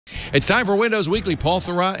It's time for Windows Weekly. Paul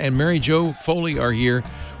Thurrott and Mary Jo Foley are here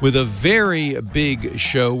with a very big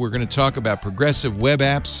show. We're going to talk about progressive web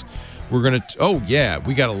apps. We're going to,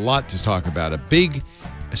 we got a lot to talk about. A big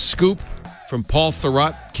scoop from Paul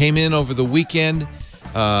Thurrott came in over the weekend,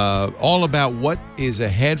 all about what is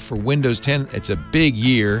ahead for Windows 10. It's a big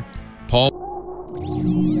year. Paul.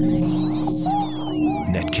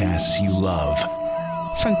 Netcasts you love.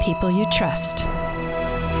 From people you trust.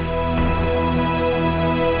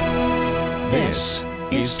 This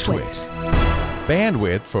is Twit.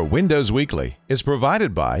 Bandwidth for Windows Weekly is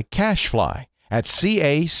provided by CacheFly at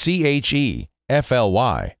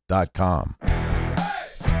CACHEFLY.com.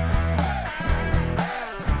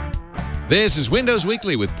 This is Windows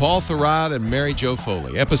Weekly with Paul Thurrott and Mary Jo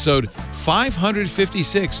Foley, episode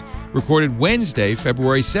 556, recorded Wednesday,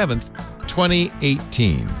 February 7th,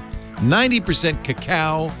 2018. 90%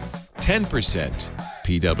 Cacao, 10%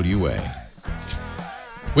 PWA.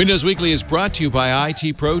 Windows Weekly is brought to you by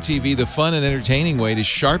IT Pro TV, the fun and entertaining way to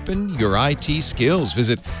sharpen your IT skills.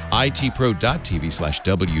 Visit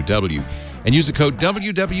itpro.tv/WW and use the code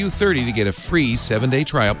WW30 to get a free 7-day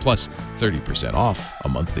trial plus 30% off a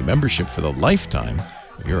monthly membership for the lifetime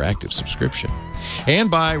of your active subscription. And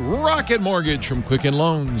by Rocket Mortgage from Quicken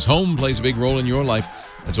Loans. Home plays a big role in your life.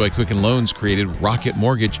 That's why Quicken Loans created Rocket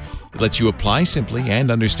Mortgage. It lets you apply simply and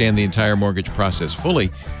understand the entire mortgage process fully,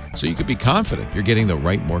 so you can be confident you're getting the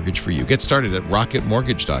right mortgage for you. Get started at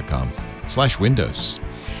rocketmortgage.com/windows.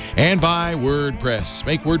 And by WordPress.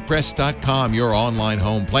 Make WordPress.com your online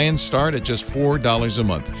home. Plans start at just $4 a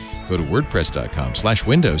month. Go to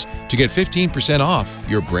WordPress.com/windows to get 15% off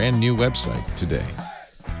your brand new website today.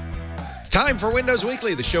 It's time for Windows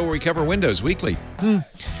Weekly, the show where we cover Windows Weekly.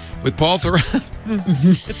 With Paul Thurrott.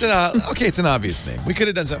 It's an obvious name. We could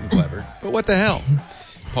have done something clever, but what the hell?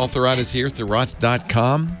 Paul Thurrott is here,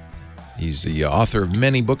 Thurrott.com. He's the author of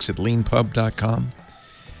many books at leanpub.com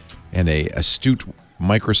and a astute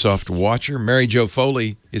Microsoft watcher. Mary Jo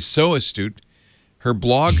Foley is so astute, her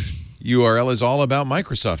blog URL is all about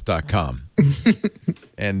Microsoft.com.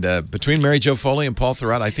 And between Mary Jo Foley and Paul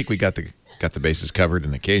Thurrott, I think we got the bases covered.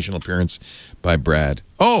 An occasional appearance by Brad.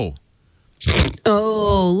 Oh,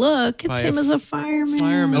 look, it's him as a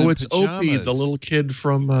fireman. Oh, it's Opie, the little kid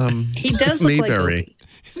from he does look Mayberry. like Opie.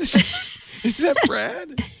 Is that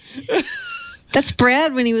Brad? That's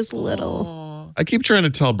Brad when he was little. I keep trying to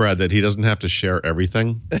tell Brad that he doesn't have to share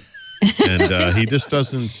everything, and he just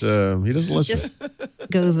doesn't. He doesn't listen. Just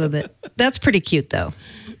goes with it. That's pretty cute, though.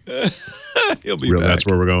 He'll be back. That's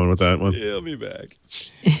where we're going with that one. He'll be back.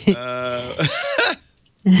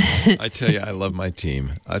 I tell you, I love my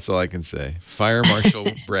team. That's all I can say. Fire Marshal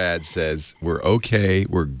Brad says we're okay.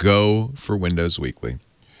 We're go for Windows Weekly.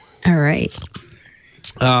 All right.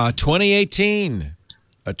 2018,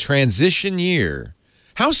 a transition year.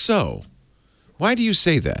 How so? Why do you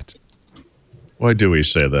say that? Why do we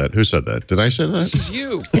say that? Who said that? Did I say that? This is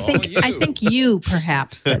you, Paul. I think you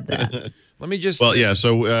perhaps said that. Let me just. Well, yeah.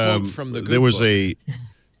 So from the there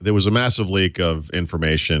was a massive leak of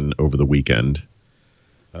information over the weekend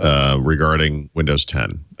regarding Windows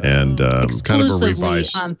 10 and kind of a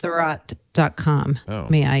revised on Thurrott.com.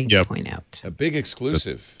 May I point out a big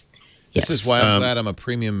exclusive. This is why I'm glad I'm a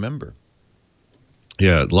premium member.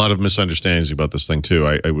 Yeah, a lot of misunderstandings about this thing too.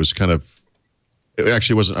 I was kind of. It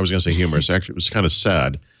actually wasn't. I was going to say humorous. Actually, it was kind of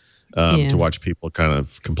sad to watch people kind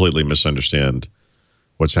of completely misunderstand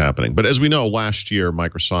what's happening. But as we know, last year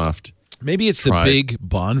Microsoft. Maybe it's the big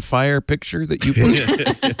bonfire picture that you put.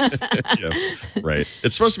 Yeah, right.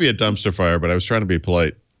 It's supposed to be a dumpster fire, but I was trying to be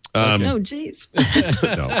polite. Oh, geez.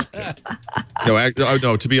 No.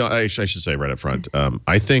 To be honest, I should say right up front.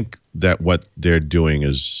 I think that what they're doing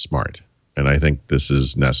is smart, and I think this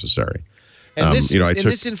is necessary. And this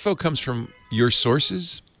info comes from your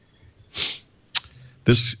sources?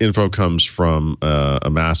 This info comes from a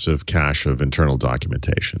massive cache of internal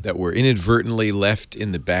documentation that were inadvertently left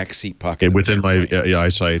in the backseat pocket within my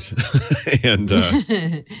eyesight and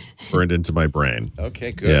burned into my brain.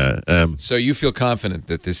 Okay, good. Yeah. So you feel confident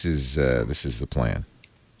that this is the plan?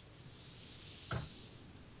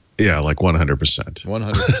 Yeah, like 100%.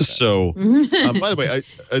 100%. So, by the way,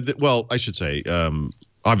 I should say,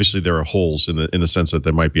 obviously there are holes in the sense that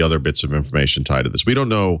there might be other bits of information tied to this. We don't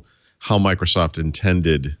know how Microsoft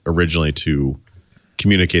intended originally to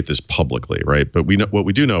communicate this publicly, right? But what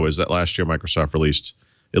we do know is that last year Microsoft released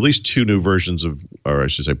at least 2 new versions of, or I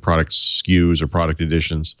should say, product SKUs or product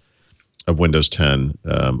editions of Windows 10.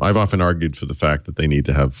 I've often argued for the fact that they need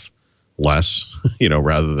to have less,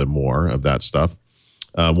 rather than more of that stuff.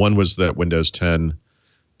 One was that Windows 10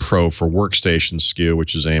 Pro for Workstation SKU,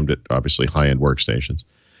 which is aimed at obviously high-end workstations.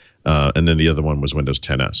 And then the other one was Windows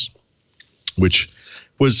 10S. which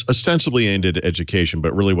was ostensibly aimed at education,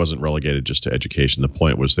 but really wasn't relegated just to education. The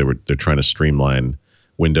point was they're trying to streamline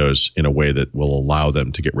Windows in a way that will allow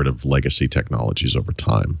them to get rid of legacy technologies over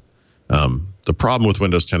time. The problem with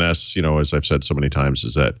Windows 10S, you know, as I've said so many times,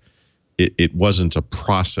 is that it wasn't a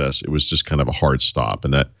process. It was just kind of a hard stop.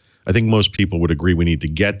 And that I think most people would agree we need to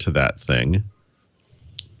get to that thing.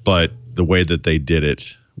 But the way that they did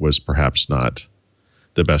it was perhaps not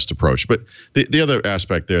the best approach. But the other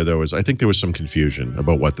aspect there, though, is I think there was some confusion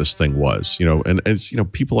about what this thing was. You know, and it's, you know,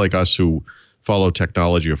 people like us who follow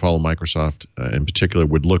technology or follow Microsoft in particular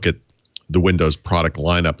would look at the Windows product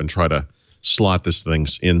lineup and try to slot this thing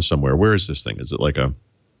in somewhere. Where is this thing? Is it like a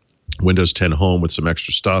Windows 10 Home with some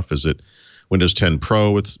extra stuff? Is it Windows 10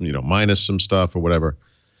 Pro with, you know, minus some stuff or whatever?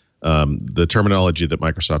 The terminology that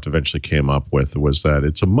Microsoft eventually came up with was that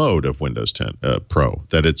it's a mode of Windows 10 Pro.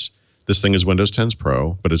 That this thing is Windows 10's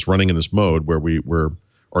Pro, but it's running in this mode where we're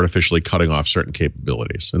artificially cutting off certain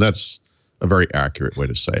capabilities, and that's a very accurate way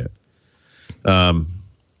to say it.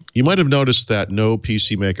 You might have noticed that no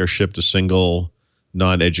PC maker shipped a single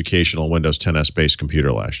non-educational Windows 10S based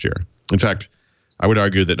computer last year. In fact, I would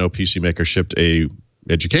argue that no PC maker shipped a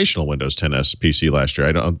educational Windows 10S PC last year.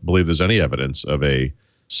 I don't believe there's any evidence of a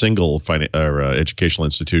single educational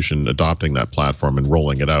institution adopting that platform and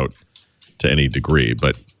rolling it out to any degree.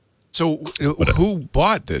 But so who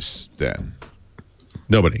bought this then?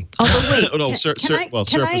 Nobody. Oh, but wait.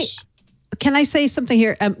 Surface. Can I say something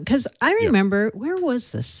here? Because I remember, where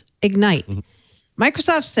was this? Ignite. Mm-hmm.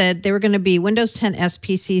 Microsoft said they were going to be Windows 10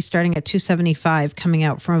 SPC starting at $275 coming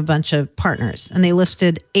out from a bunch of partners. And they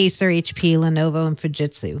listed Acer, HP, Lenovo, and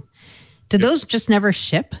Fujitsu. Did those just never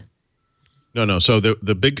ship? No. So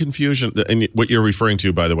the big confusion, and what you're referring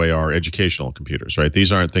to, by the way, are educational computers, right?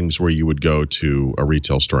 These aren't things where you would go to a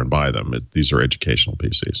retail store and buy them. These are educational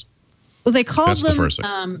PCs. Well, they called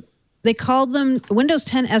them... They called them Windows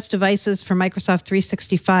 10S devices for Microsoft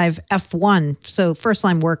 365 F1, so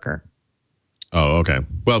first-line worker. Oh, okay.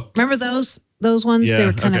 Well, remember those ones? Yeah. They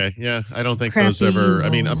were kind of yeah. I don't think those ever. I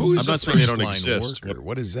mean, I'm not saying they don't exist. Worker?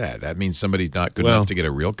 What is that? That means somebody's not good enough to get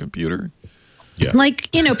a real computer. Yeah.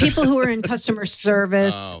 Like, you know, people who are in customer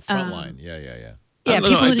service. Oh, frontline. Yeah. Yeah,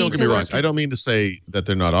 don't get me wrong. I don't mean to say that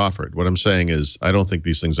they're not offered. What I'm saying is I don't think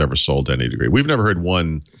these things ever sold to any degree. We've never heard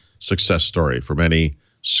one success story from any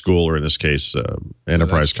school, or in this case,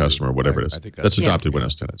 enterprise customer, or whatever it is, that's adopted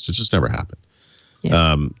Windows 10. It just never happened.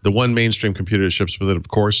 Yeah. The one mainstream computer that ships with it, of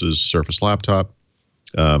course, is Surface Laptop.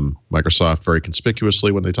 Microsoft very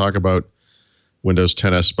conspicuously, when they talk about Windows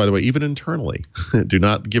 10S, by the way, even internally, do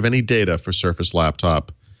not give any data for Surface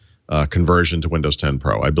Laptop conversion to Windows 10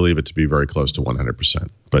 Pro. I believe it to be very close to 100%,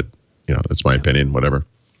 but you know, that's my opinion, whatever.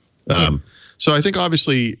 So I think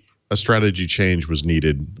obviously a strategy change was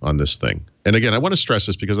needed on this thing. And again, I want to stress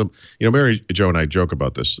this because Mary Jo and I joke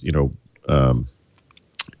about this,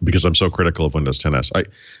 because I'm so critical of Windows 10S.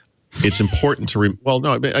 It's important to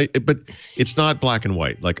but it's not black and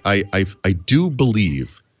white. Like I do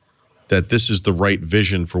believe that this is the right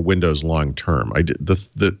vision for Windows long term.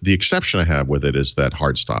 The exception I have with it is that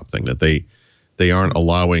hard stop thing, that they aren't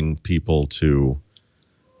allowing people to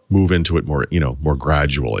move into it more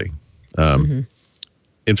gradually.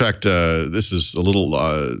 In fact, this is a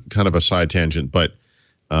little kind of a side tangent, but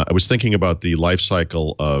I was thinking about the life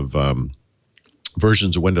cycle of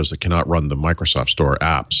versions of Windows that cannot run the Microsoft Store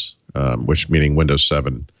apps, which meaning Windows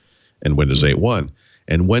 7 and Windows 8.1.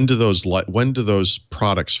 And when do those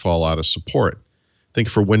products fall out of support? I think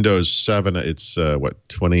for Windows 7, it's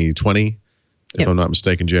 2020, if I'm not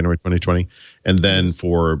mistaken, January 2020, and then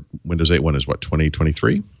for Windows 8.1 is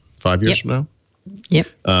 2023, 5 years from now. Yep.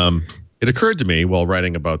 It occurred to me while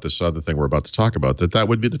writing about this other thing we're about to talk about that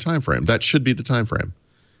would be the time frame. That should be the time frame,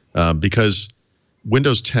 because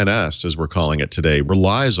Windows 10S, as we're calling it today,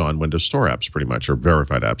 relies on Windows Store apps pretty much, or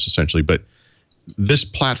verified apps essentially. But this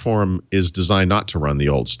platform is designed not to run the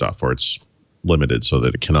old stuff, or it's limited so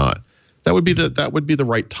that it cannot. That would be the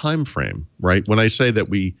right time frame, right? When I say that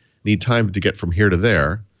we need time to get from here to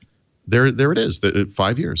there it is.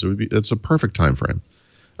 5 years. It's a perfect time frame.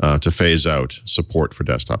 To phase out support for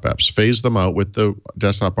desktop apps. Phase them out with the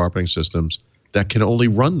desktop operating systems that can only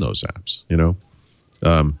run those apps,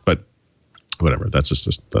 but whatever, that's just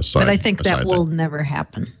a side. But I think that will never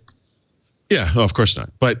happen. Yeah, of course not.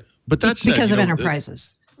 But that's because of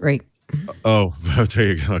enterprises, right? Oh, there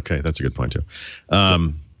you go. Okay, that's a good point too.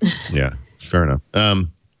 Yeah, fair enough.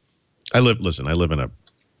 I live in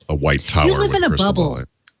a white tower. You live in a bubble.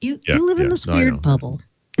 You live in this weird bubble.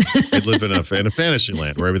 I live in a fantasy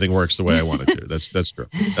land where everything works the way I want it to. That's true.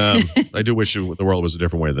 I do wish the world was a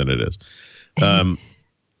different way than it is.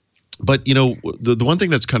 But, you know, the one thing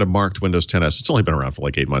that's kind of marked Windows 10S, it's only been around for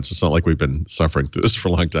like 8 months. It's not like we've been suffering through this for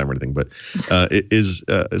a long time or anything, but it is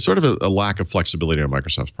sort of a lack of flexibility on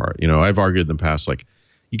Microsoft's part. You know, I've argued in the past, like,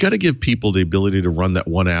 you got to give people the ability to run that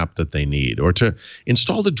one app that they need, or to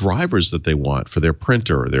install the drivers that they want for their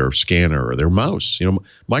printer or their scanner or their mouse. You know,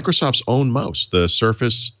 Microsoft's own mouse, the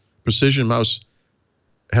Surface Precision mouse,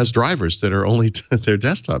 has drivers that are only they're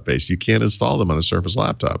desktop based. You can't install them on a Surface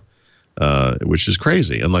laptop. Which is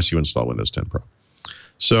crazy unless you install Windows 10 Pro.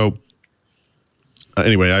 So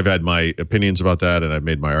anyway, I've had my opinions about that, and I've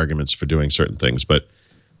made my arguments for doing certain things. But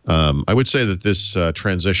I would say that this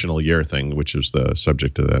transitional year thing, which is the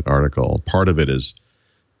subject of that article, part of it is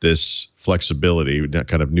this flexibility, that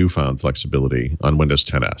kind of newfound flexibility on Windows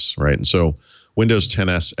 10S, right? And so Windows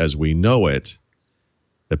 10S as we know it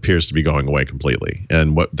appears to be going away completely.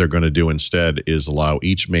 And what they're going to do instead is allow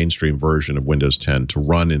each mainstream version of Windows 10 to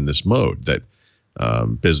run in this mode, that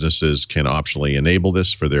businesses can optionally enable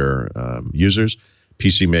this for their users.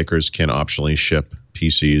 PC makers can optionally ship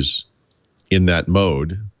PCs in that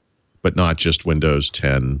mode, but not just Windows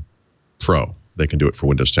 10 Pro. They can do it for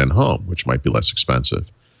Windows 10 Home, which might be less expensive.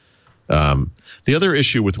 The other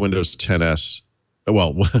issue with Windows 10S,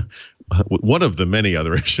 well, one of the many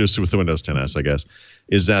other issues with the Windows 10S, I guess,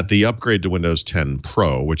 is that the upgrade to Windows 10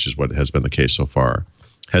 Pro, which is what has been the case so far,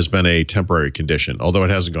 has been a temporary condition, although it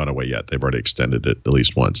hasn't gone away yet. They've already extended it at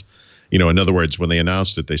least once. You know, in other words, when they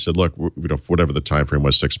announced it, they said, look, you know, whatever the time frame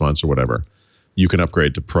was, 6 months or whatever, you can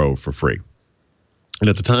upgrade to Pro for free. And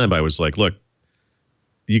at the time, I was like, look,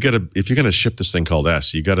 you got to, if you're going to ship this thing called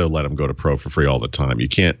S, you got to let them go to Pro for free all the time. You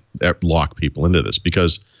can't lock people into this,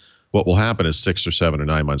 because what will happen is 6 or 7 or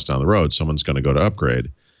 9 months down the road, someone's going to go to upgrade,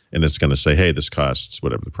 and it's going to say, hey, this costs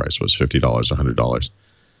whatever the price was, $50, $100.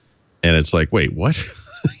 And it's like, wait, what?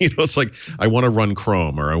 You know, it's like, I want to run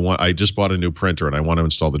Chrome, or I just bought a new printer and I want to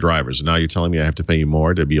install the drivers. And now you're telling me I have to pay you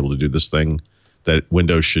more to be able to do this thing that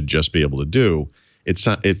Windows should just be able to do. It's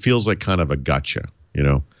not, it feels like kind of a gotcha, you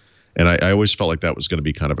know? And I always felt like that was going to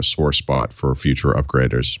be kind of a sore spot for future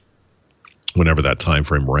upgraders whenever that time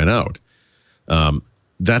frame ran out.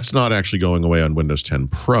 That's not actually going away on Windows 10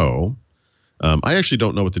 Pro. I actually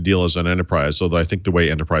don't know what the deal is on Enterprise, although I think the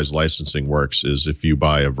way Enterprise licensing works is if you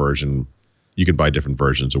buy a version, you can buy different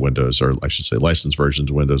versions of Windows, or I should say licensed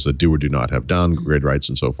versions of Windows that do or do not have downgrade rights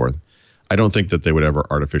and so forth. I don't think that they would ever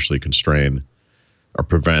artificially constrain or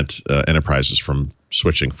prevent enterprises from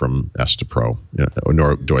switching from S to Pro, you know,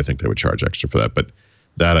 nor do I think they would charge extra for that. But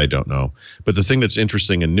that I don't know. But the thing that's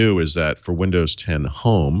interesting and new is that for Windows 10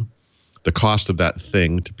 Home, the cost of that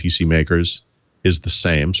thing to PC makers is the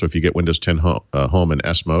same. So if you get Windows 10 Home in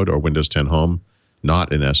S mode, or Windows 10 Home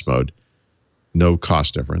not in S mode, no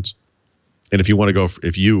cost difference. And if you want to go,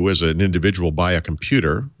 if you as an individual buy a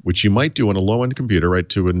computer, which you might do on a low-end computer, right,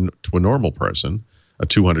 to a normal person, a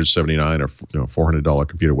 $279 or $400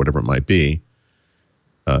 computer, whatever it might be,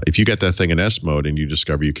 if you get that thing in S mode and you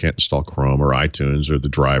discover you can't install Chrome or iTunes or the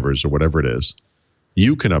drivers or whatever it is,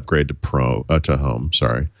 you can upgrade to Home,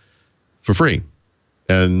 sorry, for free.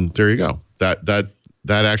 And there you go. That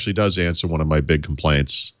actually does answer one of my big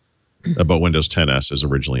complaints about Windows 10S as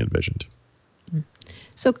originally envisioned.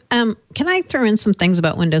 So can I throw in some things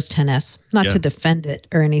about Windows 10S? Not to defend it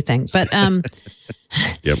or anything, but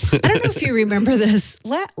yep. I don't know if you remember this.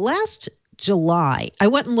 Last July, I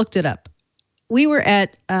went and looked it up. We were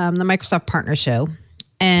at the Microsoft Partner Show,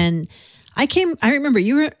 and I remember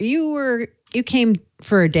you came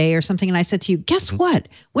for a day or something, and I said to you, guess what?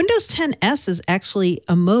 Windows 10S is actually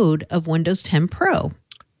a mode of Windows 10 Pro.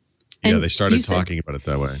 And yeah, they started talking about it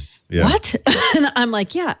that way. Yeah. What? And I'm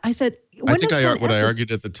like, yeah. I said, I think what I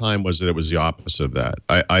argued at the time was that it was the opposite of that.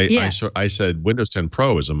 I said Windows 10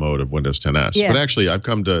 Pro is a mode of Windows 10S. Yeah. But actually, I've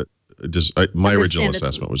come to my original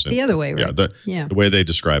assessment was the other way, right? Yeah, the way they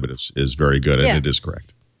describe it is very good, and it is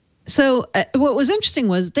correct. So what was interesting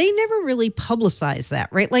was they never really publicized that,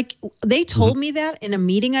 right? Like they told me that in a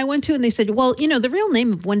meeting I went to, and they said, well, you know, the real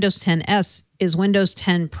name of Windows 10S is Windows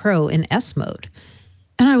 10 Pro in S mode.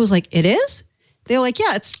 And I was like, it is? They're like,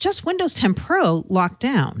 yeah, it's just Windows 10 Pro locked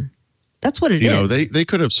down. That's what it is. You know, they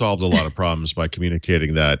could have solved a lot of problems by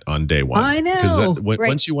communicating that on day one. I know. Because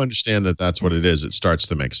once you understand that that's what it is, it starts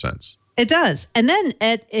to make sense. It does. And then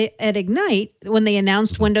at Ignite, when they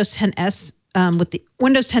announced Windows 10S with the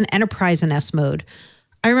Windows 10 Enterprise in S mode,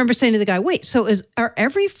 I remember saying to the guy, wait, so is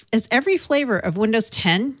every flavor of Windows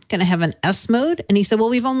 10 going to have an S mode? And he said,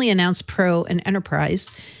 well, we've only announced Pro and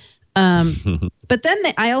Enterprise. But then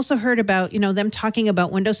I also heard about, you know, them talking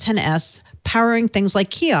about Windows 10S powering things like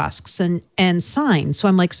kiosks and signs. So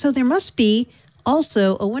I'm like, so there must be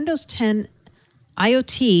also a Windows 10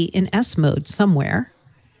 IoT in S mode somewhere.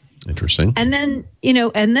 Interesting. And then,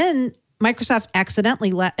 and then Microsoft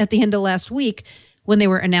accidentally at the end of last week, when they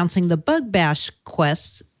were announcing the bug bash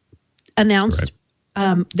quests, announced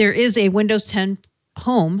there is a Windows 10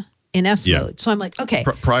 Home in S mode. So I'm like, okay.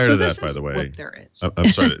 Prior to that, by the way, there is. I'm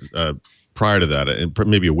sorry. Prior to that, and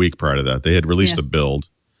maybe a week prior to that, they had released a build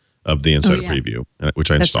of the Insider Preview,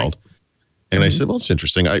 which I installed. Right. And I said, well, it's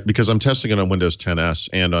interesting because I'm testing it on Windows 10S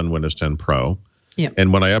and on Windows 10 Pro. Yep.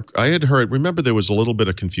 And when I had heard, remember there was a little bit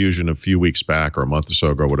of confusion a few weeks back or a month or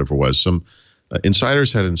so ago, whatever it was. Some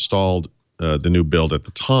insiders had installed the new build at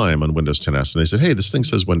the time on Windows 10S, and they said, hey, this thing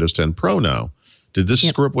says Windows 10 Pro now. Did this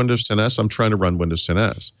screw up Windows 10S? I'm trying to run Windows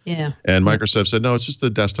 10S. Yeah. And Microsoft said, no, it's just the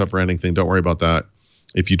desktop branding thing. Don't worry about that.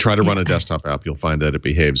 If you try to run a desktop app, you'll find that it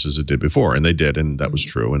behaves as it did before. And they did, and that was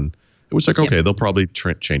true. And it was like, okay, they'll probably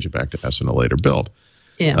change it back to S in a later build.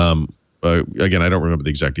 Yeah. Again, I don't remember the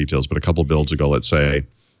exact details, but a couple of builds ago, let's say,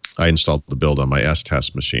 I installed the build on my S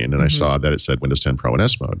test machine, and I saw that it said Windows 10 Pro in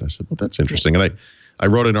S mode. And I said, well, that's interesting. And I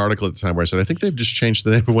wrote an article at the time where I said, I think they've just changed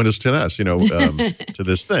the name of Windows 10S, to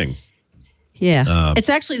this thing. Yeah. It's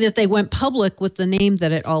actually that they went public with the name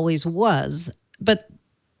that it always was, but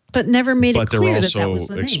never made it clear that that was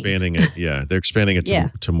the name. Expanding it. Yeah, they're expanding it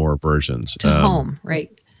to more versions. To Home,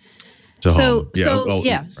 right? To Home.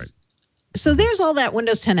 Right. So there's all that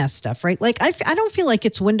Windows 10S stuff, right? Like I don't feel like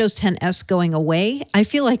it's Windows 10S going away. I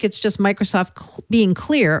feel like it's just Microsoft being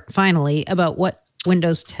clear finally about what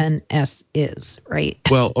Windows 10S is, right?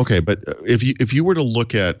 Well, okay, but if you were to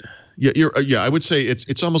look at I would say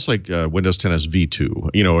it's almost like Windows 10S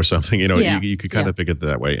V2, or something. You could kind of think of it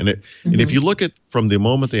that way. And and if you look at from the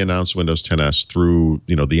moment they announced Windows 10S through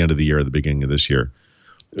the end of the year, the beginning of this year,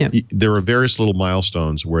 there are various little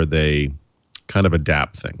milestones where they kind of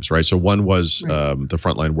adapt things, right? So one was the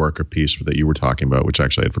frontline worker piece that you were talking about, which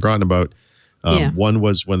actually I had forgotten about. One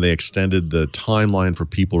was when they extended the timeline for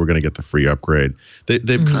people who are going to get the free upgrade.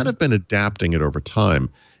 They've kind of been adapting it over time.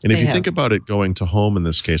 And if you think about it going to Home in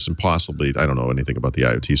this case, and possibly, I don't know anything about the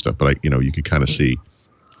IoT stuff, but you could kind of see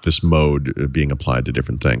this mode being applied to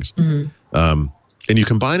different things. And you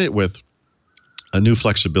combine it with a new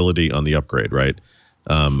flexibility on the upgrade, right?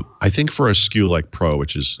 I think for a SKU like Pro,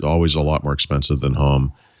 which is always a lot more expensive than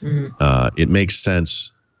Home, it makes sense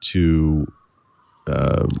to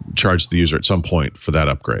charge the user at some point for that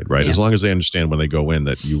upgrade, right? As long as they understand when they go in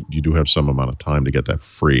that you do have some amount of time to get that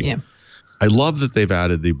free. Yeah. I love that they've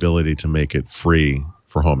added the ability to make it free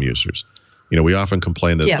for Home users. We often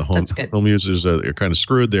complain that the home users are kind of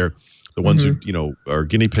screwed. They're the ones who are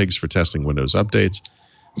guinea pigs for testing Windows updates.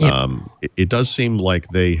 It does seem like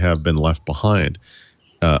they have been left behind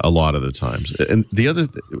a lot of the times. And the other,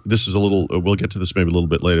 this is a little, we'll get to this maybe a little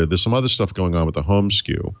bit later. There's some other stuff going on with the Home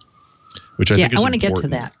SKU, which I think is important. I want to get to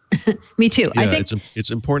that. Me too. Yeah, I think it's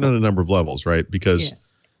important on a number of levels, right? Because,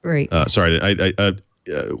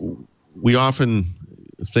 we often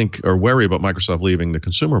think or worry about Microsoft leaving the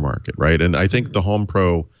consumer market, right? And I think the Home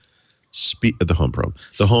SKU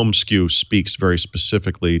speaks very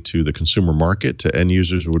specifically to the consumer market, to end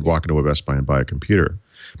users who would walk into a Best Buy and buy a computer.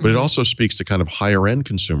 But it also speaks to kind of higher end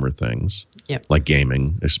consumer things, like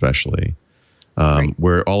gaming, especially,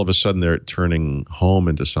 where all of a sudden they're turning Home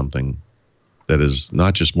into something that is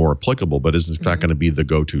not just more applicable, but is in fact going to be the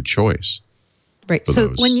go-to choice. Right. So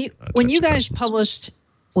when you guys published.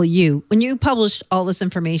 Well, when you published all this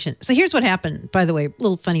information. So here's what happened, by the way,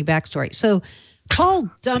 little funny backstory. So Paul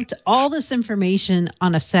dumped all this information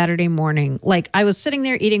on a Saturday morning. Like I was sitting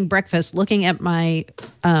there eating breakfast, looking at my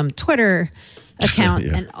Twitter account,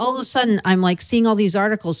 and all of a sudden I'm like seeing all these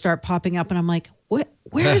articles start popping up, and I'm like,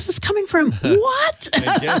 where is this coming from? What? And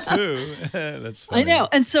guess who? That's funny. I know.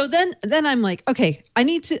 And so then I'm like, okay, I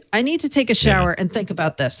need to take a shower and think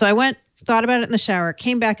about this. So I thought about it in the shower,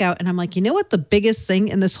 came back out, and I'm like, you know what the biggest thing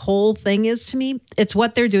in this whole thing is to me? It's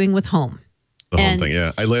what they're doing with Home. The Home thing,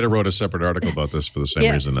 yeah. I later wrote a separate article about this for the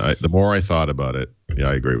same reason. The more I thought about it,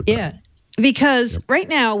 I agree with that. Yeah, because right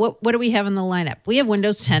now, what do we have in the lineup? We have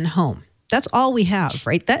Windows 10 Home. That's all we have,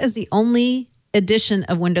 right? That is the only edition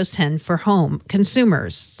of Windows 10 for Home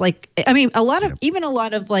consumers. Like, I mean, a lot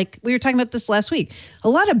of like, we were talking about this last week, a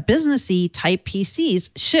lot of businessy type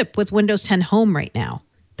PCs ship with Windows 10 Home right now.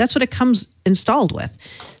 That's what it comes installed with.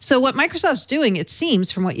 So what Microsoft's doing, it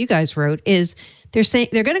seems from what you guys wrote, is they're saying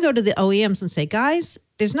they're going to go to the OEMs and say, guys,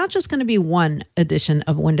 there's not just going to be one edition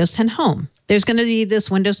of Windows 10 Home. There's going to be this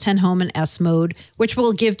Windows 10 Home in S mode, which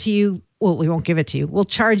we'll give to you. Well, we won't give it to you. We'll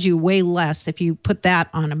charge you way less if you put that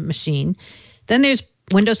on a machine. Then there's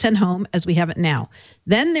Windows 10 Home as we have it now.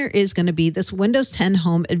 Then there is going to be this Windows 10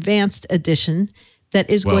 Home Advanced Edition that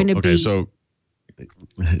is going to be so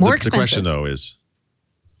more expensive. The question, though, is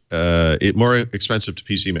more expensive to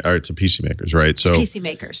PC makers, right? So PC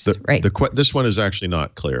makers, right? This one is actually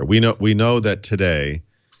not clear. We know that today,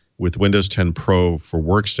 with Windows 10 Pro for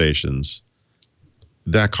workstations,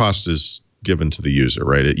 that cost is given to the user,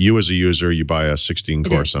 right? You as a user, you buy a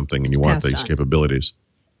 16-core something, and you want these capabilities.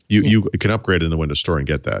 You can upgrade in the Windows Store and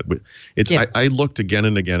get that. But I looked again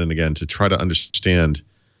and again and again to try to understand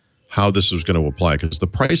how this was going to apply, because the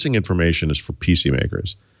pricing information is for PC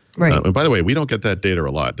makers. Right. And by the way, we don't get that data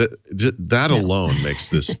a lot. That alone makes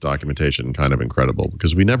this documentation kind of incredible,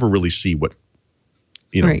 because we never really see what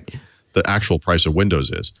the actual price of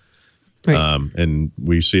Windows is. Right. And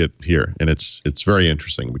we see it here, and it's very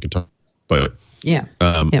interesting. We can talk, but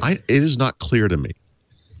it is not clear to me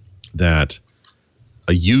that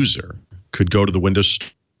a user could go to the Windows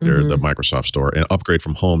Store, the Microsoft Store, and upgrade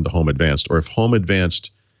from Home to Home Advanced, or if Home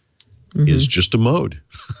Advanced is just a mode,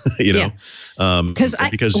 because you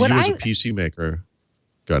as a PC maker,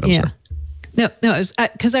 God, I'm sorry. No, it was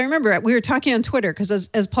because I remember we were talking on Twitter, because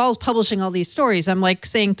as Paul's publishing all these stories, I'm like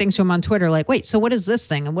saying things to him on Twitter, like, wait, so what is this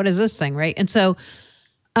thing? And what is this thing? Right. And so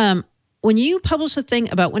when you publish a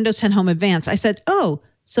thing about Windows 10 Home Advanced, I said, oh,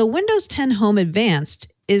 so Windows 10 Home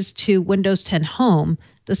Advanced is to Windows 10 Home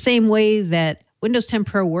the same way that Windows 10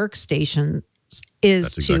 Pro Workstation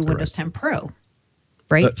is to Windows 10 Pro.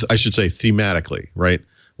 Right. I should say thematically, right?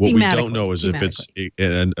 What we don't know is if it's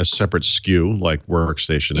a separate SKU like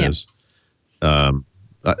Workstation is.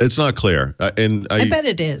 It's not clear, and I bet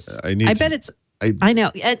it is. I bet it's. I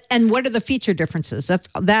know. And what are the feature differences?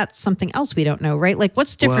 That's something else we don't know, right? Like,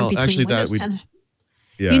 what's different between Windows 10?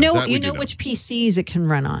 Yeah, you know which PCs it can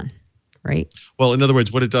run on, right? Well, in other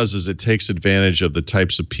words, what it does is it takes advantage of the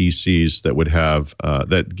types of PCs that would have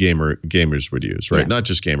that gamers would use, right? Yeah. Not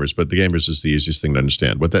just gamers, but the gamers is the easiest thing to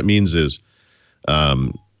understand. What that means is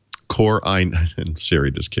Core i9, and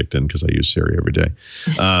Siri just kicked in because I use Siri every day.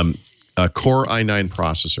 A Core i9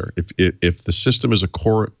 processor. If the system is a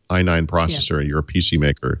Core i9 processor and you're a PC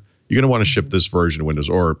maker, you're going to want to ship this version of Windows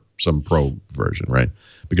or some Pro version, right?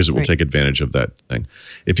 Because it will take advantage of that thing.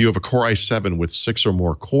 If you have a Core i7 with 6 or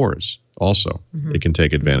more cores, also, it can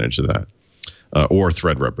take advantage of that. Or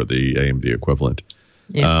Threadripper, the AMD equivalent.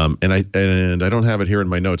 Yeah. And I don't have it here in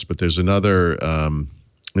my notes, but there's another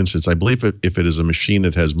instance. I believe if it is a machine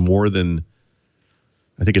that has more than,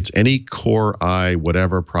 I think it's any Core i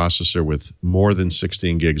whatever processor with more than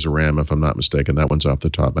 16 gigs of RAM, if I'm not mistaken. That one's off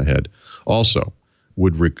the top of my head. Also,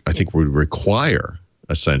 would require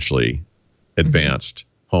essentially advanced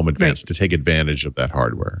Home Advanced to take advantage of that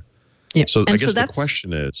hardware. Yeah. So I guess the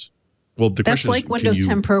question is, that's like Windows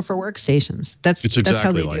 10 Pro for workstations. That's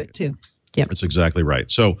how they do it too. Yeah, that's exactly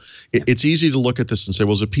right. So it's easy to look at this and say,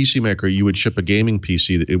 well, as a PC maker, you would ship a gaming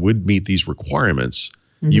PC that it would meet these requirements.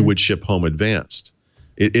 You would ship Home Advanced.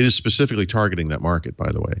 It is specifically targeting that market,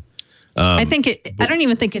 by the way. I don't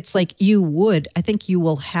even think it's like you would. I think you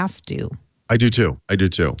will have to. I do too.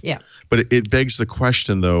 Yeah. But it begs the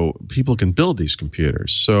question, though. People can build these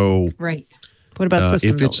computers. So right. What about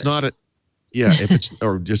system builders? It's not if it's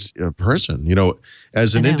or just a person,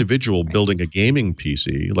 as an individual building a gaming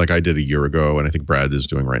PC, like I did a year ago, and I think Brad is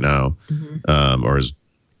doing right now, or is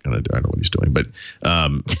going to do. I don't know what he's doing, but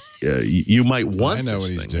you might want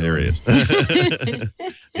this thing. There he is.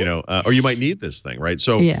 Or you might need this thing, right?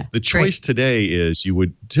 So the choice today is you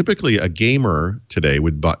would typically a gamer today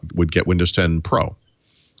would get Windows 10 Pro.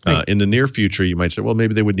 In the near future, you might say, well,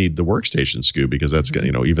 maybe they would need the workstation SKU because that's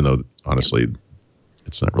even though honestly,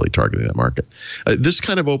 it's not really targeting that market. This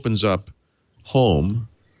kind of opens up Home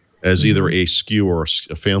as either a SKU or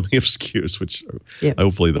a family of SKUs, which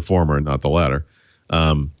hopefully the former and not the latter.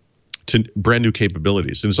 To brand new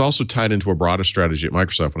capabilities. And it's also tied into a broader strategy at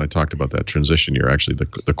Microsoft when I talked about that transition year. Actually,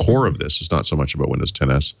 the core of this is not so much about Windows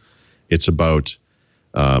 10s. It's about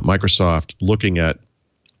Microsoft looking at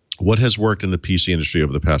what has worked in the PC industry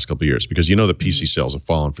over the past couple of years. Because the PC sales have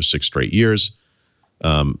fallen for 6 straight years.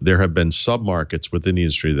 There have been sub-markets within the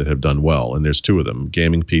industry that have done well. And there's 2 of them,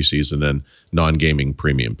 gaming PCs and then non-gaming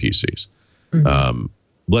premium PCs.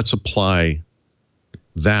 Let's apply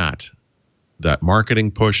that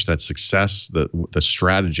marketing push, that success, the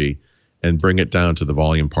strategy, and bring it down to the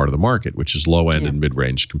volume part of the market, which is low-end and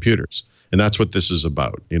mid-range computers. And that's what this is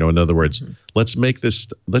about. In other words, let's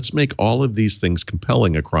make all of these things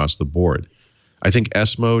compelling across the board. I think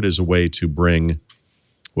S Mode is a way to bring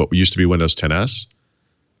what used to be Windows 10s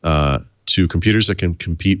to computers that can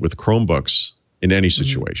compete with Chromebooks in any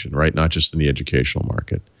situation, right? Not just in the educational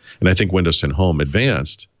market. And I think Windows 10 Home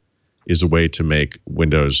Advanced is a way to make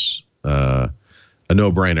Windows a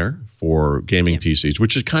no-brainer for gaming PCs,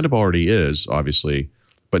 which it kind of already is, obviously,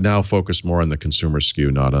 but now focus more on the consumer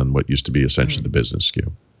SKU, not on what used to be essentially the business SKU.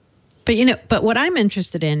 But what I'm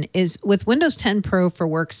interested in is with Windows 10 Pro for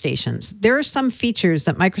workstations, there are some features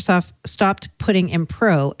that Microsoft stopped putting in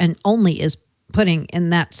Pro and only is putting in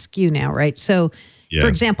that SKU now, right? So, for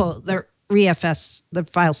example, the ReFS, the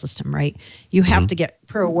file system, right? You have to get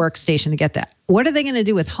Pro Workstation to get that. What are they going to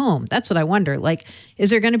do with Home? That's what I wonder. Like, is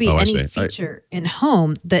there going to be any feature in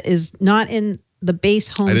Home that is not in the base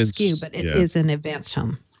Home SKU, but it is in Advanced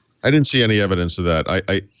Home? I didn't see any evidence of that.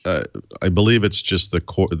 I believe it's just the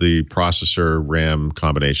processor RAM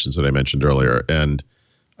combinations that I mentioned earlier, and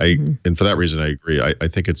and for that reason I agree. I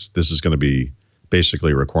think this is going to be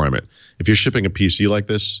basically a requirement. If you're shipping a PC like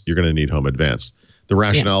this, you're going to need Home Advanced. The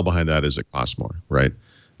rationale behind that is it costs more, right?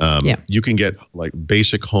 You can get like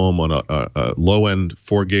basic Home on a low-end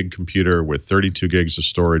 4 gig computer with 32 gigs of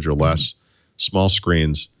storage or less, small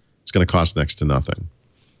screens. It's going to cost next to nothing.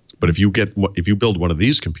 But if you build one of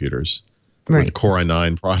these computers with a Core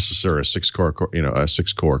i9 processor, a 6-core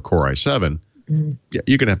Core i7,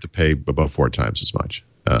 you're going to have to pay about 4 times as much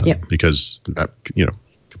because that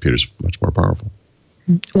computer's much more powerful.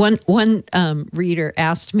 One reader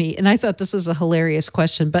asked me, and I thought this was a hilarious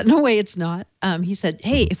question, but no way it's not. He said,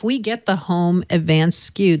 hey, if we get the Home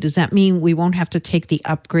Advanced SKU, does that mean we won't have to take the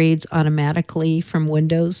upgrades automatically from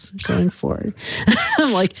Windows going forward?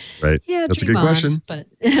 I'm like, yeah, that's a good question. But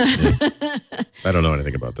I don't know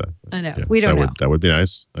anything about that. I know. We don't know. That would be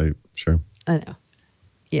nice. Sure. I know.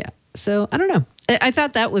 Yeah. So I don't know. I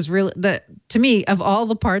thought that was really to me, of all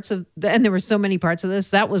the parts of and there were so many parts of this,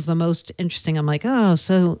 that was the most interesting. I'm like, oh,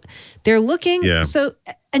 so they're looking. Yeah. So,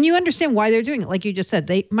 and you understand why they're doing it. Like you just said,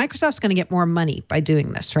 Microsoft's going to get more money by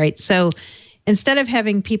doing this, right? So instead of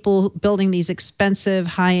having people building these expensive,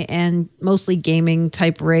 high-end, mostly gaming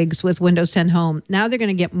type rigs with Windows 10 Home, now they're going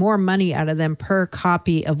to get more money out of them per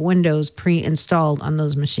copy of Windows pre-installed on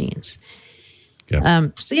those machines. Yeah.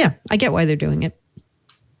 So yeah, I get why they're doing it.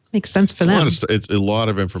 Makes sense for them. It's a lot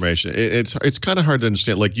of information. It's kind of hard to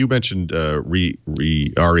understand. Like you mentioned,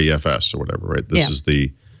 ReFS or whatever, right? This is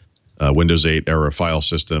the Windows 8 era file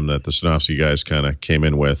system that the Synopsky guys kind of came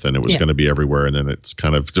in with, and it was going to be everywhere, and then it's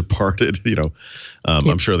kind of departed.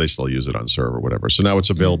 I'm sure they still use it on server or whatever. So now it's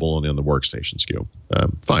available only on the workstation SKU.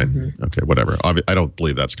 Fine, okay, whatever. I don't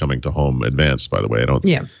believe that's coming to Home Advanced, by the way. I don't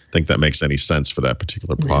think that makes any sense for that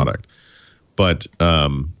particular product. But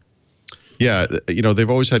they've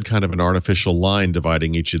always had kind of an artificial line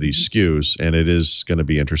dividing each of these SKUs, and it is going to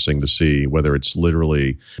be interesting to see whether it's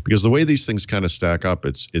literally, because the way these things kind of stack up,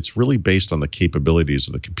 it's really based on the capabilities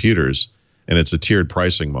of the computers, and it's a tiered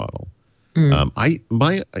pricing model. My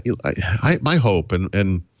hope,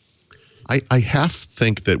 and I half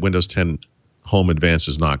think that Windows 10 Home Advanced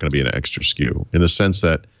is not going to be an extra SKU, in the sense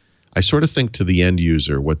that I sort of think to the end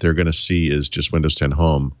user, what they're going to see is just Windows 10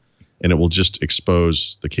 Home, and it will just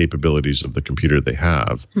expose the capabilities of the computer they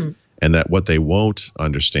have. And that what they won't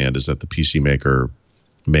understand is that the PC maker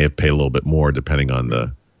may have paid a little bit more depending on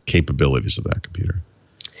the capabilities of that computer.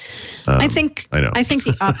 I think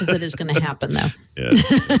the opposite is going to happen, though.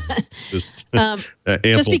 Just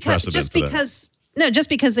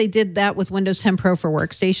because they did that with Windows 10 Pro for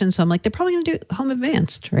workstation. So I'm like, they're probably going to do Home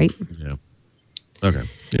Advanced, right? Yeah. Okay.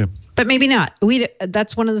 Yeah. But maybe not.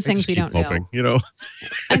 That's one of the things we don't hoping, know.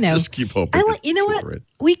 I know. Just keep hoping. You know what?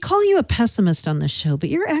 We call you a pessimist on this show, but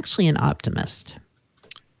you're actually an optimist.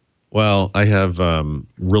 Well, I have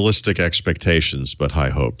realistic expectations, but high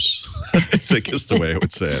hopes. I think is the way I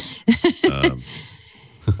would say it.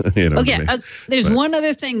 Okay. There's one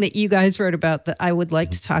other thing that you guys wrote about that I would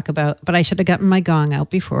like to talk about, but I should have gotten my gong out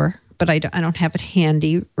before. But I don't have it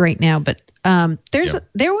handy right now. But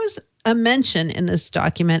there was a mention in this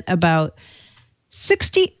document about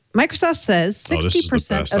 60. Microsoft says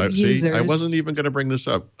 60% of users. I wasn't even going to bring this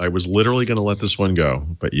up. I was literally going to let this one go,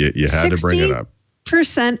 but you had to bring it up.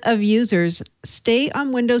 60% of users stay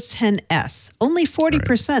on Windows 10S. Only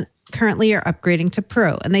 40% currently are upgrading to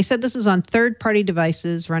Pro, and they said this is on third-party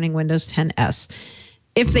devices running Windows 10S.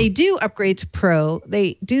 If they do upgrade to Pro,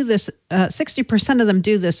 they do this. 60% of them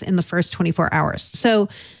do this in the first 24 hours. So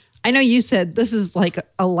I know you said this is like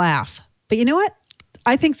a laugh, but you know what?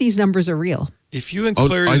 I think these numbers are real. If you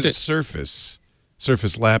included Surface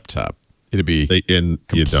laptop, it'd be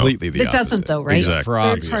completely the opposite. It doesn't, though, right? Exactly. For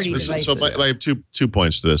obvious reasons. So I have two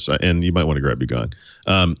points to this, and you might want to grab your gun.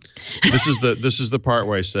 This is the part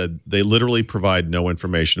where I said they literally provide no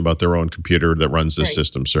information about their own computer that runs this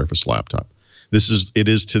system, Surface laptop. It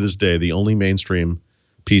is to this day the only mainstream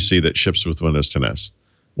PC that ships with Windows 10S.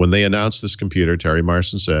 When they announced this computer, Terry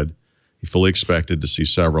Marson said he fully expected to see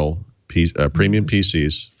several premium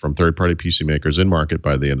PCs from third-party PC makers in market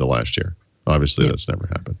by the end of last year. Obviously, that's never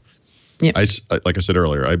happened. Like I said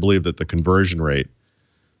earlier, I believe that the conversion rate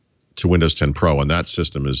to Windows 10 Pro, and that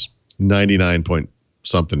system is 99 point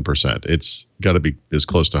something percent. It's got to be as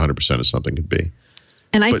close to 100% as something could be.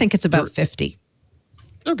 And I think it's about 50.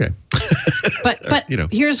 Okay. But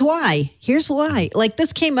here's why. Like,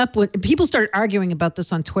 this came up when people started arguing about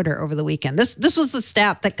this on Twitter over the weekend. This was the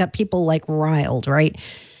stat that got people like riled, right?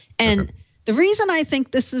 And the reason I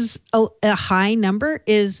think this is a high number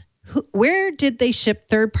is where did they ship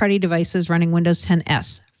third-party devices running Windows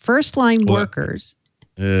 10S? First-line workers.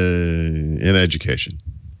 In education.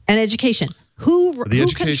 And education. Who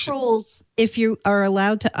controls if you are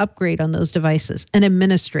allowed to upgrade on those devices? An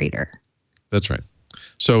administrator. That's right.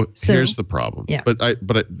 So here's the problem. Yeah.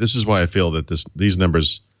 But this is why I feel that these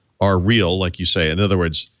numbers are real, like you say. In other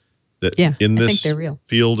words, that in this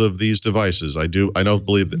field of these devices, I don't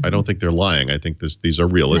think they're lying. I think these are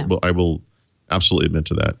real. No. I will absolutely admit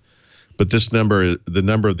to that. But the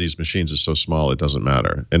number of these machines is so small, it doesn't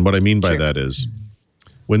matter. And what I mean by that is,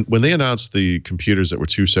 when they announced the computers that were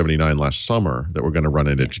 $279 last summer that were going to run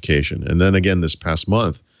in education, and then again this past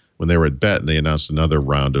month when they were at BET, and they announced another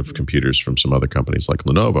round of computers from some other companies like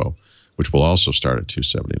Lenovo, which will also start at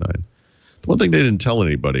 $279. The one thing they didn't tell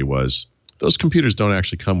anybody was those computers don't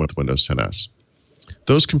actually come with Windows 10S.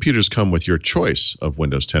 Those computers come with your choice of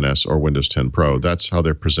Windows 10S or Windows 10 Pro. That's how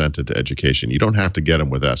they're presented to education. You don't have to get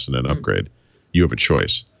them with S and then upgrade. You have a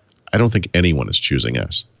choice. I don't think anyone is choosing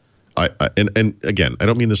S. And again, I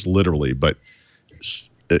don't mean this literally, but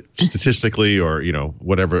statistically, or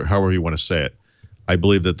whatever, however you want to say it, I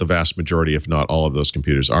believe that the vast majority, if not all of those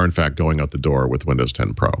computers, are in fact going out the door with Windows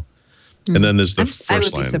 10 Pro. And then there's the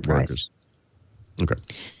first line workers. Okay,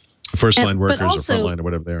 first line workers or front line or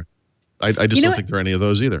whatever they are. I just don't think there are any of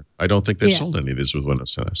those either. I don't think they've sold any of these with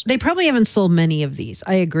Windows 10s. They probably haven't sold many of these.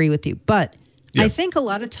 I agree with you, but I think a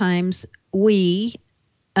lot of times we.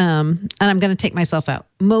 And I'm going to take myself out.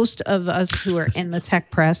 Most of us who are in the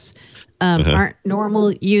tech press aren't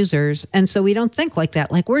normal users. And so we don't think like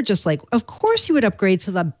that. Like, we're just like, of course you would upgrade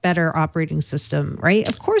to the better operating system, right?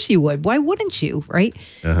 Of course you would. Why wouldn't you, right?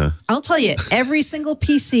 I'll tell you, every single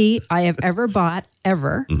PC I have ever bought,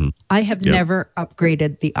 I have never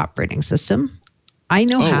upgraded the operating system. I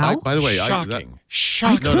know how. By the way, shocking.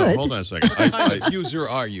 No, hold on a second. What kind of user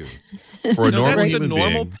are you? For a normal that's the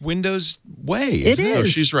normal Windows way. It is. No,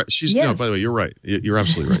 she's right. No, by the way, you're right. You're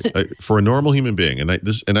absolutely right. For a normal human being, and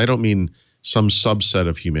I don't mean some subset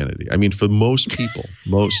of humanity. I mean for most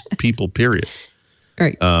people, period.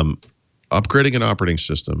 Right. Upgrading an operating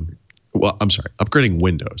system. Well, I'm sorry. Upgrading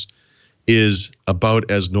Windows is about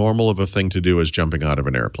as normal of a thing to do as jumping out of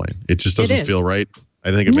an airplane. It just doesn't feel right.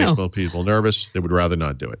 I think it makes most people nervous. They would rather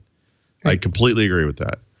not do it. Right. I completely agree with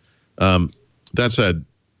that. That said,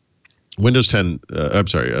 Windows 10,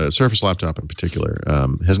 Surface Laptop in particular,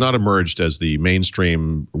 has not emerged as the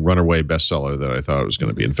mainstream runaway bestseller that I thought it was going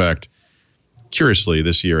to be. In fact, curiously,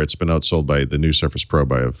 this year it's been outsold by the new Surface Pro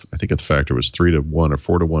by, I think the factor was 3-1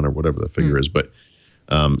 or 4-1 or whatever the figure is. But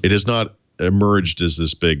it has not emerged as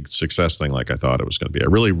this big success thing like I thought it was going to be. I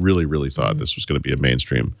really, really, really thought this was going to be a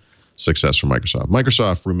mainstream success for Microsoft.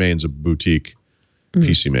 Microsoft remains a boutique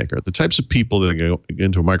PC maker. The types of people that go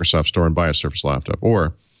into a Microsoft store and buy a Surface laptop,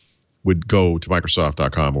 or would go to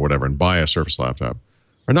Microsoft.com or whatever and buy a Surface laptop,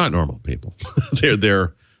 are not normal people.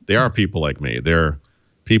 They are people like me. They're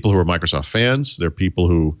people who are Microsoft fans. They're people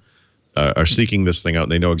who are seeking this thing out,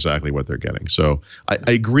 and they know exactly what they're getting. So I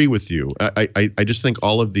agree with you. I just think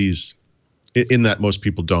all of these, in that most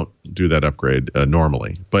people don't do that upgrade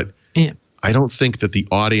normally. But I don't think that the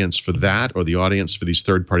audience for that, or the audience for these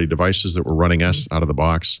third-party devices that were running S out of the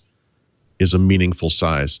box, is a meaningful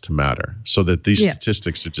size to matter. So that these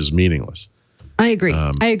statistics are just meaningless. I agree.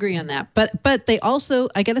 I agree on that. But they also,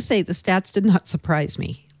 I got to say, the stats did not surprise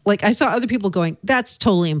me. Like, I saw other people going, that's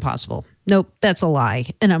totally impossible. Nope, that's a lie.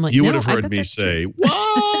 And I'm like, you would have heard me say,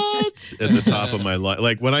 what? At the top of my line.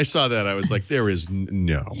 Like, when I saw that, I was like, there is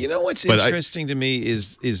no. You know what's interesting to me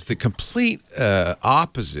is the complete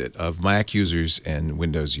opposite of Mac users and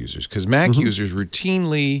Windows users. Because Mac users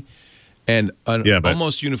routinely and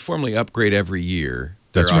almost uniformly upgrade every year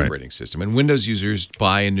their operating system. And Windows users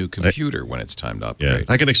buy a new computer when it's time to upgrade.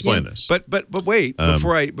 Yeah, I can explain this. But wait,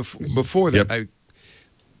 before that,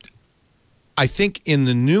 I think in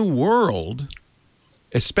the new world,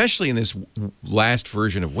 especially in this last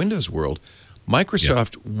version of Windows world,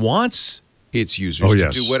 Microsoft wants its users to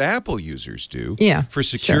do what Apple users do for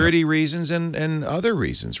security reasons and other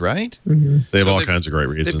reasons, right? They have all kinds of great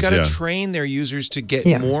reasons. They've got to train their users to get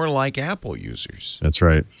more like Apple users. That's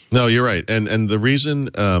right. No, you're right. And the reason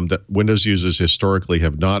that Windows users historically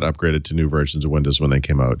have not upgraded to new versions of Windows when they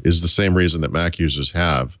came out is the same reason that Mac users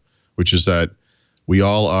have, which is that we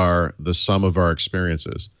all are the sum of our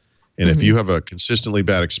experiences. And if you have a consistently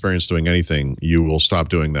bad experience doing anything, you will stop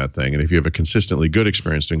doing that thing. And if you have a consistently good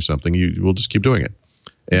experience doing something, you will just keep doing it.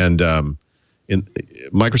 And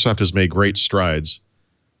Microsoft has made great strides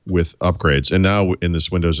with upgrades. And now in this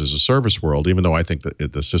Windows as a Service world, even though I think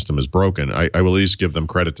that the system is broken, I will at least give them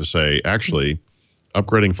credit to say, actually,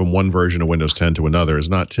 upgrading from one version of Windows 10 to another is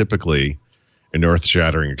not typically an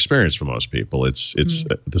earth-shattering experience for most people. It's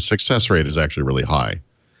the success rate is actually really high.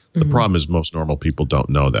 The problem is most normal people don't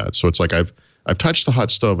know that. So it's like I've touched the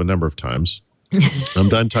hot stove a number of times. I'm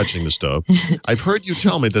done touching the stove. I've heard you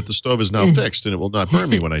tell me that the stove is now fixed and it will not burn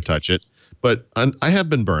me when I touch it, but I have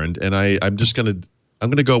been burned, and I'm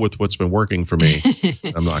gonna go with what's been working for me.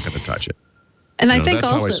 I'm not going to touch it. And I think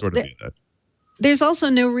that's also how I sort of view that. There's also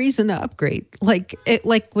no reason to upgrade. Like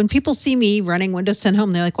when people see me running Windows 10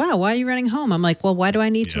 Home, they're like, "Wow, why are you running Home?" I'm like, "Well, why do I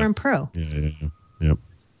need to run Pro?" Yep.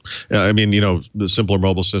 Yeah, I mean, the simpler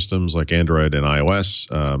mobile systems like Android and iOS,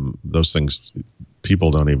 those things, people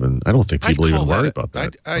don't even. I don't think people even worry about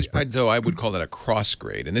that. Though I would call that a cross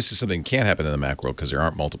grade, and this is something that can't happen in the Mac world because there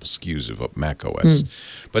aren't multiple SKUs of Mac OS.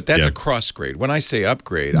 But that's a cross grade. When I say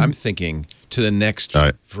upgrade, I'm thinking to the next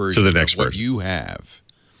version of what you have.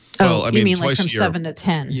 Well, I mean, you mean like from 7 to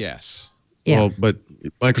 10? Yes. Yeah. Well, but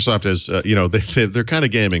Microsoft has, they're kind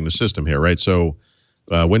of gaming the system here, right? So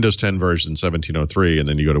Windows 10 version 1703, and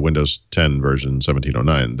then you go to Windows 10 version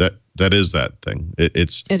 1709. That is that thing. It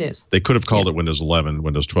is. They could have called it Windows 11,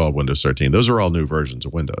 Windows 12, Windows 13. Those are all new versions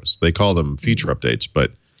of Windows. They call them feature updates,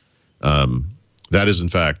 but that is in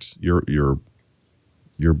fact you're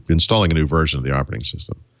installing a new version of the operating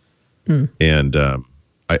system. And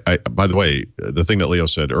I by the way, the thing that Leo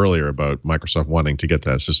said earlier about Microsoft wanting to get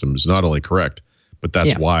that system is not only correct, but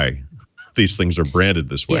that's why these things are branded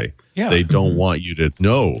this way. They don't want you to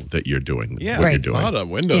know that you're doing what you're doing. It's not a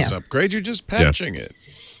Windows upgrade. You're just patching it.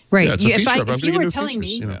 Right. Yeah, if you were telling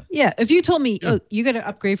me, if you told me, oh, you got to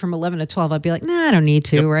upgrade from 11 to 12, I'd be like, nah, I don't need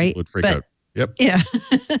to, right? Would freak out. Yep. Yeah.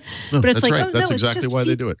 No, but it's like, right. oh, that's no, exactly why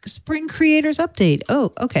they do it. Spring Creators Update.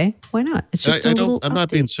 Oh, okay. Why not? It's just I'm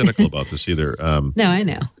not being cynical about this either. No, I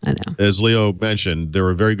know. As Leo mentioned, there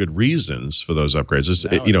are very good reasons for those upgrades.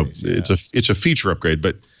 It's a feature upgrade,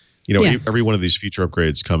 but every one of these feature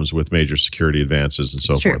upgrades comes with major security advances and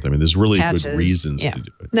so forth. I mean, there's really good reasons to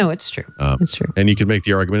do it. No, it's true. It's true. And you can make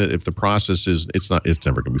the argument if the process it's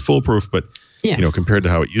never going to be foolproof, but compared to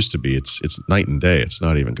how it used to be, it's night and day. It's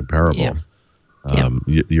not even comparable.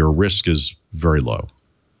 Your risk is very low.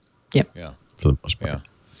 Yep. Yeah. For the most part. Yeah.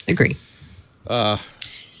 Agree.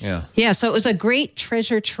 Yeah. So it was a great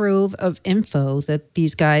treasure trove of info that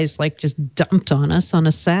these guys just dumped on us on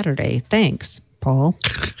a Saturday. Thanks, Paul.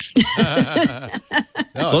 So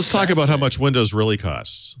let's talk about how much Windows really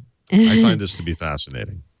costs. I find this to be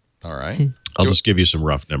fascinating. All right. I'll just give you some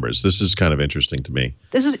rough numbers. This is kind of interesting to me.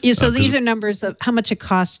 This is these are numbers of how much it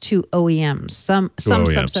costs to OEMs. Some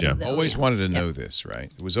subset of the always OEMs. Wanted to know this,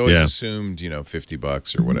 right? It was always assumed,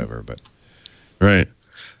 $50 or whatever, but right.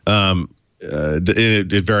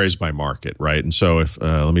 It varies by market, right? And so if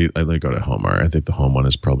let me go to HomeWire. I think the Home one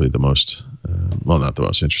is probably the most not the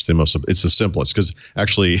most interesting. It's the simplest because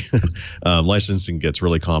actually licensing gets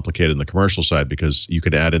really complicated in the commercial side because you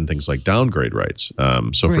could add in things like downgrade rights.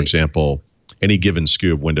 For example, any given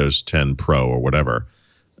SKU of Windows 10 Pro or whatever,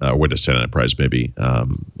 Windows 10 Enterprise maybe,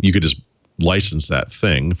 you could just license that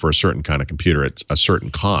thing for a certain kind of computer at a certain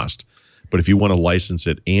cost. But if you want to license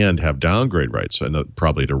it and have downgrade rights, and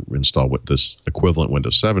probably to install this equivalent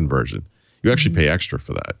Windows 7 version, you actually pay extra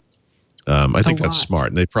for that. I think that's smart,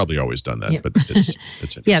 and they've probably always done that, but it's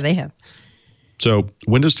interesting. Yeah, they have. So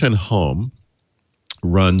Windows 10 Home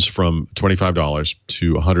runs from $25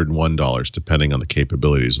 to $101, depending on the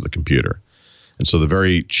capabilities of the computer. And so the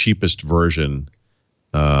very cheapest version,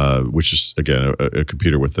 which is, again, a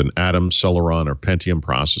computer with an Atom, Celeron, or Pentium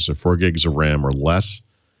processor, 4 gigs of RAM or less,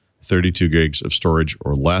 32 gigs of storage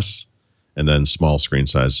or less, and then small screen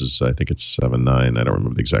sizes. I think it's 7.9. I don't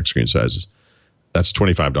remember the exact screen sizes. That's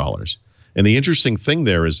 $25. And the interesting thing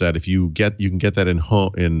there is that if you can get that in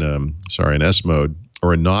S mode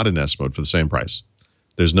or not in S mode for the same price.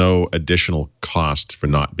 There's no additional cost for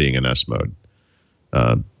not being in S mode,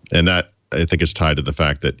 and that I think is tied to the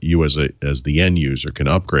fact that you as the end user can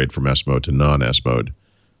upgrade from S mode to non-S mode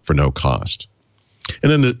for no cost.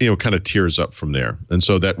 And then kind of tiers up from there. And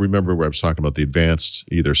so remember where I was talking about the advanced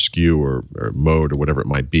either SKU or mode or whatever it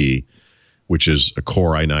might be, which is a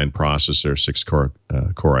Core i9 processor, 6-core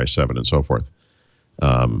Core i7, and so forth,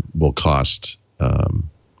 will cost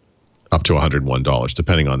up to $101,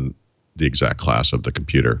 depending on the exact class of the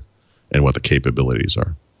computer and what the capabilities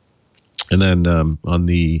are. And then on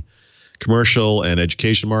the commercial and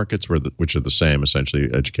education markets, which are the same. Essentially,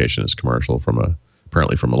 education is commercial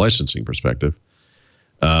apparently from a licensing perspective.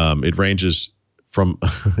 It ranges from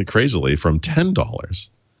crazily from $10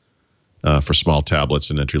 for small tablets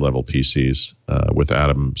and entry-level PCs with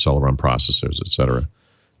Atom Celeron processors, etc.,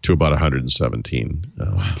 to about 117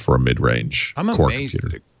 for a mid-range core computer. I'm amazed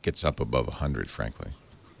that it gets up above 100, frankly.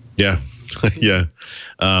 Yeah, yeah.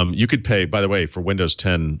 You could pay, by the way, for Windows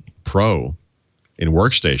 10 Pro in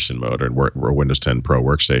workstation mode or Windows 10 Pro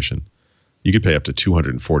workstation, you could pay up to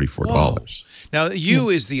 $244. Whoa. Now,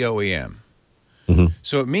 is the OEM.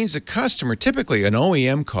 So it means a customer, typically an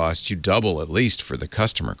OEM cost you double at least for the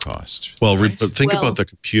customer cost. Well, right? But think about the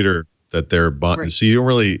computer that they're buying. Right. So you don't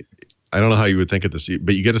really, I don't know how you would think of this,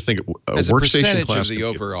 but you got to think as a percentage of the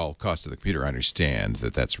overall cost of the computer. I understand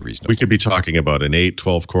that that's reasonable. We could be talking about an 8,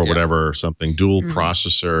 12 core, whatever, or something, dual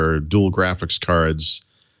processor, dual graphics cards.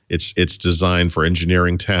 It's designed for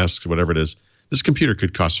engineering tasks, whatever it is. This computer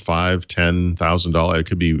could cost $5,000, $10,000. It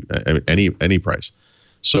could be any price.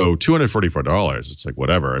 So $244, it's like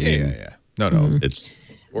whatever. I mean, no, it's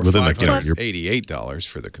or within $588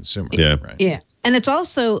 for the consumer. Yeah, right. Yeah, and it's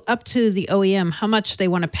also up to the OEM how much they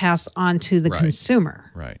want to pass on to the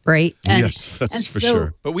consumer. Right. And, yes, that's for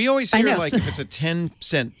sure. But we always hear if it's a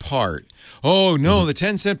 10-cent part, oh no, the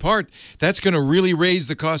 10-cent part that's going to really raise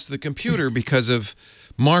the cost of the computer because of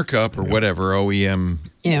markup or whatever OEM.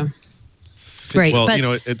 Yeah. Right. Well,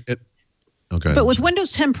 but, okay. But with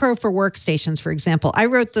Windows 10 Pro for workstations, for example, I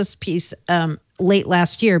wrote this piece late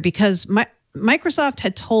last year because Microsoft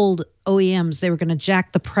had told OEMs they were going to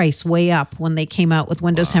jack the price way up when they came out with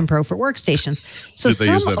Windows 10 Pro for workstations. So did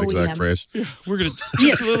they use that exact phrase? Yeah, we're going to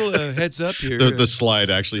just a little heads up here. The slide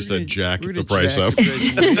actually said jack the price up.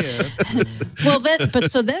 Well,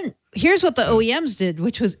 so then here's what the OEMs did,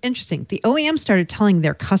 which was interesting. The OEMs started telling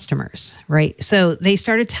their customers, right? So they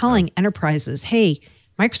started telling enterprises, hey,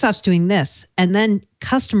 Microsoft's doing this. And then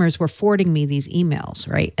customers were forwarding me these emails,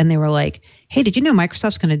 right? And they were like, hey, did you know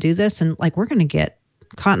Microsoft's going to do this? And like, we're going to get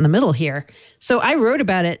caught in the middle here. So I wrote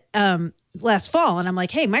about it last fall. And I'm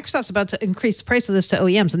like, hey, Microsoft's about to increase the price of this to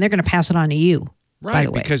OEMs. And they're going to pass it on to you.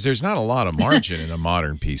 Right, because there's not a lot of margin in a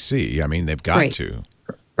modern PC. I mean, they've got to.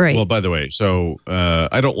 Right. Well, by the way, so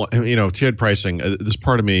I don't want, tiered pricing. This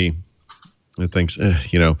part of me that thinks,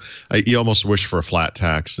 you almost wish for a flat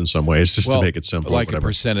tax in some ways just to make it simple. Like a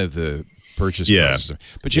percent of the purchase price.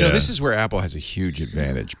 But, this is where Apple has a huge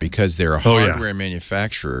advantage because they're a hardware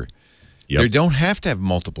manufacturer. Yep. They don't have to have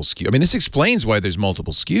multiple SKUs. I mean, this explains why there's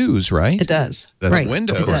multiple SKUs, right? It does. That's right.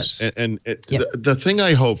 Windows. Of course. And the thing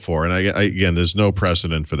I hope for, and again, there's no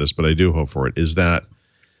precedent for this, but I do hope for it, is that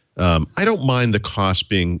I don't mind the cost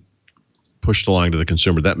being pushed along to the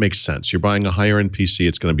consumer. That makes sense. You're buying a higher end PC.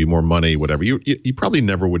 It's going to be more money, whatever. You probably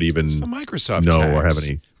never would even the Microsoft know tax. Or have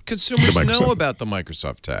any. Consumers know about the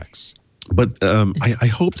Microsoft tax. But I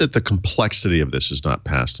hope that the complexity of this is not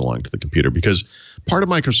passed along to the computer, because part of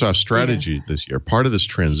Microsoft's strategy this year, part of this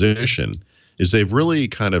transition, is they've really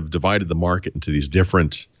kind of divided the market into these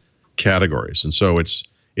different categories. And so it's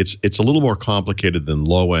a little more complicated than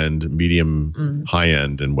low end, medium, high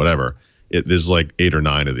end, and whatever. There's like 8 or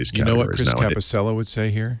 9 of these categories. You know what Chris Capicella would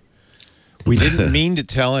say here? We didn't mean to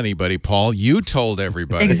tell anybody, Paul. You told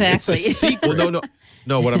everybody. Exactly. It's a secret. Well,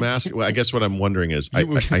 no. What I'm asking, I guess what I'm wondering is,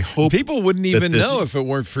 I hope people wouldn't even know if it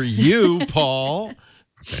weren't for you, Paul.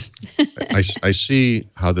 Okay. I see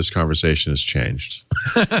how this conversation has changed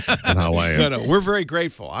and how I am. No, we're very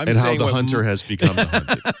grateful. And how the hunter has become the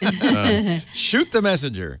hunted. Shoot the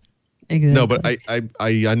messenger. Exactly. No, but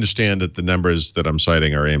I understand that the numbers that I'm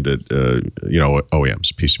citing are aimed at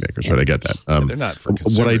OEMs, PC makers, right? I get that. They're not for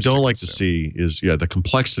consumers. What I don't like to see is the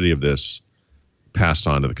complexity of this passed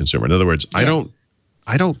on to the consumer. In other words, I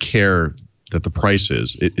don't care that the price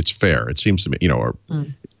is. It's fair. It seems to me,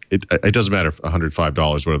 it doesn't matter if $105,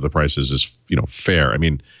 whatever the price is fair. I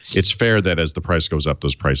mean, it's fair that as the price goes up,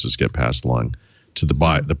 those prices get passed along to the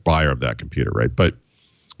buyer of that computer, right? But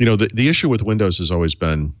the issue with Windows has always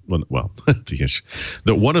been, one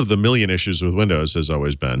of the million issues with Windows has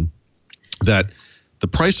always been that the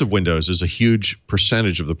price of Windows is a huge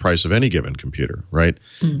percentage of the price of any given computer, right?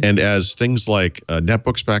 And as things like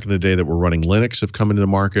netbooks back in the day that were running Linux have come into the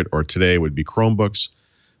market, or today would be Chromebooks,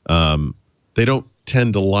 they don't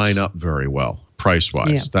tend to line up very well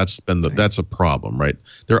price-wise. That's a problem, right?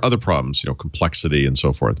 There are other problems, complexity and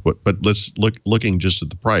so forth. But let's looking just at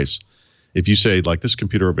the price. If you say, like, this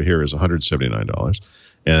computer over here is $179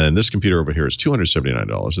 and this computer over here is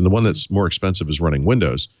 $279 and the one that's more expensive is running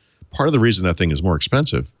Windows, part of the reason that thing is more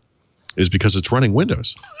expensive is because it's running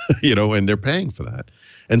Windows, and they're paying for that.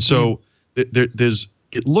 And so there's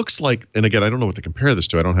it looks like, and again, I don't know what to compare this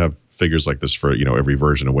to. I don't have figures like this for, every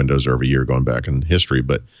version of Windows or every year going back in history,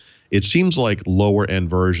 but it seems like lower end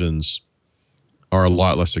versions are a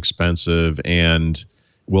lot less expensive and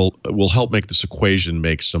will help make this equation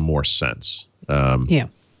make some more sense.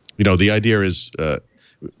 The idea is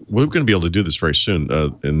we're going to be able to do this very soon,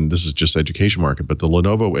 and this is just education market, but the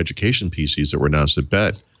Lenovo education PCs that were announced at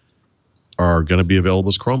BET are going to be available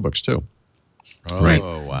as Chromebooks too. Oh, right?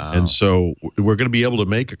 Wow. And so we're going to be able to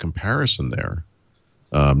make a comparison there,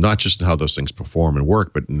 not just in how those things perform and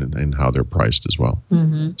work, but in how they're priced as well.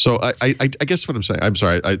 Mm-hmm. So I guess what I'm saying, I'm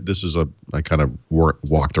sorry, I kind of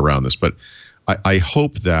walked around this, but I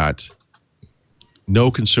hope that no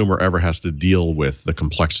consumer ever has to deal with the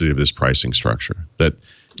complexity of this pricing structure. That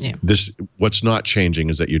what's not changing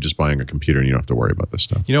is that you're just buying a computer and you don't have to worry about this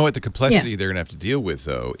stuff. You know what the complexity they're going to have to deal with,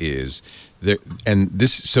 though, is so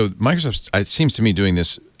Microsoft, it seems to me, doing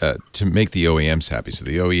this to make the OEMs happy. So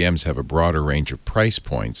the OEMs have a broader range of price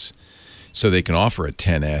points, so they can offer a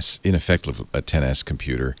 10S, in effect, a 10S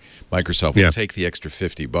computer. Microsoft will take the extra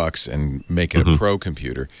 $50 and make it a pro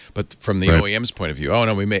computer. But from the OEM's point of view, oh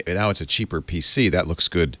no, now it's a cheaper PC. That looks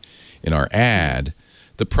good in our ad.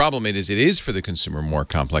 The problem it is for the consumer more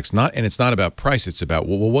complex. And it's not about price. It's about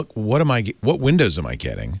what Windows am I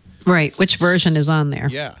getting? Right. Which version is on there?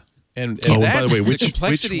 Yeah. And by the way, which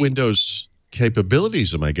Windows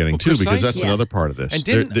capabilities am I getting too? Because that's another part of this. And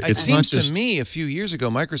it seems to me a few years ago,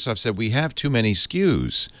 Microsoft said we have too many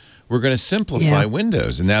SKUs. We're going to simplify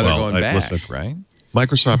Windows, and now they're going back, right?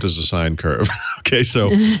 Microsoft is a sine curve. Okay, so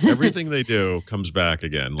everything they do comes back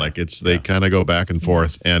again. Like they kind of go back and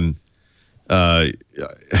forth, and you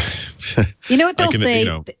know what they'll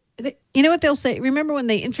say. You know what they'll say? Remember when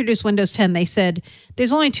they introduced Windows 10, they said,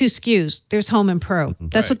 there's only 2 SKUs. There's Home and Pro.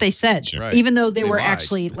 That's what they said, even though they were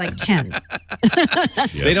actually like 10.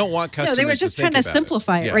 They don't want customers they were just trying to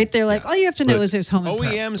simplify it, right? They're like, all you have to know is there's Home and Pro.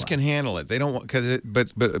 OEMs can handle it. They don't want,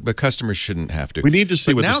 but customers shouldn't have to. We need to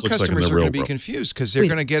see what this looks like in the real world. Now customers are going to be confused because they're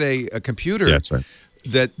going to get a computer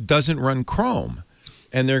that doesn't run Chrome.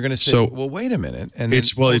 And they're going to say, "Well, wait a minute." And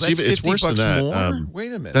it's worse than that. More?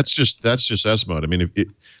 Wait a minute. That's just S mode. I mean,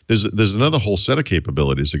 there's another whole set of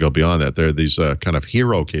capabilities that go beyond that. There are these kind of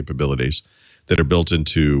hero capabilities that are built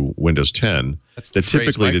into Windows 10. That's the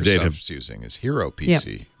phrase typically Microsoft's using is Hero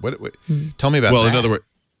PC. What tell me about that. Well, in other words,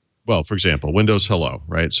 for example, Windows Hello,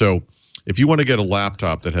 right? So if you want to get a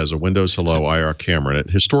laptop that has a Windows Hello IR camera in it,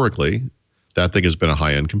 historically, that thing has been a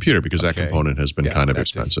high-end computer because that component has been kind of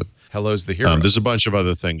expensive. Hello's the hero. There's a bunch of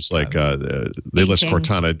other things like they list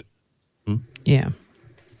Cortana. Yeah.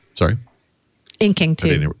 Sorry? Inking,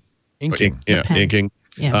 too. Inking. Inking.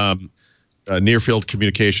 Yeah. Near-field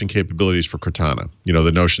communication capabilities for Cortana.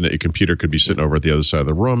 The notion that your computer could be sitting over at the other side of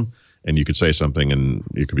the room and you could say something and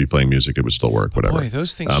you could be playing music. It would still work, whatever. Boy,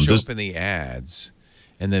 those things show up in the ads,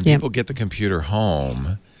 and then people get the computer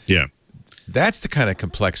home. Yeah. That's the kind of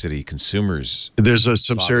complexity consumers. There's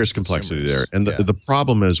some serious complexity there. And the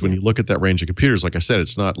problem is when you look at that range of computers, like I said,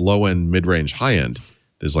 it's not low-end, mid-range, high-end.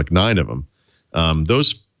 There's like 9 of them.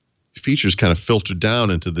 Those features kind of filter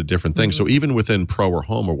down into the different things. So even within Pro or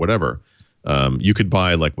Home or whatever, you could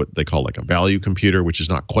buy like what they call like a value computer, which is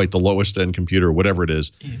not quite the lowest end computer or whatever it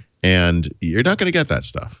is. And you're not going to get that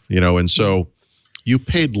stuff, and so you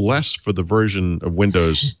paid less for the version of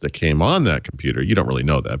Windows that came on that computer. You don't really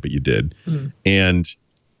know that, but you did. And,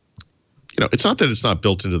 it's not that it's not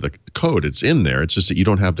built into the code. It's in there. It's just that you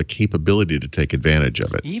don't have the capability to take advantage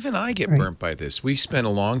of it. Even I get burnt by this. We spent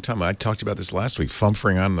a long time, I talked about this last week,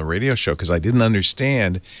 fumfering on the radio show because I didn't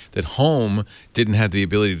understand that Home didn't have the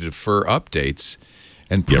ability to defer updates.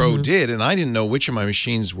 And Pro did, and I didn't know which of my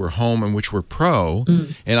machines were Home and which were Pro,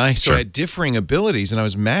 and I had differing abilities, and I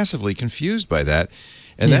was massively confused by that.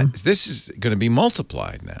 And this is going to be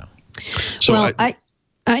multiplied now. So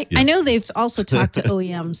I know they've also talked to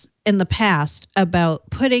OEMs in the past about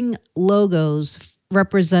putting logos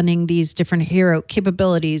representing these different hero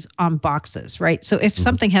capabilities on boxes, right? So if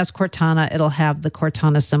something has Cortana, it'll have the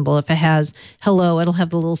Cortana symbol. If it has Hello, it'll have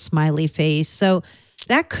the little smiley face. So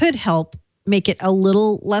that could help make it a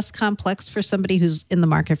little less complex for somebody who's in the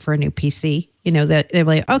market for a new PC. That they're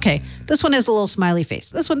like, okay, this one has a little smiley face.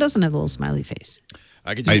 This one doesn't have a little smiley face.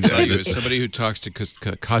 I can just tell you, as somebody who talks to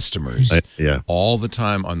customers all the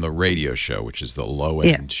time on the radio show, which is the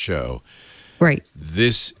low-end show, right?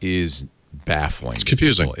 This is baffling. It's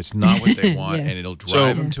confusing. People. It's not what they want, and it'll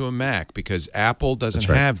drive them to a Mac because Apple doesn't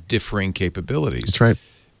have differing capabilities. That's right.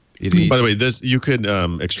 By the way, you could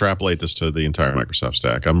extrapolate this to the entire Microsoft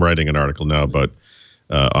stack. I'm writing an article now about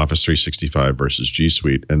Office 365 versus G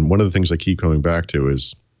Suite, and one of the things I keep coming back to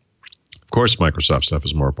is, of course, Microsoft stuff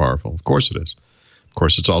is more powerful. Of course it is. Of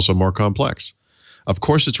course, it's also more complex. Of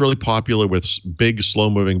course, it's really popular with big,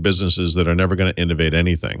 slow-moving businesses that are never going to innovate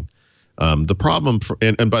anything. The problem,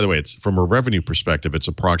 and by the way, it's from a revenue perspective, it's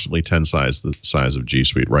approximately 10 the size of G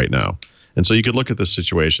Suite right now. And so you could look at this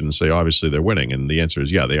situation and say, obviously, they're winning. And the answer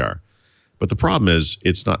is, yeah, they are. But the problem is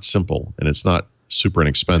it's not simple and it's not super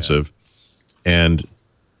inexpensive. Yeah. And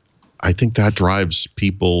I think that drives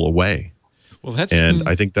people away. Well,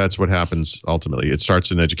 I think that's what happens ultimately. It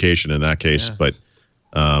starts in education in that case. Yeah. But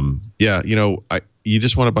yeah, you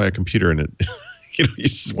just want to buy a computer and it, you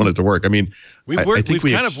just want it to work. I mean, we've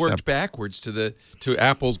kind of worked backwards to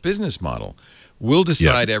Apple's business model. We'll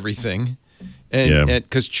decide everything, and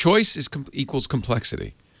because choice equals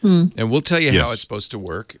complexity. And we'll tell you how it's supposed to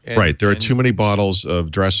work. Right. There are too many bottles of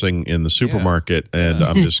dressing in the supermarket, and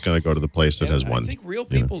I'm just going to go to the place that has one. I think real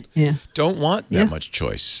people don't want that much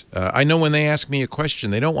choice. I know when they ask me a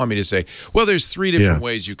question, they don't want me to say, well, there's 3 different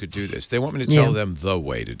ways you could do this. They want me to tell them the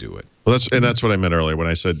way to do it. Well, that's what I meant earlier when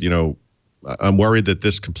I said, I'm worried that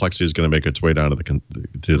this complexity is going to make its way down to the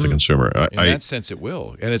consumer. In that sense, it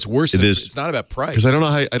will, and it's worse. It's not about price. Because I don't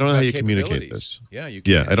know how you communicate this. Yeah, you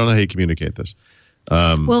can. Yeah, I don't know how you communicate this.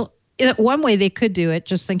 Well, one way they could do it,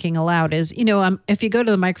 just thinking aloud, is, if you go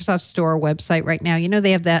to the Microsoft Store website right now,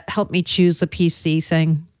 they have that help me choose the PC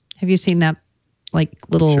thing. Have you seen that,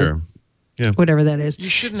 little, whatever that is? You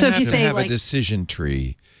shouldn't have a decision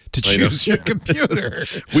tree to choose your computer.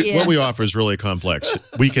 What we offer is really complex.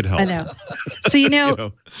 We could help. I know. So,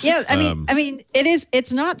 I mean,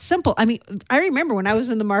 it's not simple. I mean, I remember when I was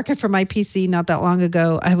in the market for my PC not that long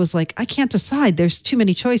ago, I was like, I can't decide. There's too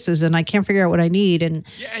many choices and I can't figure out what I need. And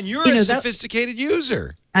and you're a sophisticated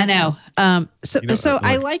user. I know. So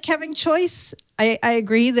I like having choice. I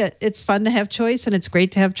agree that it's fun to have choice and it's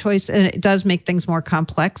great to have choice, and it does make things more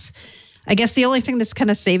complex. I guess the only thing that's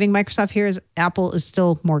kind of saving Microsoft here is Apple is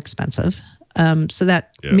still more expensive. So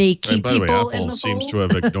that may keep people in the fold. By the way, Apple seems to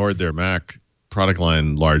have ignored their Mac product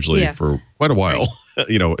line largely for quite a while,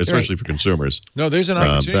 especially for consumers. No, there's an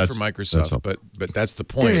opportunity for Microsoft, but that's the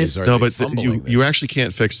point. You actually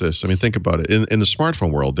can't fix this. I mean, think about it. In the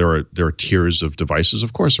smartphone world, there are tiers of devices.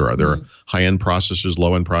 Of course there are. There are high-end processors,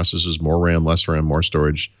 low-end processors, more RAM, less RAM, more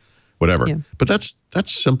storage, whatever. Yeah. But that's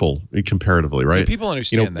simple comparatively, right? People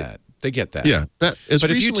understand that. They get that. Yeah. But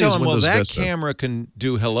if you tell them, well, that camera can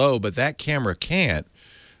do hello, but that camera can't,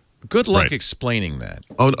 good luck explaining that.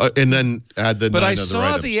 Oh, and then add the But I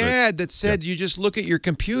saw the ad that said you just look at your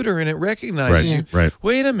computer and it recognizes you. Right.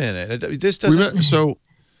 Wait a minute. This doesn't... So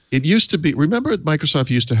it used to be, remember Microsoft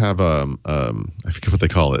used to have, I forget what they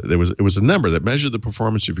call it. It was a number that measured the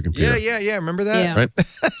performance of your computer. Yeah. Remember that? Yeah. Right?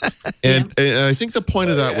 And I think the point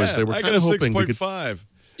of that was they were kind of hoping... I got a 6.5.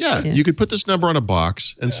 Yeah, you could put this number on a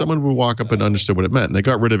box and someone would walk up and understood what it meant. And they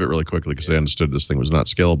got rid of it really quickly because they understood this thing was not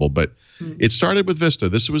scalable. But it started with Vista.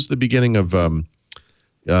 This was the beginning of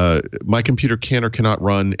my computer can or cannot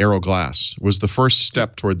run Aero Glass. Was the first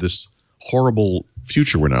step toward this horrible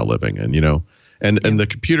future we're now living in, And the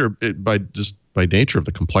computer, by nature of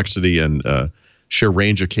the complexity and sheer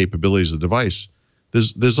range of capabilities of the device,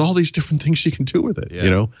 there's all these different things you can do with it,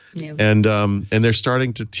 Yeah. And they're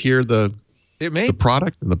starting to tier the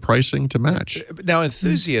product and the pricing to match. Now,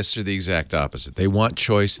 enthusiasts are the exact opposite. They want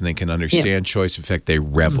choice and they can understand choice. In fact, they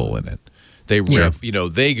revel in it. They're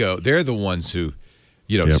the ones who,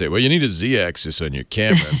 say, well, you need a Z-axis on your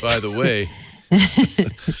camera. And by the way,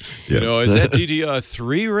 is that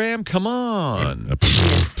DDR3 RAM? Come on.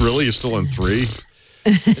 Really? You're still on 3?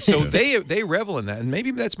 So they revel in that, and maybe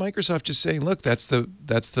that's Microsoft just saying, "Look, that's the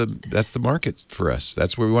market for us.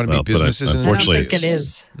 That's where we want to be businesses." Unfortunately, I don't think it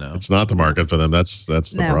is. No, it's not the market for them. That's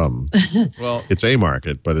the problem. Well, it's a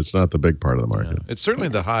market, but it's not the big part of the market. It's certainly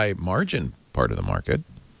the high margin part of the market.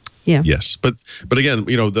 Yeah. Yes, but again,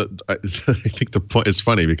 I think the point. It's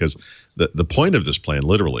funny because the point of this plan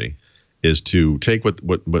literally is to take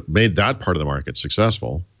what made that part of the market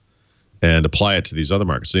successful and apply it to these other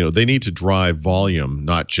markets. They need to drive volume,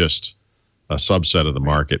 not just a subset of the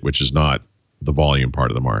market, which is not the volume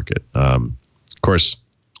part of the market. Of course,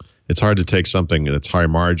 it's hard to take something that's high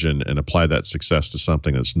margin and apply that success to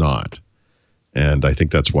something that's not. And I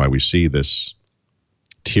think that's why we see this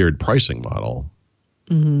tiered pricing model.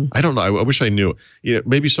 I don't know. I wish I knew.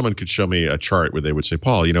 Maybe someone could show me a chart where they would say,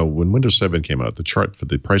 Paul, when Windows 7 came out, the chart for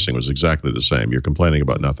the pricing was exactly the same. You're complaining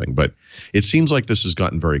about nothing. But it seems like this has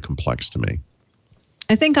gotten very complex to me.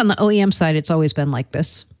 I think on the OEM side, it's always been like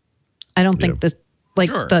this. I don't think the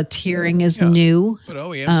tiering is new. But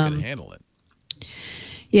OEMs can handle it.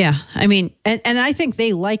 Yeah. I mean, and I think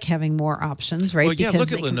they like having more options, right? Well,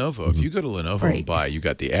 look at Lenovo. If you go to Lenovo and buy, you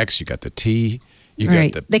got the X, you got the T,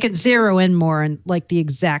 They could zero in more on like the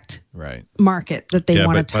exact market that they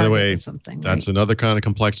want to target. By the way, something. That's another kind of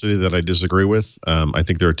complexity that I disagree with. I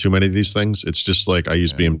think there are too many of these things. It's just like I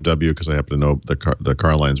use BMW because I happen to know the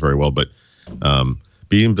car lines very well, but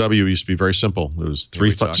BMW used to be very simple. It was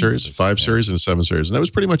 3 series, 5 series, and 7 series, and that was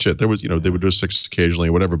pretty much it. There was, they would do a 6 occasionally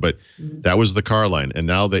or whatever, but that was the car line. And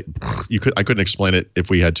now I couldn't explain it if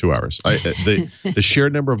we had 2 hours. The sheer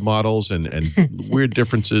number of models and weird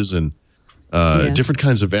differences and different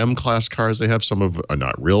kinds of M-class cars they have. Some are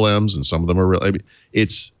not real M's, and some of them are real. I mean,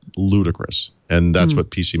 it's ludicrous, and that's what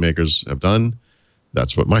PC makers have done.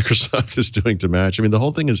 That's what Microsoft is doing to match. I mean, the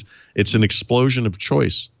whole thing it's an explosion of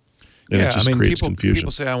choice. And it just creates confusion.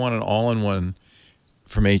 People say, I want an all-in-one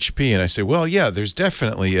from HP. And I say, well, yeah, there's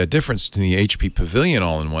definitely a difference between the HP Pavilion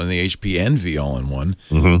all-in-one and the HP Envy all-in-one.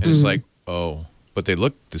 And it's like, oh, but they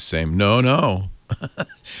look the same. No.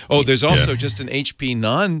 Oh, there's also just an HP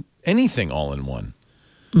non-anything all-in-one.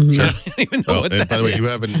 Sure. I don't even know what that is. By the way,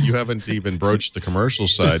 you haven't even broached the commercial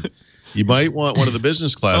side. You might want one of the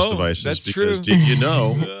business class devices. That's because true.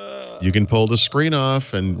 You can pull the screen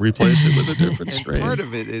off and replace it with a different screen. Part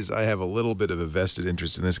of it is I have a little bit of a vested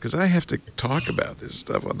interest in this because I have to talk about this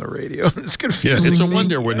stuff on the radio. It's confusing. Yeah, it's a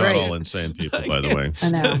wonder we're not all insane people, by the way. I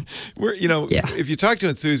know. If you talk to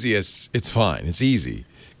enthusiasts, it's fine. It's easy.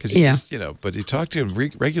 Because but you talk to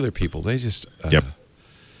regular people, they just,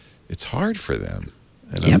 it's hard for them.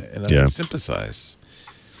 And I sympathize.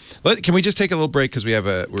 Can we just take a little break because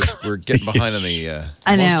we're getting behind on the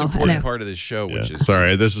most important part of this show, which is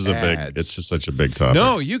this is it's just such a big topic.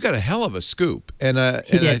 No, you got a hell of a scoop, and I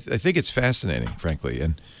think it's fascinating, frankly,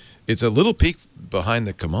 and it's a little peek behind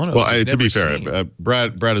the kimono. Well, to be fair,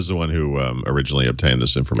 Brad is the one who originally obtained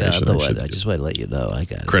this information. Yeah, I just want to let you know I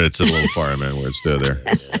got it. Credit to the little fireman where it's still there.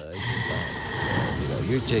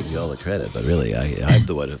 You're taking all the credit, but really, I'm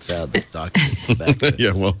the one who found the documents in the back of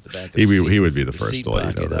the, he would be the first to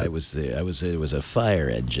let you know that. I was there. It was a fire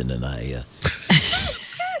engine, and I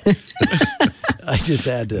just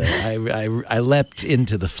had to. I leapt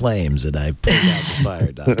into the flames, and I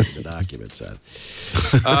pulled out the documents out.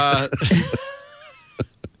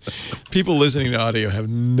 People listening to audio have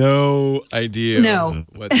no idea.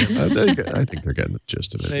 What I think they're getting the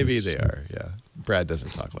gist of it. Maybe they are. Yeah. Brad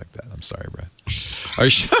doesn't talk like that. I'm sorry, Brad.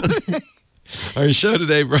 Our show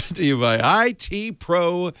today brought to you by IT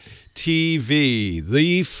Pro TV,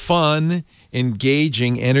 the fun,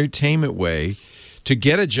 engaging entertainment way to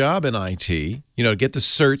get a job in IT, get the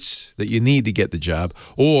certs that you need to get the job,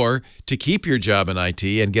 or to keep your job in IT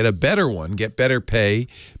and get a better one, get better pay,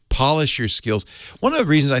 polish your skills. One of the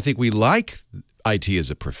reasons I think we like IT as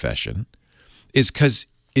a profession is because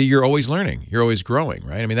you're always learning. You're always growing,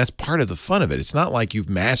 right? I mean, that's part of the fun of it. It's not like you've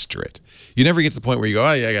mastered it. You never get to the point where you go,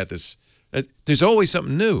 oh, yeah, I got this. There's always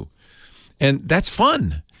something new. And that's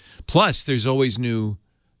fun. Plus, there's always new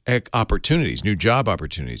opportunities, new job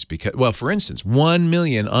opportunities. Because, well, for instance, 1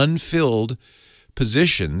 million unfilled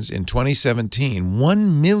positions in 2017,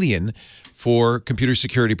 1 million for computer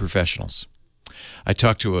security professionals. I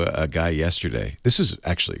talked to a guy yesterday. This was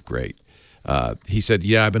actually great. He said,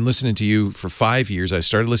 yeah, I've been listening to you for 5 years. I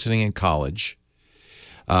started listening in college.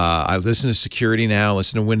 I listen to Security Now,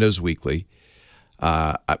 listen to Windows Weekly.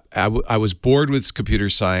 I was bored with computer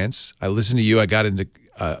science. I listened to you. I got into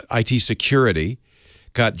IT security,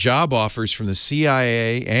 got job offers from the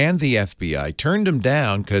CIA and the FBI, turned them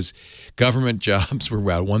down because government jobs were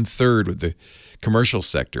about 1/3 what the commercial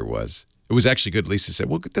sector was. It was actually good. Lisa said,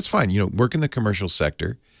 well, that's fine. Work in the commercial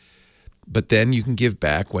sector. But then you can give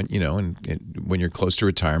back when when you're close to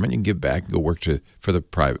retirement. You can give back and go work for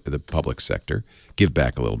the public sector. Give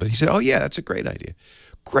back a little bit. He said, "Oh yeah, that's a great idea."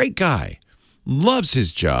 Great guy, loves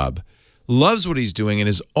his job, loves what he's doing, and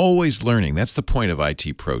is always learning. That's the point of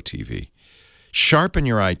IT Pro TV. Sharpen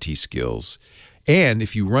your IT skills, and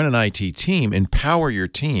if you run an IT team, empower your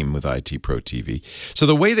team with IT Pro TV. So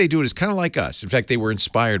the way they do it is kind of like us. In fact, they were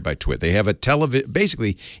inspired by Twit. They have a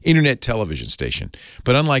basically internet television station.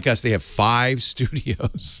 But unlike us, they have 5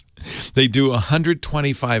 studios. They do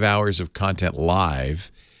 125 hours of content live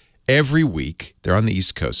every week. They're on the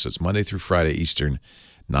East Coast, so it's Monday through Friday Eastern,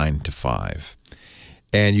 9 to 5.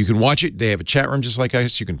 And you can watch it. They have a chat room just like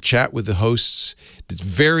us. You can chat with the hosts. It's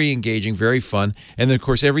very engaging, very fun. And then, of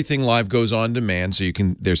course, everything live goes on demand. So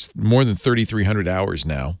there's more than 3,300 hours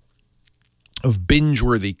now of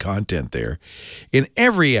binge-worthy content there. In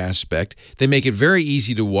every aspect, they make it very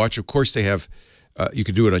easy to watch. Of course, they have, you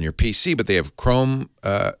can do it on your PC, but they have Chrome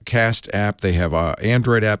Cast app. They have an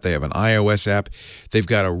Android app. They have an iOS app. They've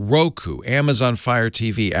got a Roku, Amazon Fire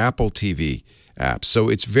TV, Apple TV apps. So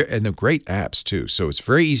it's and they're great apps too. So it's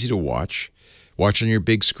very easy to watch watch on your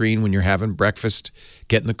big screen when you're having breakfast,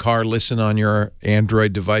 get in the car, listen on your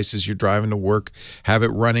Android device as you're driving to work, have it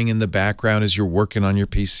running in the background as you're working on your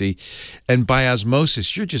PC. And by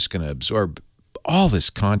osmosis, you're just going to absorb all this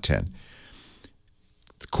content.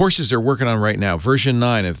 The courses they're working on right now, version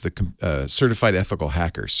 9 of the Certified Ethical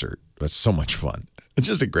Hacker cert. That's so much fun. It's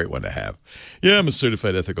just a great one to have. Yeah, I'm a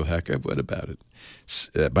certified ethical hacker. What about it?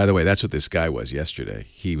 By the way, that's what this guy was yesterday.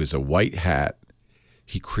 He was a white hat.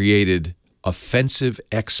 He created offensive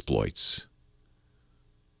exploits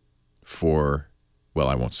for, well,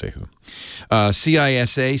 I won't say who.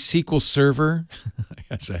 CISA, SQL Server.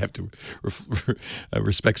 I guess I have to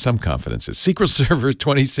respect some confidences. SQL Server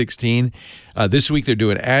 2016. This week they're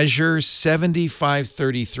doing Azure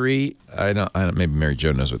 7533. I don't. Maybe Mary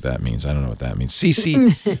Jo knows what that means. I don't know what that means.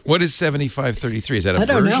 CC. What is 7533? Is that a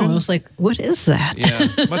version? I don't know. I was like, what is that?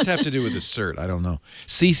 Yeah, must have to do with the cert. I don't know.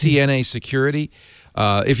 CCNA Security.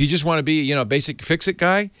 If you just want to be, basic fix-it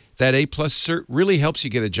guy, that A+ cert really helps you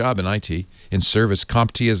get a job in IT, in service.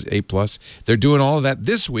 CompTIA's A+. They're doing all of that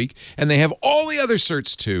this week, and they have all the other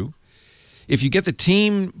certs too. If you get the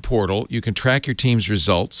team portal, you can track your team's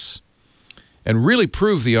results and really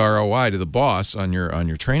prove the ROI to the boss on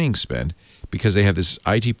your training spend, because they have this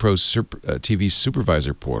IT Pro TV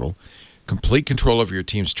Supervisor portal. Complete control over your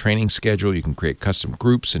team's training schedule. You can create custom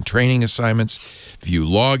groups and training assignments, view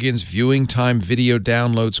logins, viewing time, video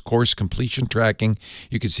downloads, course completion tracking.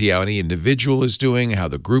 You can see how any individual is doing, how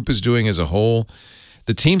the group is doing as a whole.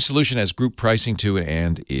 The team solution has group pricing too,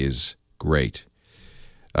 and is great.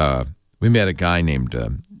 We met a guy named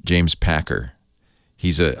James Packer.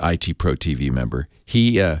 He's a IT Pro TV member.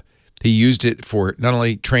 He used it for not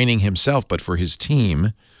only training himself, but for his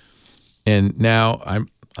team. And now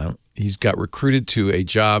he's got recruited to a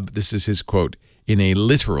job, this is his quote, in a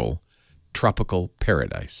literal tropical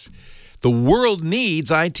paradise. The world needs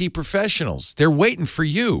IT professionals. They're waiting for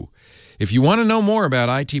you. If you want to know more about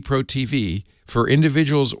IT Pro TV for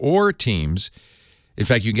individuals or teams, in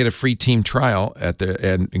fact, you can get a free team trial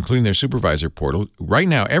and including their supervisor portal. Right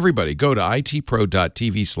now, everybody go to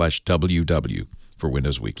itpro.tv/WW. for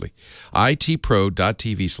Windows Weekly.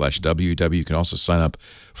 itpro.tv/WW. You can also sign up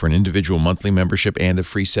for an individual monthly membership and a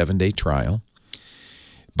free 7-day trial.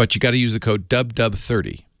 But you got to use the code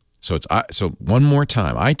DUBDUB30. So one more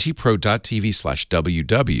time,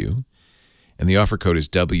 itpro.tv/WW, and the offer code is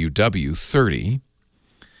WW30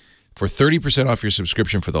 for 30% off your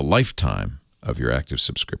subscription for the lifetime of your active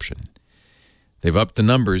subscription. They've upped the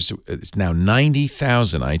numbers. It's now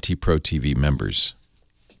 90,000 IT Pro TV members.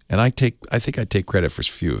 And I think I take credit for a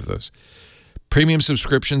few of those. Premium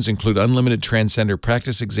subscriptions include unlimited Transcender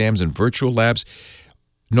practice exams and virtual labs.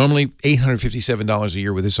 Normally $857 a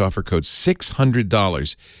year. With this offer code,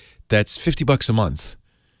 $600. That's $50 a month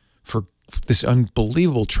for this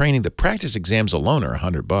unbelievable training. The practice exams alone are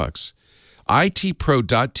 $100.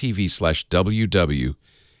 itpro.tv/WW.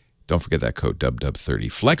 Don't forget that code,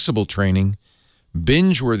 DUBDUB30. Flexible training,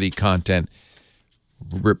 binge-worthy content,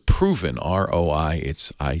 proven ROI.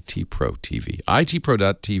 It's IT Pro TV.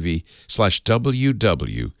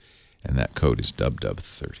 itpro.tv/WW, and that code is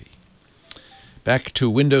DUBDUB30. Back to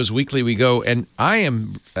Windows Weekly we go, and I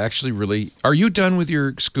am actually really... Are you done with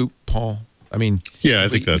your scoop, Paul? I mean... Yeah, I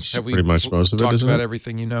think that's pretty much most of it, talked about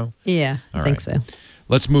everything you know? Yeah, I think so.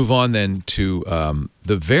 Let's move on then to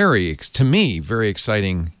the to me, very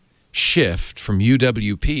exciting shift from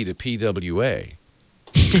UWP to PWA.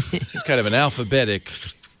 It's kind of an alphabetic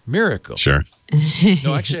miracle. Sure.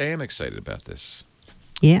 No, actually, I am excited about this.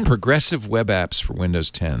 Yeah. Progressive web apps for Windows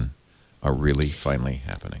 10 are really finally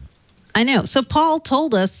happening. I know. So Paul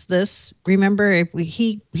told us this. Remember,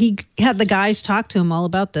 he had the guys talk to him all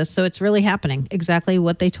about this. So it's really happening. Exactly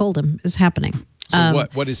what they told him is happening. So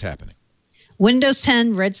what is happening? Windows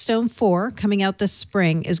 10 Redstone 4 coming out this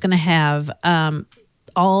spring is going to have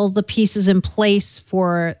all the pieces in place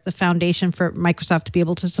for the foundation for Microsoft to be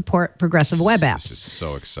able to support progressive web apps. This is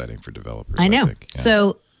so exciting for developers. I know. I think. Yeah.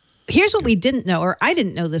 So here's what we didn't know, or I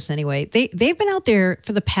didn't know this anyway. They've been out there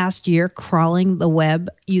for the past year crawling the web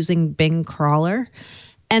using Bing Crawler,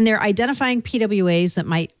 and they're identifying PWAs that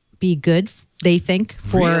might be good, they think,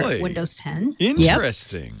 for Windows 10.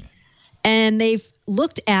 Interesting. Yep. And they've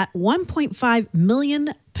looked at 1.5 million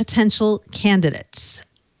potential candidates,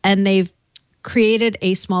 and they've created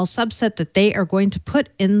a small subset that they are going to put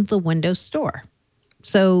in the Windows Store.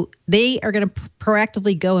 So they are going to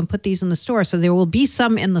proactively go and put these in the store. So there will be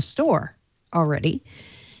some in the store already.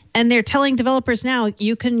 And they're telling developers now,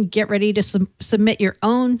 you can get ready to submit your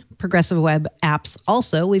own progressive web apps.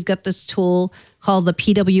 Also, we've got this tool called the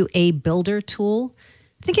PWA Builder tool.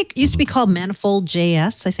 I think it used to be called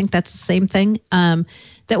Manifold.js. I think that's the same thing. That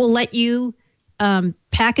will let you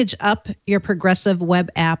package up your progressive web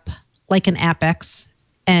app like an AppX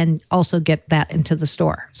and also get that into the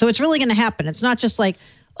store. So it's really going to happen. It's not just like,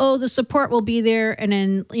 oh, the support will be there and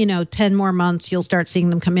in, 10 more months you'll start seeing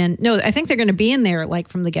them come in. No, I think they're going to be in there like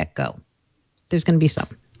from the get-go. There's going to be some.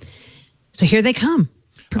 So here they come.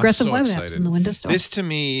 Progressive web apps in the Windows Store. This to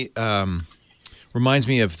me reminds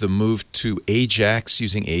me of the move to Ajax,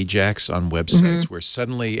 using Ajax on websites, where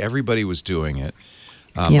suddenly everybody was doing it.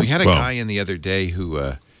 We had a guy in the other day who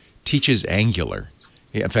teaches Angular.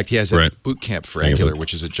 In fact, he has a boot camp for Angular,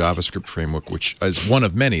 which is a JavaScript framework, which is one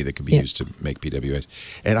of many that can be used to make PWAs.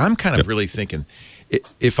 And I'm kind of really thinking,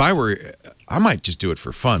 if I were, I might just do it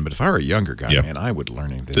for fun, but if I were a younger guy, man, I would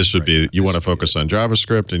learning this. This would be, you want to focus on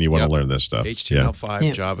JavaScript and you want to learn this stuff.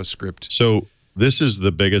 HTML5, JavaScript. So this is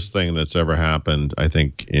the biggest thing that's ever happened, I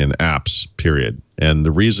think, in apps, period. And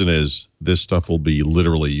the reason is this stuff will be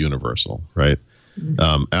literally universal, right?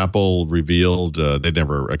 Apple revealed, they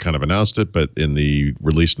never kind of announced it, but in the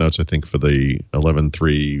release notes, I think for the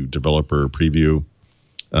 11.3 developer preview,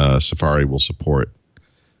 Safari will support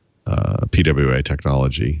PWA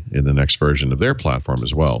technology in the next version of their platform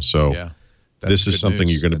as well. So this is something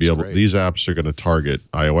you're going to be able, these apps are going to target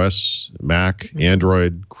iOS, Mac,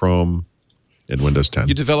 Android, Chrome, and Windows 10.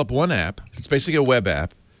 You develop one app. It's basically a web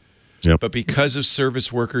app. But because of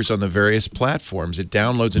service workers on the various platforms, it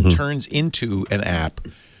downloads and turns into an app,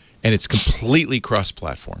 and it's completely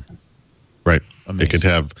cross-platform. Right. Amazing. It could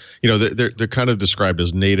have, they're kind of described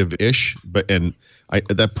as native-ish, but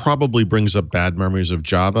that probably brings up bad memories of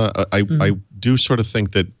Java. I do sort of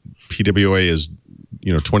think that PWA is,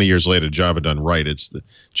 20 years later, Java done right. It's the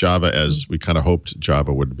Java as we kind of hoped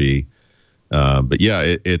Java would be. But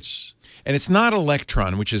yeah, it's... And it's not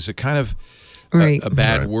Electron, which is a kind of... a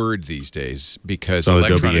bad word these days because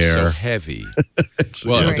Electron is so heavy.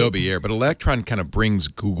 Adobe Air, but Electron kind of brings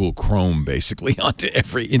Google Chrome basically into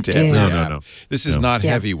every app. No. This is not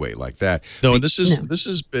heavyweight like that. No, and this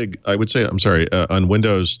is big. I would say, I'm sorry, on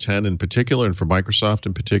Windows 10 in particular, and for Microsoft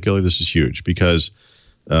in particular, this is huge because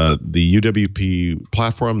the UWP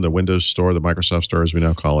platform, the Windows Store, the Microsoft Store as we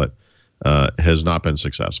now call it, has not been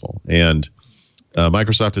successful. And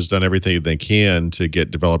Microsoft has done everything they can to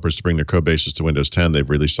get developers to bring their code bases to Windows 10. They've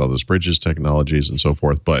released all those bridges technologies and so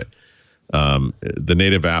forth, but the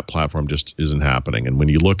native app platform just isn't happening. And when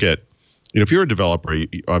you look at, if you're a developer,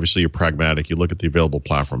 obviously you're pragmatic. You look at the available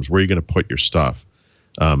platforms. Where are you going to put your stuff?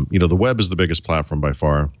 The web is the biggest platform by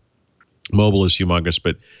far. Mobile is humongous,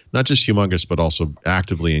 but not just humongous, but also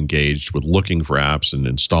actively engaged with looking for apps and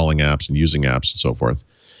installing apps and using apps and so forth.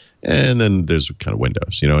 And then there's kind of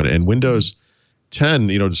Windows, and Windows 10,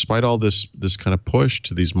 despite all this kind of push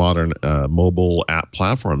to these modern mobile app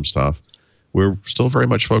platform stuff, we're still very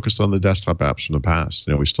much focused on the desktop apps from the past.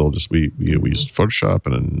 We still we use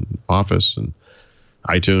Photoshop and Office and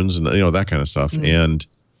iTunes and that kind of stuff. And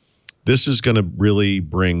this is going to really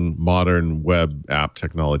bring modern web app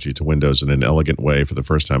technology to Windows in an elegant way for the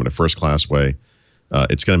first time, in a first-class way.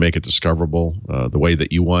 It's going to make it discoverable the way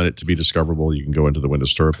that you want it to be discoverable. You can go into the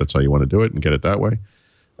Windows Store if that's how you want to do it and get it that way.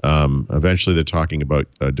 Eventually, they're talking about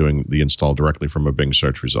doing the install directly from a Bing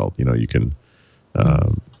search result. You can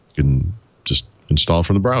just install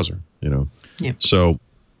from the browser. So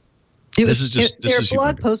this is just their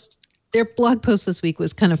blog post. Their blog post this week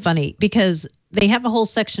was kind of funny because they have a whole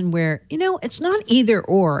section where it's not either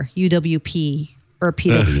or UWP or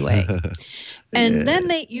PWA, and then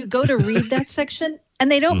you go to read that section. And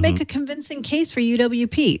they don't make a convincing case for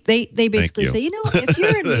UWP. They basically say,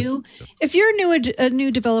 if you're a new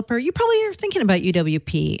developer, you probably are thinking about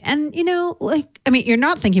UWP. And you're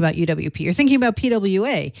not thinking about UWP. You're thinking about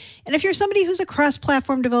PWA. And if you're somebody who's a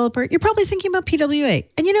cross-platform developer, you're probably thinking about PWA.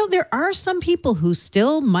 And there are some people who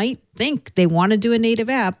still might think they want to do a native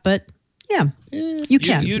app, but you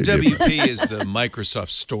can. UWP is the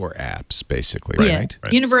Microsoft Store apps, basically, right?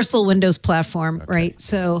 Right. Universal Windows platform, right?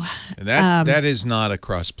 So and that is not a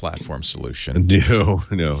cross-platform solution. No.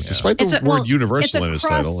 Yeah. Despite the word universal in its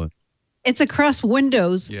title. It's a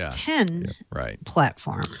cross-Windows 10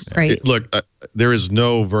 platform, right? Look, there is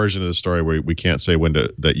no version of the story where we can't say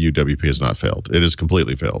that UWP has not failed. It has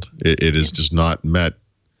completely failed. It has just not met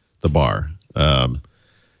the bar.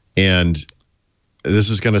 And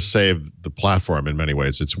this is going to save the platform in many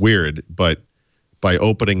ways. It's weird, but by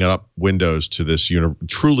opening up Windows to this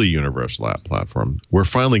truly universal app platform, we're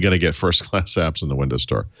finally going to get first-class apps in the Windows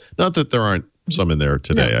Store. Not that there aren't some in there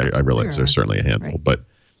today. I realize there's certainly a handful, but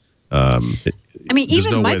there's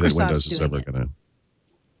even no way that Microsoft's Windows is ever going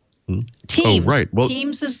to. Teams. Oh, right. Well,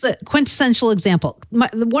 Teams is the quintessential example.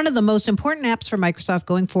 One of the most important apps for Microsoft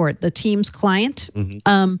going forward, the Teams client,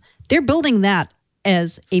 they're building that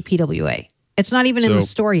as a PWA. It's not even in the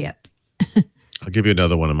store yet. I'll give you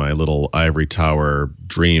another one of my little ivory tower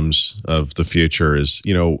dreams of the future is,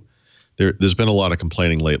 there's been a lot of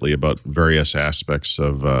complaining lately about various aspects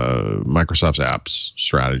of Microsoft's apps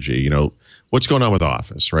strategy. What's going on with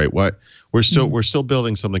Office, right? We're still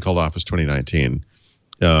building something called Office 2019.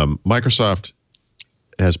 Microsoft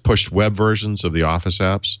has pushed web versions of the Office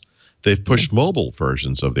apps. They've pushed mobile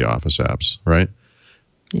versions of the Office apps, right?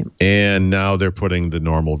 Yep. And now they're putting the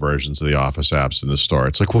normal versions of the Office apps in the store.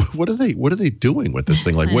 It's like, what are they doing with this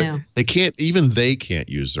thing? Like, they can't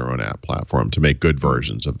use their own app platform to make good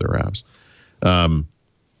versions of their apps.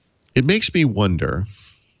 It makes me wonder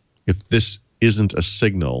if this isn't a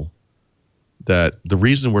signal that the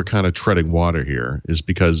reason we're kind of treading water here is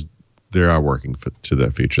because they are working to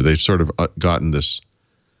that future. They've sort of gotten this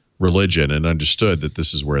religion and understood that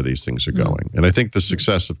this is where these things are going. And I think the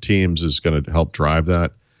success of Teams is going to help drive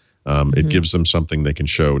that. It gives them something they can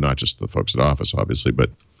show, not just the folks at Office, obviously,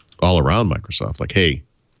 but all around Microsoft. Like, hey,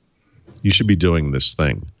 you should be doing this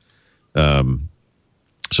thing. So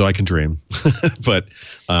I can dream. But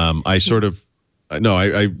I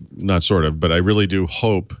really do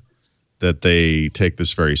hope that they take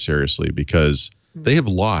this very seriously, because they have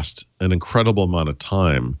lost an incredible amount of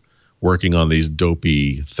time working on these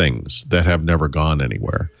dopey things that have never gone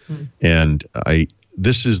anywhere. And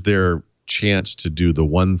this is their chance to do the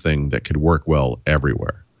one thing that could work well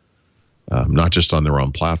everywhere, not just on their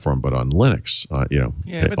own platform, but on Linux. But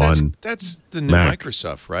that's the new Mac.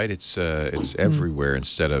 Microsoft, right? It's everywhere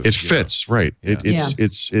instead of. It fits, right?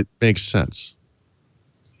 It makes sense.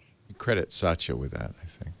 Credit Satya with that, I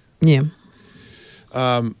think. Yeah.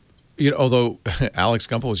 Although Alex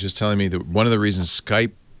Gumpel was just telling me that one of the reasons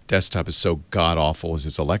Skype desktop is so god awful is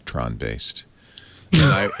it's Electron based.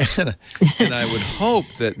 And I would hope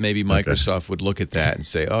that maybe Microsoft would look at that and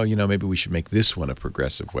say, oh, maybe we should make this one a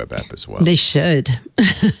progressive web app as well. They should.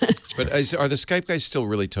 But are the Skype guys still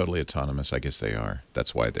really totally autonomous? I guess they are.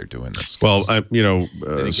 That's why they're doing this. Well,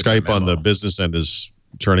 Skype on the business end is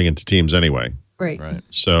turning into Teams anyway. Right.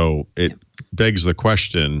 So it begs the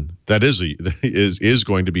question that is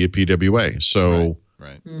going to be a PWA. So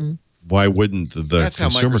why wouldn't the That's how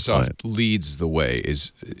Microsoft client leads the way.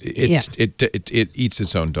 Is it eats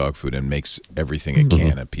its own dog food and makes everything it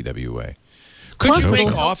can a PWA. Could you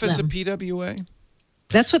make Office a PWA?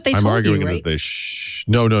 That's what they told you, right? I'm arguing that they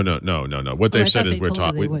No. What they've said is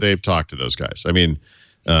they've talked to those guys. I mean,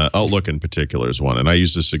 Outlook in particular is one, and I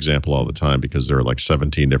use this example all the time because there are like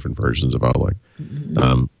 17 different versions of Outlook,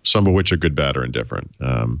 some of which are good, bad, or indifferent.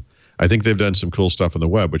 I think they've done some cool stuff on the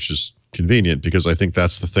web, which is convenient because I think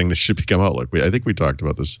that's the thing that should become Outlook. I think we talked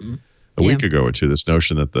about this a week ago or two. This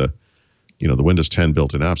notion that the Windows 10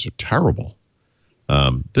 built-in apps are terrible.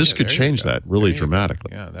 This could change that really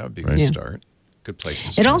dramatically. Yeah, that would be a good start. Good place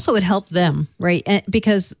to start. It also would help them, right?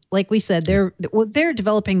 Because, like we said, they're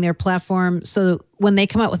developing their platform so when they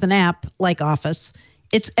come out with an app like Office,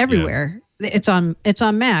 it's everywhere. It's on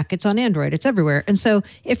Mac, it's on Android, it's everywhere. And so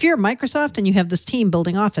if you're Microsoft and you have this team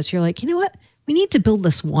building Office, you're like, you know what? We need to build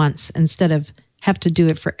this once instead of have to do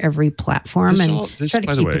it for every platform try to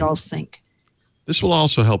keep it all sync. This will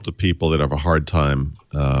also help the people that have a hard time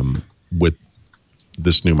with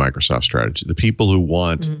this new Microsoft strategy. The people who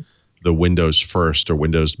want the Windows first or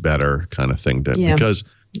Windows better kind of thing. Because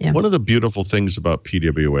one of the beautiful things about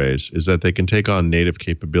PWAs is that they can take on native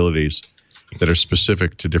capabilities that are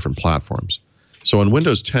specific to different platforms. So on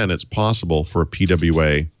Windows 10, it's possible for a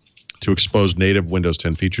PWA to expose native Windows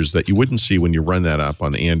 10 features that you wouldn't see when you run that app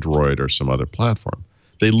on Android or some other platform.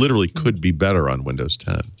 They literally could be better on Windows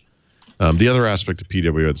 10. The other aspect of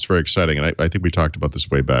PWA that's very exciting, and I think we talked about this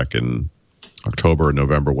way back in October or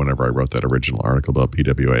November whenever I wrote that original article about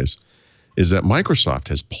PWAs, is that Microsoft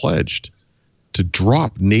has pledged to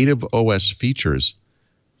drop native OS features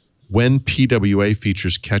when PWA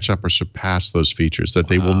features catch up or surpass those features, that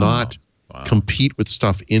they will not compete with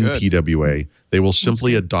stuff in PWA. They will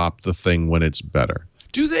simply adopt the thing when it's better.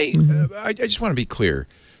 Do they? I just want to be clear.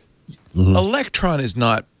 Electron is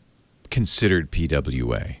not considered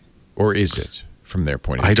PWA, or is it from their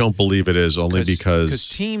point of view? I don't believe it is, only because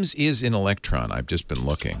Teams is in Electron. I've just been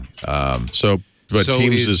looking. But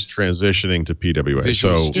Teams is transitioning to PWA.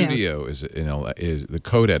 Visual Studio is the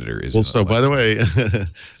code editor is. Well, so by the way,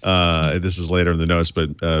 this is later in the notes, but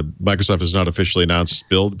Microsoft has not officially announced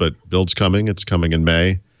build, but build's coming. It's coming in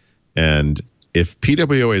May, and if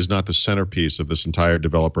PWA is not the centerpiece of this entire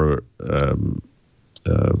developer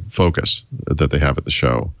focus that they have at the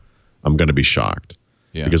show, I'm going to be shocked.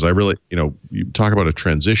 Yeah. Because I really, you talk about a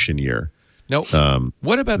transition year. No.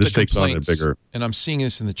 What about this the takes complaints? On a bigger, and I'm seeing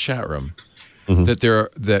this in the chat room.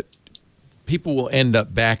 That people will end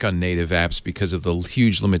up back on native apps because of the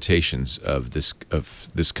huge limitations of this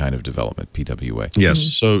kind of development, PWA. Yes.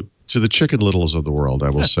 So to the Chicken Littles of the world, I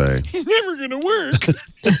will say, it's never going to work.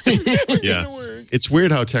 It's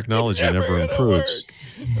weird how technology never improves.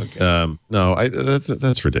 Okay. No,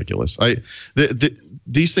 that's ridiculous.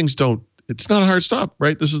 These things don't. It's not a hard stop,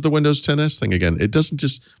 right? This is the Windows 10s thing again. It doesn't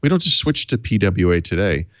just. We don't just switch to PWA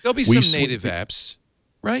today. There'll be some native apps,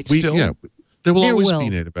 right? Still, yeah. There will always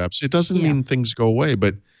be native apps. It doesn't mean things go away,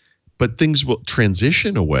 but things will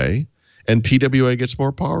transition away, and PWA gets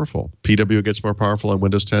more powerful. PWA gets more powerful on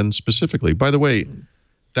Windows 10 specifically. By the way,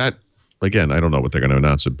 that again, I don't know what they're going to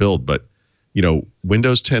announce at Build, but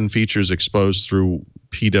Windows 10 features exposed through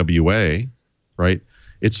PWA, right?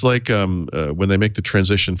 It's like when they make the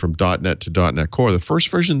transition from .NET to .NET Core, the first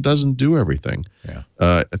version doesn't do everything. Yeah.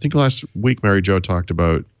 I think last week Mary Jo talked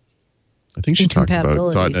about. I think she talked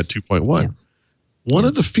about .NET 2.1. Yeah. One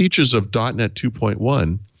of the features of .NET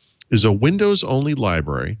 2.1 is a Windows-only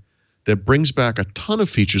library that brings back a ton of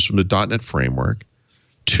features from the .NET framework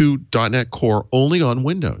to .NET Core only on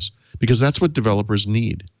Windows, because that's what developers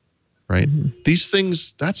need, right? These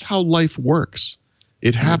things, that's how life works.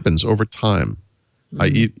 It happens over time.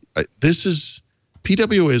 PWA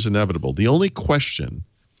is inevitable. The only question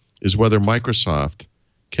is whether Microsoft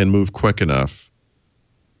can move quick enough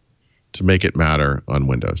to make it matter on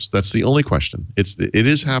Windows. That's the only question. It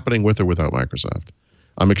is happening with or without Microsoft.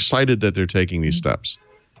 I'm excited that they're taking these steps.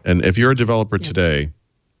 And if you're a developer today,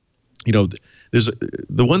 there's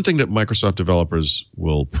the one thing that Microsoft developers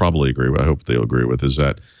will probably agree with, I hope they'll agree with, is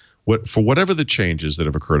that for whatever the changes that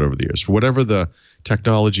have occurred over the years, for whatever the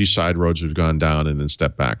technology side roads we've gone down and then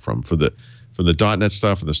stepped back from, for the .NET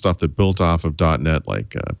stuff and the stuff that built off of .NET, like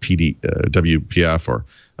WPF or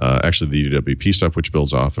actually the UWP stuff, which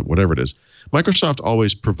builds off of whatever it is, Microsoft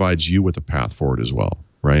always provides you with a path forward as well,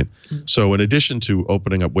 right? So in addition to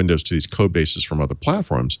opening up Windows to these code bases from other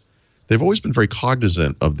platforms, they've always been very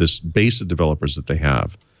cognizant of this base of developers that they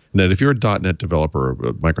have. And that if you're a .NET developer or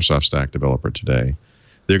a Microsoft Stack developer today,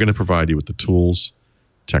 they're going to provide you with the tools,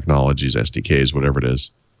 technologies, SDKs, whatever it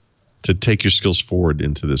is, to take your skills forward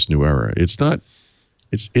into this new era. You can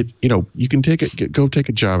go take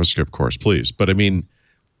a JavaScript course, please. But I mean,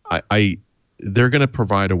 they're going to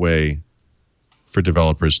provide a way for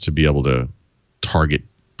developers to be able to target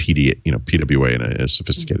PWA in a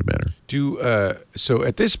sophisticated manner. So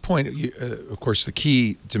at this point, of course, the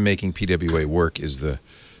key to making PWA work is the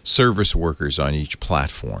service workers on each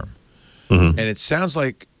platform. And it sounds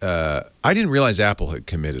like I didn't realize Apple had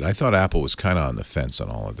committed. I thought Apple was kind of on the fence on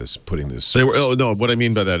all of this, putting this. They were. Oh no, what I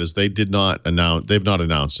mean by that is they did not announce. They've not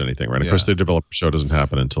announced anything, right? Of course, their developer show doesn't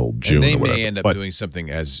happen until June. And they or whatever, may end up doing something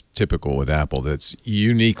as typical with Apple that's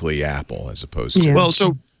uniquely Apple, as opposed to. Well,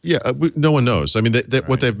 so no one knows. I mean,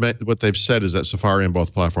 what they've said is that Safari on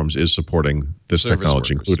both platforms is supporting this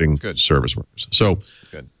technology, including service workers. So,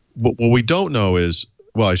 what we don't know is.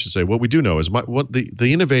 Well, I should say what we do know is what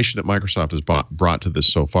the innovation that Microsoft has brought to this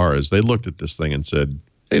so far is they looked at this thing and said,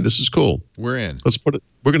 "Hey, this is cool. We're in.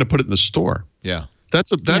 We're going to put it in the store." Yeah,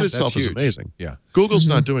 that itself is amazing. Yeah, Google's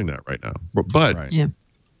not doing that right now, but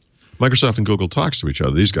Microsoft and Google talks to each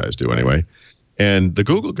other. These guys do anyway. And the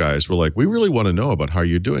Google guys were like, "We really want to know about how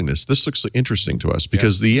you're doing this. This looks interesting to us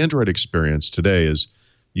because the Android experience today is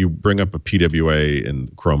you bring up a PWA in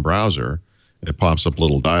Chrome browser and it pops up a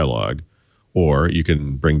little dialogue." Or you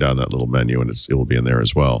can bring down that little menu and it will be in there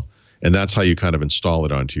as well. And that's how you kind of install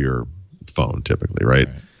it onto your phone typically, right?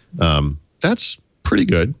 That's pretty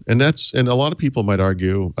good. And a lot of people might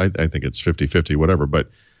argue, I think it's 50-50, whatever, but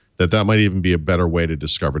that might even be a better way to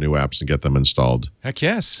discover new apps and get them installed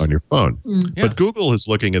on your phone. But Google is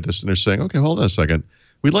looking at this and they're saying, okay, hold on a second.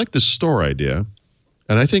 We like this store idea.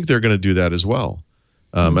 And I think they're going to do that as well.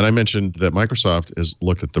 And I mentioned that Microsoft has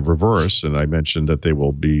looked at the reverse, and I mentioned that they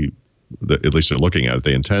will be, at least they're looking at it,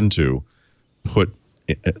 they intend to put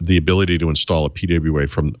the ability to install a PWA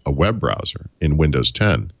from a web browser in Windows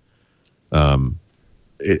 10.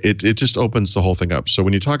 It just opens the whole thing up. So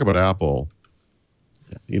when you talk about Apple,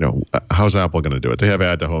 how's Apple going to do it? They have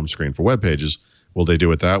add to home screen for web pages. Will they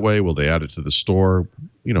do it that way? Will they add it to the store?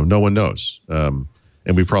 No one knows. And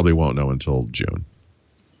we probably won't know until June.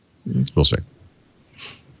 We'll see.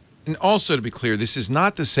 And also, to be clear, this is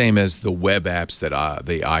not the same as the web apps that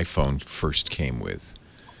the iPhone first came with.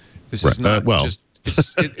 This is not just.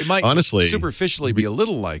 It might honestly superficially be a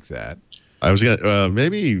little like that. I was gonna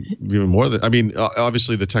maybe even more than. I mean,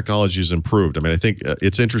 obviously the technology has improved. I mean, I think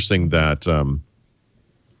it's interesting that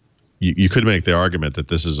you could make the argument that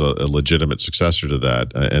this is a legitimate successor to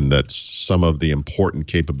that, and that some of the important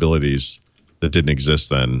capabilities that didn't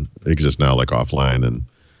exist then exist now, like offline and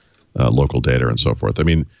local data and so forth. I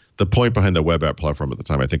mean, the point behind the web app platform at the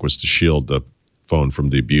time, I think, was to shield the phone from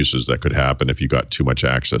the abuses that could happen if you got too much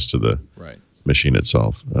access to the machine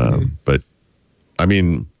itself. But I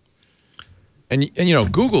mean, and you know,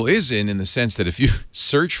 Google is in the sense that if you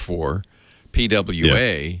search for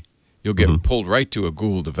PWA, you'll get pulled right to a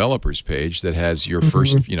Google developers page that has your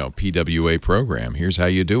first, you know, PWA program. Here's how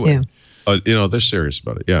you do it. You know, they're serious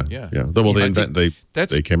about it. Yeah. Well,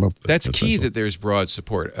 they came up with that's key that there's broad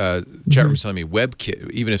support. Chat room's telling me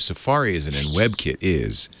WebKit, even if Safari isn't in, WebKit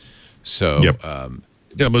is. So,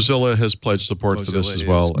 Mozilla has pledged support for this as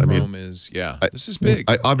well. Chrome is, this is big.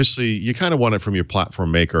 Obviously, you kind of want it from your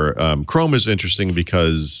platform maker. Chrome is interesting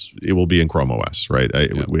because it will be in Chrome OS, right?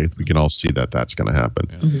 We can all see that that's going to happen.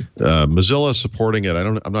 Mozilla supporting it,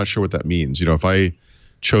 I'm not sure what that means. You know, if I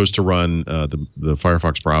chose to run the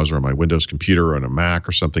Firefox browser on my Windows computer or on a Mac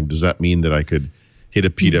or something, does that mean that I could hit a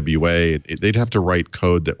PWA? They'd have to write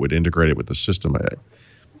code that would integrate it with the system.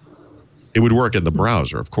 It would work in the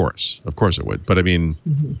browser, of course it would. But I mean,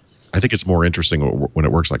 I think it's more interesting when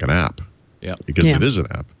it works like an app. Because it is an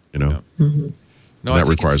app, you know. No, that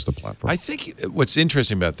requires the platform. I think what's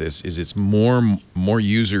interesting about this is it's more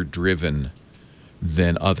user driven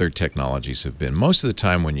than other technologies have been. Most of the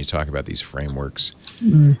time when you talk about these frameworks,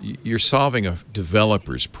 you're solving a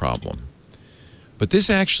developer's problem. But this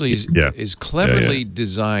actually is cleverly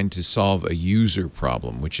designed to solve a user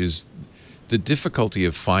problem, which is the difficulty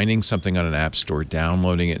of finding something on an app store,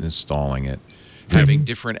 downloading it and installing it, having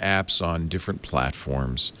different apps on different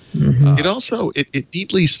platforms. It also, it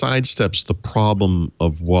neatly sidesteps the problem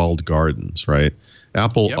of walled gardens, right?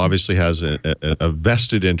 Apple obviously has a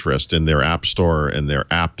vested interest in their app store and their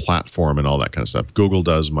app platform and all that kind of stuff. Google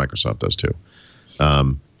does, Microsoft does too.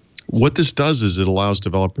 What this does is it allows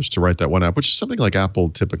developers to write that one app, which is something like Apple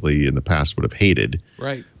typically in the past would have hated.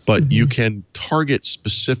 Right. But you can target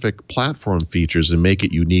specific platform features and make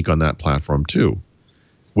it unique on that platform too,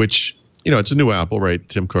 which, you know, it's a new Apple, right?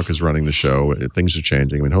 Tim Cook is running the show. Things are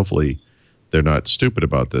changing. I mean, hopefully they're not stupid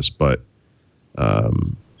about this, but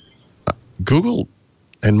Google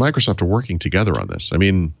and Microsoft are working together on this. I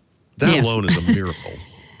mean, that alone is a miracle,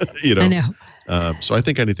 you know? I know. So I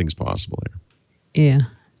think anything's possible here. Yeah.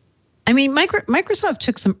 I mean, Microsoft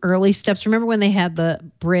took some early steps. Remember when they had the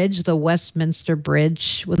bridge, the Westminster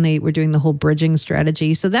Bridge, when they were doing the whole bridging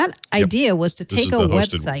strategy? So that idea was to take a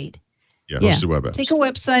website. Hosted web apps. Take a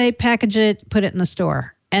website, package it, put it in the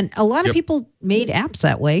store. And a lot of people made apps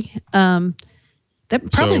that way.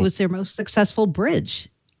 That probably was their most successful bridge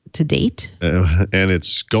to date. And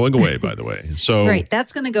it's going away, by the way. So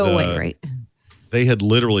that's going to go away, right? They had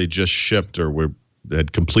literally just shipped or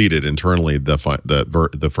had completed internally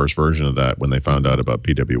the first version of that when they found out about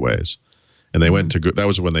PWAs, and they went to that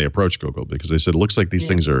was when they approached Google because they said it looks like these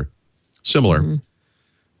things are similar,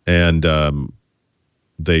 and that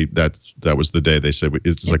was the day they said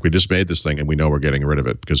it's like we just made this thing and we know we're getting rid of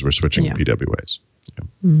it because we're switching to PWAs.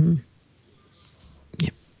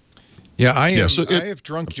 I have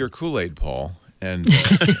drunk your Kool-Aid, Paul. And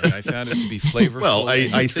I found it to be flavorful. Well,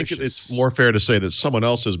 I think it's more fair to say that someone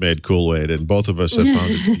else has made Kool-Aid, and both of us have found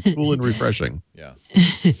it to be cool and refreshing.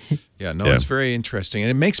 It's very interesting, and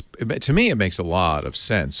it makes a lot of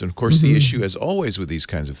sense. And of course, the issue, as always with these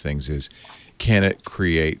kinds of things, is can it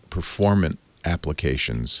create performant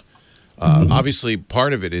applications? Obviously,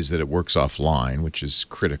 part of it is that it works offline, which is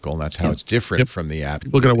critical, and that's how it's different from the app.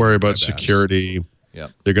 We're going to worry about security.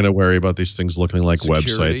 They're going to worry about these things looking like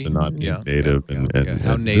websites and not being native. And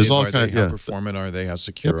how native are they? How performant are they? How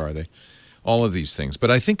secure are they? All of these things. But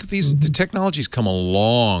I think the technology's come a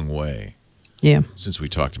long way since we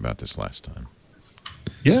talked about this last time.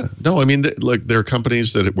 Yeah. No, I mean, there are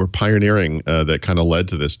companies that were pioneering that kind of led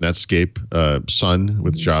to this. Netscape, Sun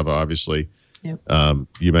with Java, obviously.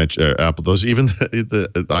 You mentioned Apple. Those even the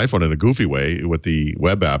iPhone in a goofy way with the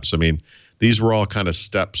web apps. I mean, these were all kind of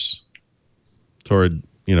steps toward,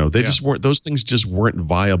 you know, they just weren't, those things just weren't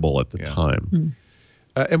viable at the time.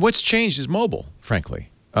 And what's changed is mobile, frankly.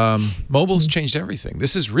 Mobile's changed everything.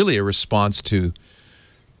 This is really a response to,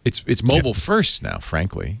 it's mobile first now,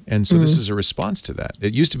 frankly. And so this is a response to that.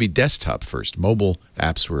 It used to be desktop first. Mobile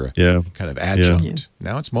apps were a kind of adjunct.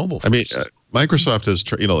 Now it's mobile first. I mean, Microsoft has,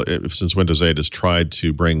 since Windows 8 has tried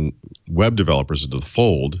to bring web developers into the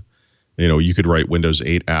fold. You know, you could write Windows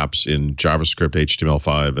 8 apps in JavaScript,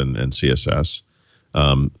 HTML5, and CSS.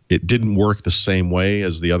 It didn't work the same way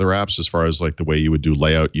as the other apps as far as like the way you would do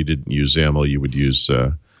layout. You didn't use XAML. You would use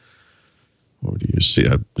what would you use?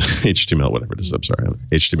 HTML, whatever it is. I'm sorry,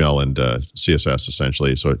 HTML and CSS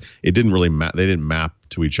essentially. So it didn't really they didn't map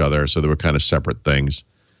to each other. So they were kind of separate things.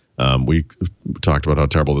 We talked about how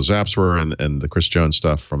terrible those apps were, and the Chris Jones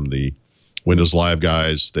stuff from the Windows Live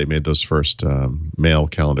guys. They made those first mail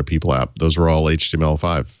calendar people app. Those were all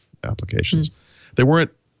HTML5 applications. They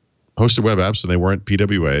weren't hosted web apps and they weren't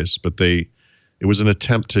PWAs, but it was an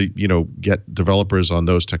attempt to get developers on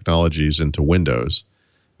those technologies into Windows.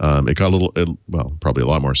 It got probably a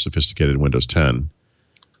lot more sophisticated in Windows 10,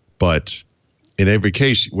 but in every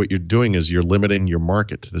case, what you're doing is you're limiting your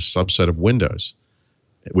market to this subset of Windows,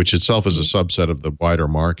 which itself is a subset of the wider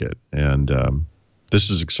market. And this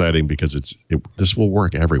is exciting because this will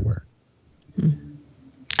work everywhere.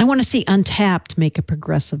 I want to see Untapped make a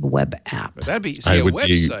progressive web app. But that'd be a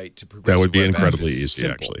website to progressive. That would be web incredibly app is easy,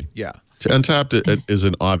 simple. actually. Yeah. Untapped is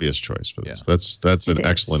an obvious choice for this. Yeah. That's an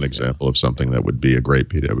excellent example of something that would be a great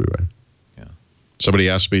PWA. Yeah. Somebody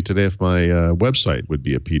asked me today if my website would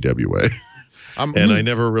be a PWA, and I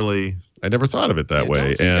never thought of it that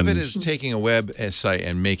way. Think of it as taking a web site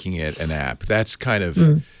and making it an app. That's kind of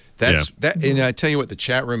that. And I tell you what, the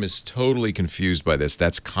chat room is totally confused by this.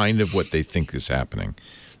 That's kind of what they think is happening,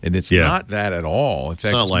 and it's not that at all. In fact,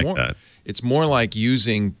 it's not like that. It's more like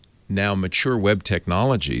using now mature web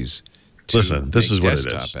technologies. Listen, this is what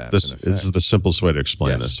it is. This is the simplest way to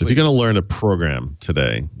explain this. If you're going to learn a program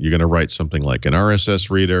today, you're going to write something like an RSS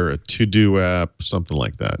reader, a to-do app, something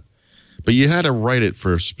like that. But you had to write it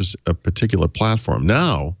for a particular platform.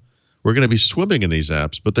 Now, we're going to be swimming in these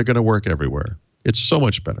apps, but they're going to work everywhere. It's so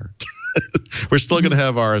much better. We're still going to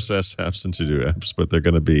have RSS apps and to-do apps, but they're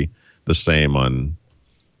going to be the same on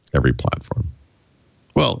every platform.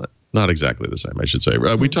 Well, not exactly the same, I should say.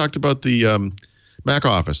 We talked about the Mac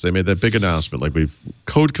Office. They made that big announcement, like we've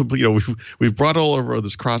code complete. We've brought all over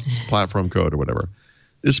this cross-platform code or whatever.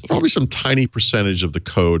 There's probably some tiny percentage of the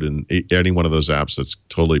code in any one of those apps that's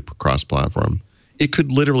totally cross-platform. It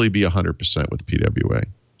could literally be 100% with PWA.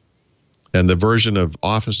 And the version of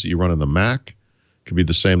Office that you run on the Mac could be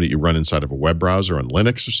the same that you run inside of a web browser on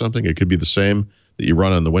Linux or something. It could be the same that you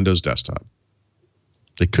run on the Windows desktop.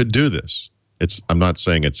 They could do this. I'm not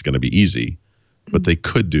saying it's going to be easy, but they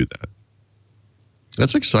could do that.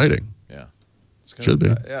 That's exciting. Yeah. Should be.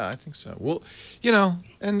 Yeah, I think so. Well,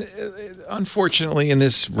 and unfortunately in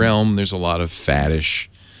this realm, there's a lot of faddish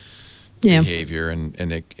behavior, and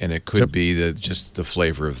it could be just the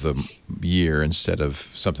flavor of the year instead of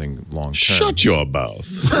something long term. Shut your mouth.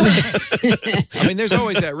 I mean, there's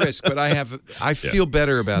always that risk, but I feel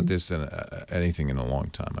better about this than anything in a long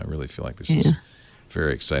time. I really feel like this is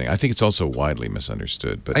very exciting. I think it's also widely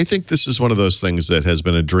misunderstood. But I think this is one of those things that has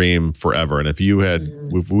been a dream forever. And if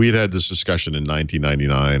we'd had this discussion in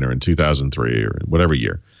 1999 or in 2003 or whatever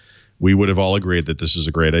year, we would have all agreed that this is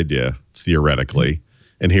a great idea, theoretically.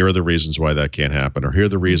 And here are the reasons why that can't happen, or here are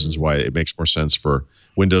the reasons why it makes more sense for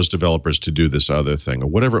Windows developers to do this other thing, or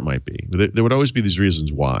whatever it might be. There would always be these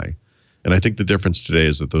reasons why. And I think the difference today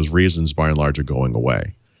is that those reasons, by and large, are going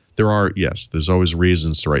away. There's always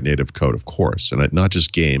reasons to write native code, of course, and not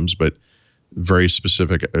just games, but very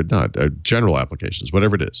specific, general applications,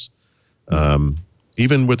 whatever it is.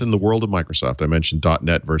 Even within the world of Microsoft, I mentioned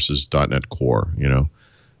 .NET versus .NET Core.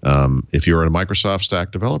 If you're a Microsoft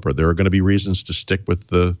stack developer, there are going to be reasons to stick with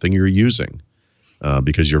the thing you're using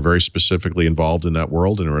because you're very specifically involved in that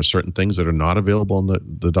world, and there are certain things that are not available on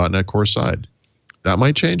the .NET Core side. That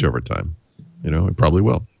might change over time. It probably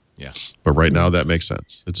will. Yeah. But right now that makes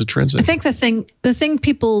sense. It's a transition. I think the thing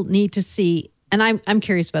people need to see, and I'm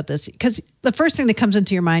curious about this, because the first thing that comes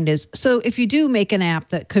into your mind is, so if you do make an app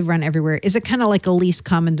that could run everywhere, is it kind of like a least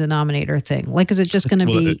common denominator thing? Like, is it just going to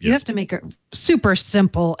be, you have to make a super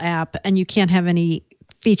simple app and you can't have any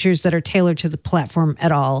features that are tailored to the platform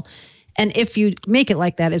at all? And if you make it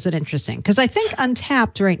like that, is it interesting? Because I think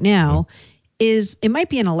Untapped right now it might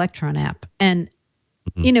be an Electron app, and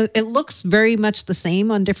it looks very much the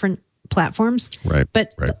same on different platforms. Right.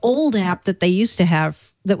 But the old app that they used to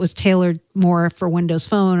have that was tailored more for Windows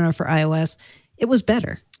Phone or for iOS, it was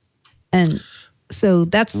better. And so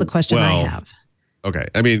that's the question I have. Okay.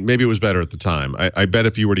 I mean, maybe it was better at the time. I bet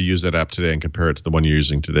if you were to use that app today and compare it to the one you're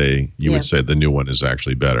using today, you would say the new one is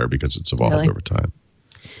actually better because it's evolved over time.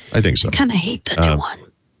 I think so. I kind of hate the new one.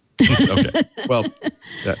 Okay. Well,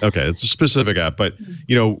 okay. It's a specific app, but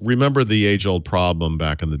remember the age-old problem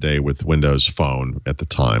back in the day with Windows Phone at the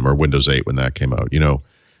time, or Windows 8 when that came out.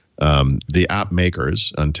 The app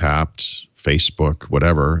makers, Untapped, Facebook,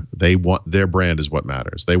 whatever, they want their brand is what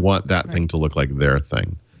matters. They want that thing to look like their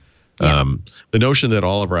thing. Yeah. The notion that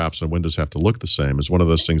all of our apps on Windows have to look the same is one of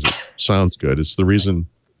those things that sounds good. It's the reason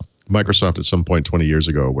Microsoft at some point 20 years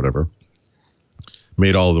ago or whatever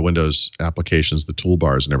made all of the Windows applications, the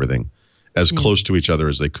toolbars and everything, as close to each other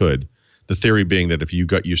as they could, The theory being that if you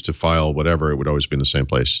got used to file whatever, it would always be in the same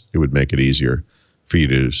place. It would make it easier for you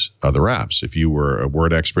to use other apps. If you were a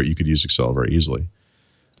Word expert, you could use Excel very easily.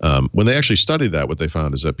 When they actually studied that, what they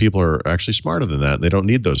found is that people are actually smarter than that. And they don't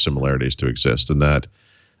need those similarities to exist, and that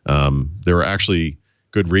there are actually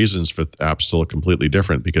good reasons for apps to look completely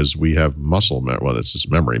different because we have muscle memory. Well, it's just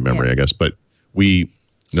memory, I guess. But we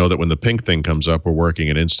know that when the pink thing comes up, we're working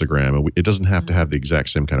in Instagram, and it doesn't have to have the exact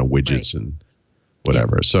same kind of widgets and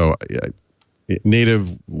whatever. So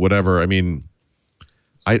native, whatever. I mean,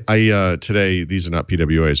 I today, these are not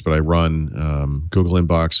PWAs, but I run Google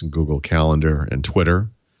Inbox and Google Calendar and Twitter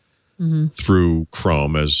through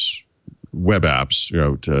Chrome as web apps,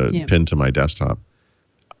 to pin to my desktop.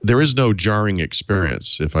 There is no jarring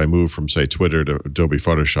experience if I move from, say, Twitter to Adobe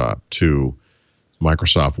Photoshop to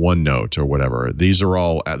Microsoft OneNote or whatever. These are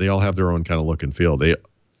all, they all have their own kind of look and feel.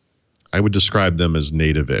 I would describe them as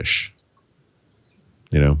native-ish,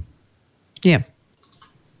 Yeah.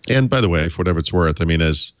 And by the way, for whatever it's worth, I mean,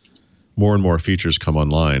 as more and more features come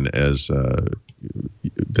online, as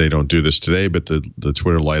they don't do this today, but the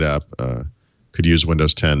Twitter Lite app could use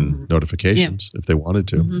Windows 10 notifications if they wanted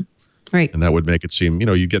to. Right. And that would make it seem,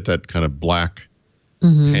 you get that kind of black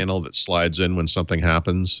panel that slides in when something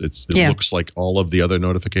happens. It looks like all of the other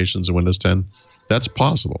notifications in Windows 10. That's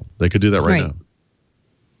possible. They could do that right now.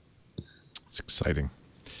 It's exciting.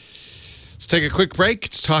 Let's take a quick break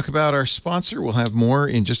to talk about our sponsor. We'll have more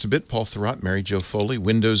in just a bit. Paul Thurrott, Mary Jo Foley,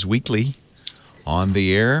 Windows Weekly on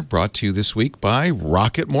the air, brought to you this week by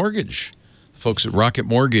Rocket Mortgage. Folks at Rocket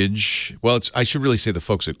Mortgage, well, I should really say the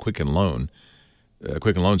folks at Quicken Loan.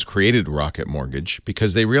 Quicken Loans created Rocket Mortgage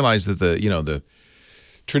because they realized that the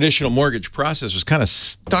traditional mortgage process was kind of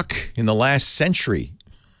stuck in the last century.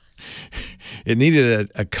 It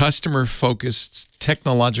needed a customer-focused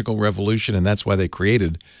technological revolution, and that's why they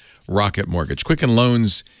created Rocket Mortgage. Quicken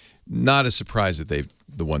Loans, not a surprise that they've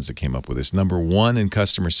the ones that came up with this. #1 in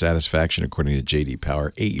customer satisfaction, according to J.D.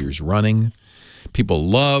 Power, 8 years running. People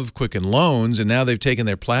love Quicken Loans, and now they've taken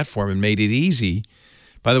their platform and made it easy.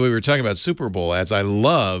 By the way, we were talking about Super Bowl ads. I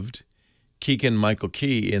loved Keegan-Michael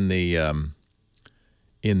Key in the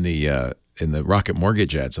Rocket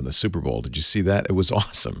Mortgage ads on the Super Bowl. Did you see that? It was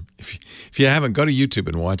awesome. If you haven't, go to YouTube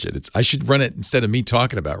and watch it. I should run it instead of me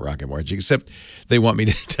talking about Rocket Mortgage, except they want me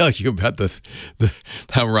to tell you about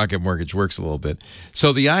how Rocket Mortgage works a little bit.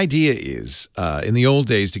 So the idea is, in the old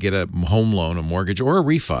days, to get a home loan, a mortgage, or a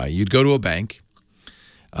refi, you'd go to a bank.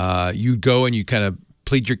 You'd go and you kind of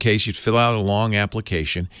plead your case. You'd fill out a long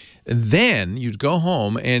application. And then you'd go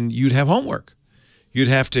home and you'd have homework. You'd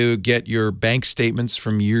have to get your bank statements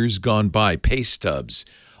from years gone by, pay stubs,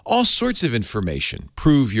 all sorts of information,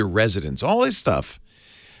 prove your residence, all this stuff.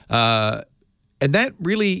 And that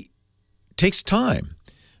really takes time.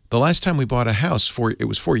 The last time we bought a house, it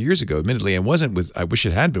was 4 years ago, admittedly, and wasn't with, I wish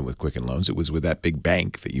it had been with Quicken Loans. It was with that big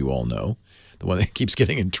bank that you all know, the one that keeps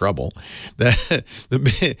getting in trouble.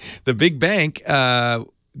 The big bank,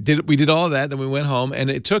 we did all of that, then we went home, and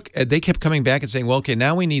they kept coming back and saying, well, okay,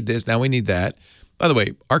 now we need this, now we need that. By the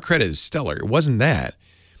way, our credit is stellar. It wasn't that.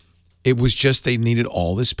 It was just they needed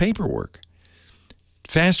all this paperwork.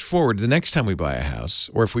 Fast forward to the next time we buy a house,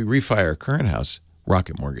 or if we refi our current house,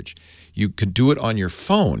 Rocket Mortgage, you could do it on your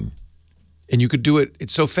phone. And you could do it,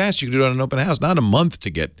 it's so fast, you could do it on an open house. Not a month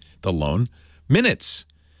to get the loan, minutes.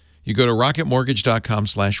 You go to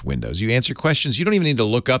rocketmortgage.com/windows. You answer questions you don't even need to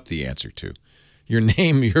look up the answer to. Your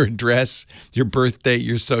name, your address, your birth date,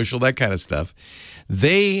 your social, that kind of stuff.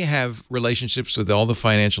 They have relationships with all the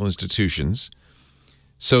financial institutions.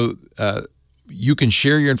 So you can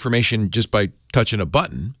share your information just by touching a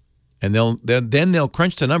button, and then they'll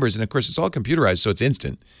crunch the numbers. And, of course, it's all computerized, so it's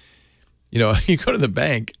instant. You know, you go to the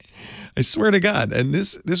bank, I swear to God, and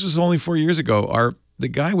this was only 4 years ago. The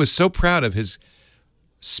guy was so proud of his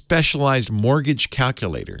specialized mortgage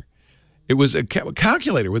calculator. It was a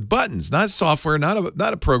calculator with buttons, not software, not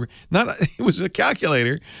a program. It was a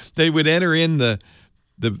calculator. They would enter in the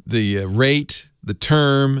rate, the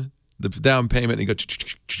term, the down payment, and go,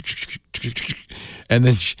 and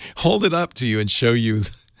then hold it up to you and show you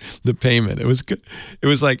the payment. It was good. It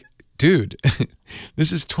was like, dude,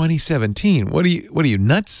 this is 2017. What are you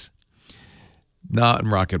nuts? Not in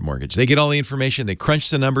Rocket Mortgage. They get all the information. They crunch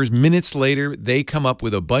the numbers. Minutes later, they come up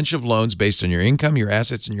with a bunch of loans based on your income, your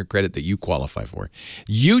assets, and your credit that you qualify for.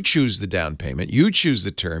 You choose the down payment. You choose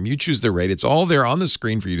the term. You choose the rate. It's all there on the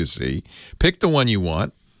screen for you to see. Pick the one you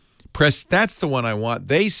want. Press, that's the one I want.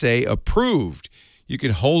 They say approved. You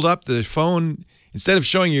can hold up the phone Instead of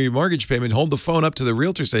showing you your mortgage payment, hold the phone up to the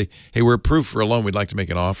realtor, say, hey, we're approved for a loan. We'd like to make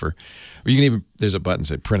an offer. Or you can even, there's a button that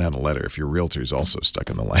says print out a letter if your realtor is also stuck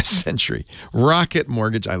in the last century. Rocket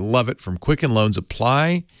Mortgage, I love it. From Quicken Loans,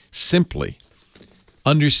 apply simply,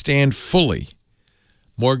 understand fully,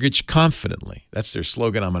 mortgage confidently. That's their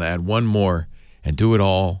slogan. I'm going to add one more, and do it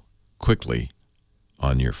all quickly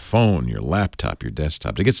on your phone, your laptop, your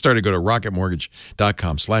desktop. To get started, go to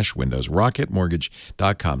rocketmortgage.com/windows,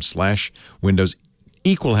 rocketmortgage.com/windows.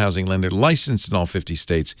 Equal housing lender, licensed in all 50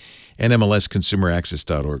 states, and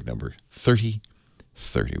MLSconsumeraccess.org number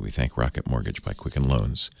 3030. We thank Rocket Mortgage by Quicken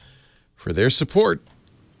Loans for their support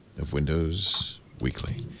of Windows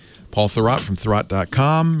Weekly. Paul Thurrott from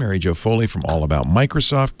Thurrott.com, Mary Jo Foley from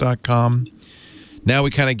AllAboutMicrosoft.com. Now we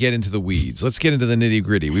kind of get into the weeds. Let's get into the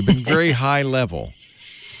nitty-gritty. We've been very high level.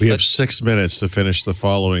 We have 6 minutes to finish the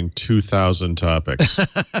following 2,000 topics.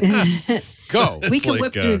 Go. We can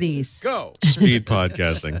whip through these. Go. Speed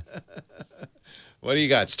podcasting. What do you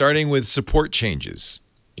got? Starting with support changes.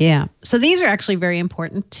 Yeah. So these are actually very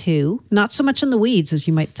important too. Not so much in the weeds as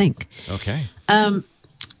you might think. Okay.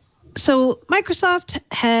 So Microsoft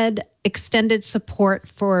had extended support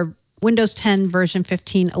for Windows 10 version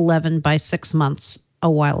 15.11 by 6 months a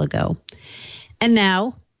while ago. And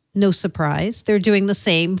now, no surprise, they're doing the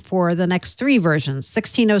same for the next 3 versions,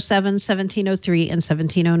 16.07, 17.03, and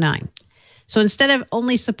 17.09. So instead of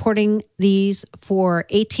only supporting these for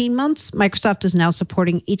 18 months, Microsoft is now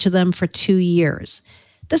supporting each of them for 2 years.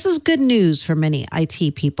 This is good news for many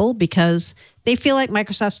IT people because they feel like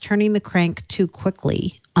Microsoft's turning the crank too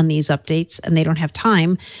quickly on these updates, and they don't have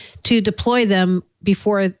time to deploy them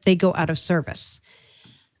before they go out of service.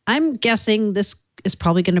 I'm guessing this is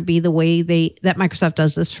probably going to be the way that Microsoft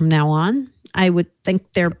does this from now on. I would think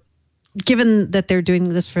given that they're doing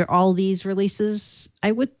this for all these releases,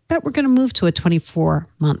 I would bet we're going to move to a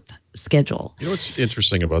 24-month schedule. You know what's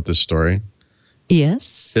interesting about this story?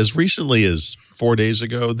 Yes. As recently as 4 days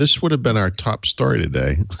ago, this would have been our top story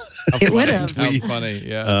today. It would have. How funny,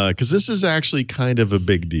 yeah. Because this is actually kind of a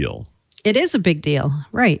big deal. It is a big deal,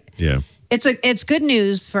 right? Yeah. It's good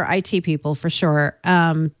news for IT people for sure.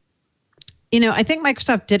 I think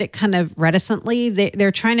Microsoft did it kind of reticently.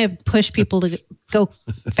 They're trying to push people to go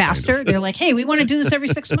faster. They're like, hey, we want to do this every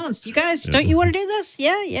 6 months. You guys, don't you want to do this?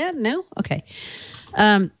 Yeah, no? Okay.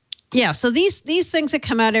 So these things that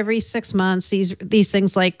come out every 6 months, these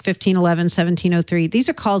things like 15.11, 17.03, these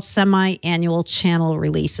are called semi-annual channel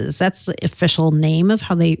releases. That's the official name of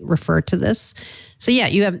how they refer to this. So yeah,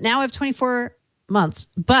 you now have 24 months,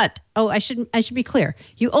 but I should be clear.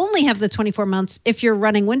 You only have the 24 months if you're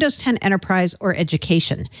running Windows 10 Enterprise or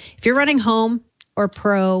Education. If you're running Home or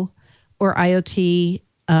Pro or IoT,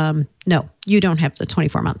 no, you don't have the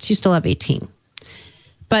 24 months. You still have 18.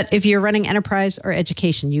 But if you're running Enterprise or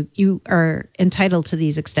Education, you are entitled to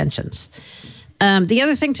these extensions. The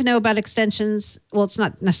other thing to know about extensions, well, it's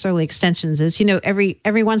not necessarily extensions, is,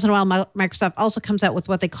 every once in a while, Microsoft also comes out with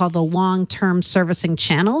what they call the long-term servicing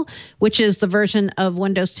channel, which is the version of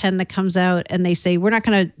Windows 10 that comes out, and they say, we're not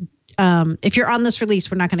going to, if you're on this release,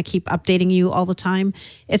 we're not going to keep updating you all the time.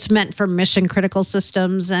 It's meant for mission-critical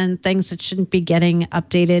systems and things that shouldn't be getting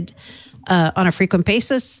updated on a frequent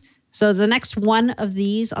basis. So the next one of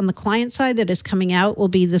these on the client side that is coming out will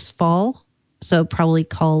be this fall, so probably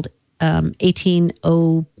called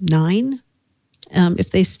 1809,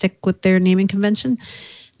 if they stick with their naming convention.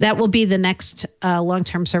 That will be the next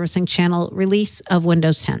long-term servicing channel release of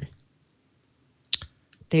Windows 10.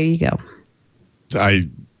 There you go. I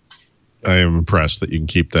am impressed that you can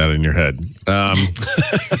keep that in your head.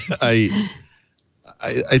 I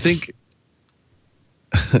think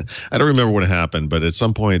I don't remember what happened, but at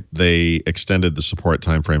some point they extended the support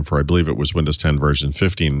timeframe for, I believe it was Windows 10 version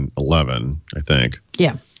 15.11, I think.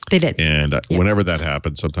 Yeah. They did. And whenever that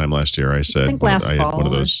happened, sometime last year, I said, I had one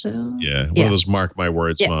of those, one of those mark my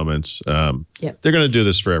words moments. They're going to do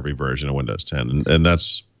this for every version of Windows 10. And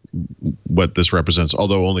that's what this represents,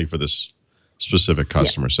 although only for this specific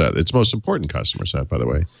customer set. It's most important customer set, by the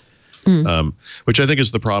way, which I think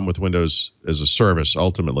is the problem with Windows as a service,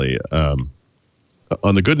 ultimately.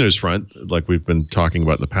 On the good news front, like we've been talking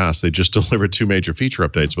about in the past, they just delivered 2 major feature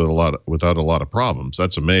updates without a lot of problems.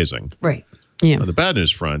 That's amazing. Right. Yeah. On the bad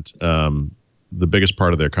news front, the biggest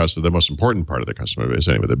part of their customer, the most important part of their customer base,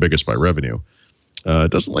 anyway, the biggest by revenue,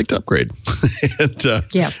 doesn't like to upgrade. And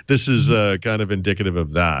this is kind of indicative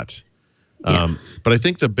of that. But I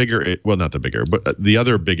think the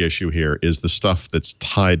other big issue here is the stuff that's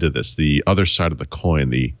tied to this, the other side of the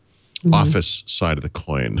coin, the Office side of the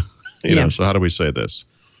coin. You know, so how do we say this?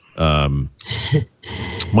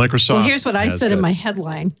 Microsoft. Well, here's what I said in my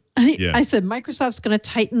headline. I said Microsoft's going to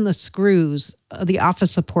tighten the screws, the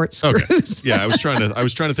Office support screws. Okay. Yeah, I was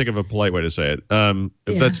trying to think of a polite way to say it.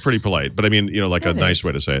 That's pretty polite, but I mean, like a nice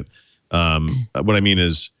way to say it. What I mean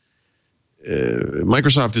is,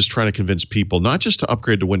 Microsoft is trying to convince people not just to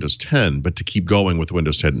upgrade to Windows 10, but to keep going with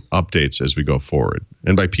Windows 10 updates as we go forward.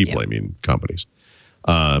 And by people, I mean companies,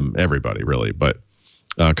 everybody really. But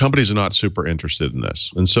companies are not super interested in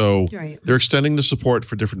this, and so they're extending the support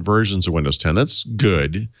for different versions of Windows 10. That's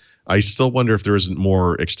good. I still wonder if there isn't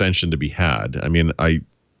more extension to be had. I mean,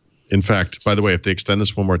 in fact, by the way, if they extend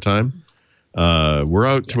this one more time, we're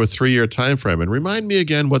out to a 3-year time frame. And remind me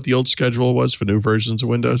again what the old schedule was for new versions of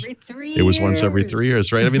Windows. Every 3 years. It was once every 3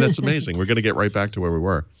 years, right? I mean, that's amazing. We're going to get right back to where we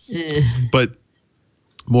were. But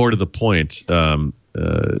more to the point,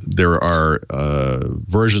 there are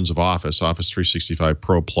versions of Office 365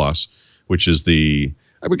 ProPlus, which is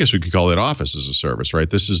I guess we could call it Office as a service, right?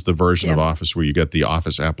 This is the version of Office where you get the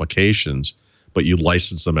Office applications, but you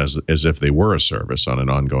license them as if they were a service on an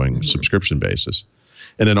ongoing subscription basis.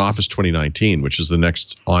 And then Office 2019, which is the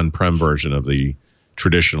next on-prem version of the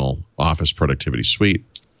traditional Office productivity suite,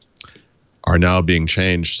 are now being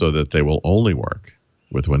changed so that they will only work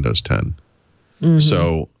with Windows 10.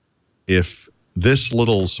 So if this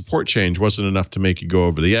little support change wasn't enough to make you go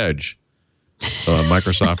over the edge,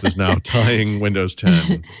 Microsoft is now tying Windows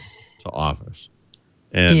 10 to Office.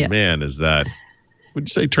 And man, is that, would you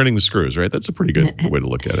say turning the screws, right? That's a pretty good way to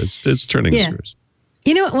look at it. It's turning the screws.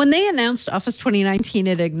 You know, when they announced Office 2019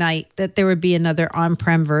 at Ignite that there would be another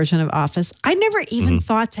on-prem version of Office, I never even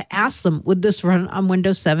thought to ask them, would this run on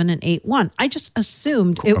Windows 7 and 8.1? I just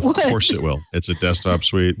assumed it would. Of course it will. It's a desktop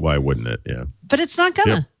suite. Why wouldn't it? Yeah. But it's not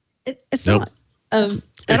gonna. It's not. It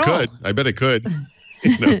could. I bet it could.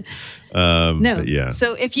 No. Yeah.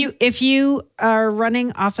 So if you are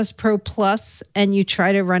running Office Pro Plus and you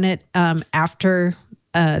try to run it after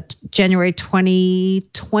January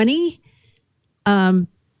 2020 on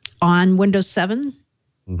Windows 7,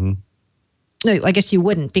 no, I guess you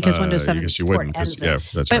wouldn't because Windows 7 support ends.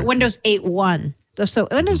 That's but right. Windows 8.1. So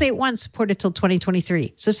Windows 8.1 supported till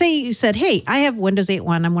 2023. So say you said, hey, I have Windows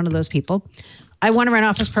 8.1. I'm one of those people. I want to run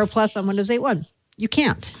Office Pro Plus on Windows 8.1. You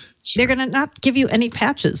can't. They're going to not give you any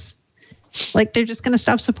patches. Like, they're just going to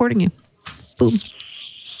stop supporting you. Boom.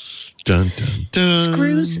 Dun, dun, dun.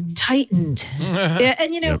 Screws tightened.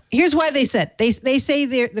 And, here's why they said. They say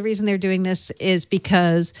the reason they're doing this is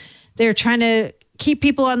because they're trying to keep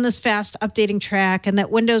people on this fast updating track, and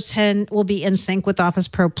that Windows 10 will be in sync with Office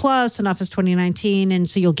Pro Plus and Office 2019, and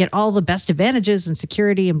so you'll get all the best advantages and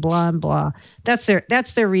security and blah and blah. That's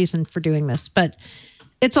their reason for doing this, but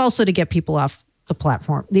it's also to get people off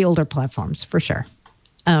the older platforms for sure.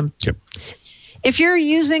 If you're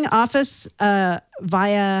using Office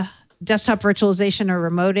via desktop virtualization or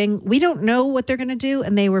remoting, we don't know what they're going to do,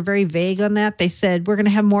 and they were very vague on that. They said we're going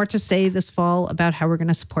to have more to say this fall about how we're going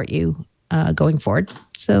to support you going forward.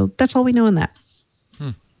 So that's all we know on that.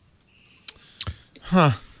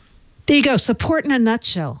 There you go. Support in a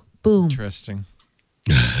nutshell. Boom. Interesting.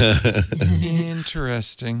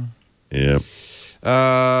 Interesting. Yep.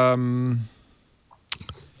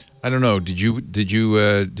 I don't know. Did you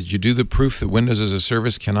do the proof that Windows as a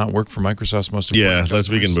service cannot work for Microsoft's most important customers?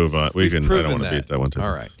 We can move on. I don't want to beat that one today.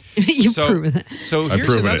 All right. You've proven it. So I've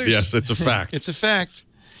proven it. Yes, it's a fact. It's a fact.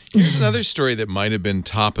 Here's another story that might have been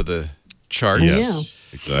top of the charts. Yes,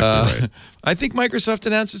 exactly right. I think Microsoft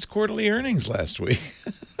announced its quarterly earnings last week.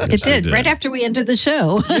 It did, right after we ended the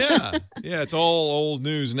show. Yeah, it's all old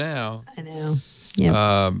news now. I know.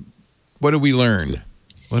 Yeah. What did we learn?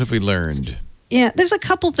 What have we learned? Yeah, there's a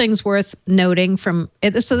couple things worth noting from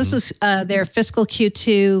it. So this was their fiscal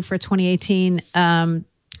Q2 for 2018.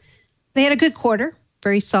 They had a good quarter,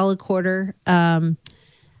 very solid quarter.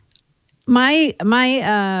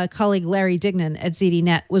 My colleague Larry Dignan at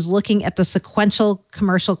ZDNet was looking at the sequential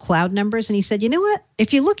commercial cloud numbers, and he said, you know what?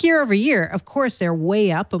 If you look year over year, of course, they're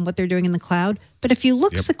way up on what they're doing in the cloud. But if you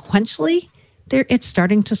look sequentially, it's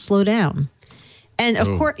starting to slow down. And of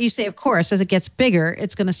course, you say, of course, as it gets bigger,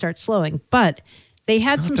 it's going to start slowing. But they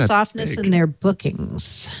had some softness in their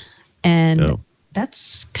bookings. And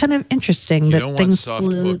that's kind of interesting that things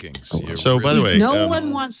slowed. Bookings. So, by the way, no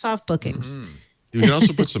one wants soft bookings. You can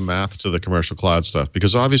also put some math to the commercial cloud stuff,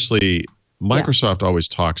 because obviously Microsoft always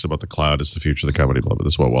talks about the cloud as the future of the company. But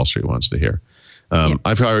this is what Wall Street wants to hear.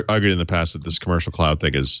 I've argued in the past that this commercial cloud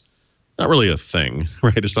thing is not really a thing,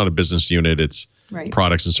 right? It's not a business unit. It's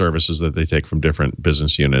products and services that they take from different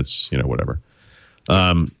business units, whatever.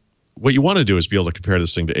 What you want to do is be able to compare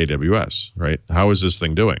this thing to AWS, right? How is this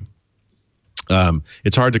thing doing?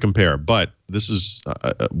 It's hard to compare, but this is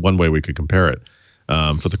one way we could compare it.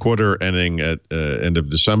 For the quarter ending at end of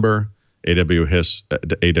December,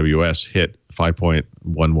 AWS hit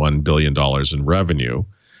 $5.11 billion in revenue.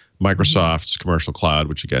 Microsoft's commercial cloud,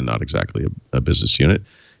 which again, not exactly a business unit,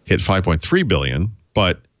 hit $5.3 billion.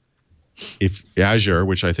 But if Azure,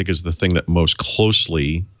 which I think is the thing that most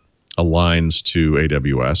closely aligns to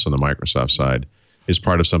AWS on the Microsoft side, is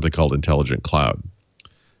part of something called Intelligent Cloud.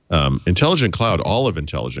 Intelligent Cloud, all of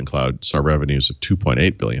Intelligent Cloud saw revenues of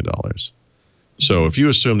 $2.8 billion. So if you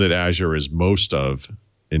assume that Azure is most of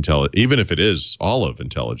even if it is all of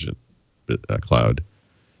Intelligent Cloud,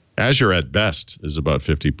 Azure at best is about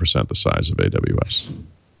 50% the size of AWS.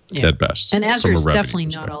 Yeah. At best. And Azure is definitely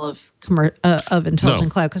not all of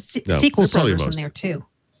Intelligent Cloud, because SQL Server's in there too.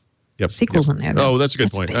 Yep. SQL's in there. Oh, that's a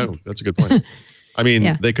good point. Big. Oh, that's a good point. I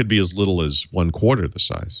mean, they could be as little as 1/4 the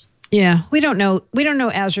size. Yeah, we don't know. We don't know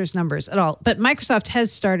Azure's numbers at all. But Microsoft has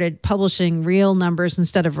started publishing real numbers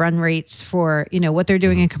instead of run rates for, what they're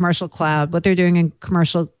doing in commercial cloud, what they're doing in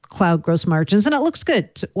commercial cloud gross margins, and it looks good.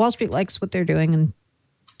 Wall Street likes what they're doing, and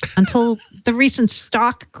until the recent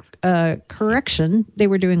stock correction, they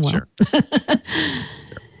were doing well. Sure.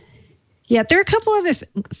 Yeah, there are a couple other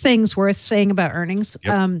things worth saying about earnings.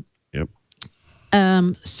 Yep.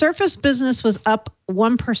 Surface business was up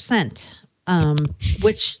 1%.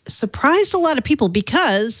 Which surprised a lot of people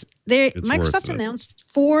because Microsoft announced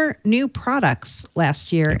 4 new products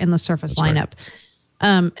last year in the Surface lineup.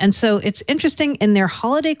 Right. And so it's interesting, in their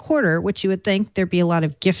holiday quarter, which you would think there'd be a lot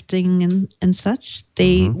of gifting and such,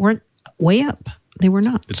 they weren't way up. They were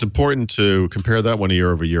not. It's important to compare that one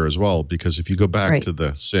year over year as well, because if you go back to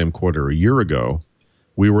the same quarter a year ago,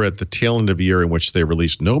 we were at the tail end of a year in which they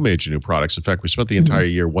released no major new products. In fact, we spent the entire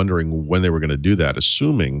year wondering when they were going to do that,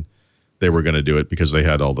 assuming they were going to do it because they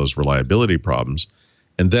had all those reliability problems.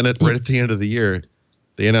 And then right at the end of the year,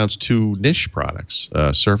 they announced 2 niche products,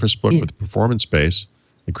 Surface Book with performance base,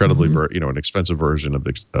 incredibly, an expensive version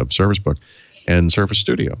of Surface Book, and Surface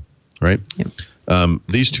Studio, right? Yep.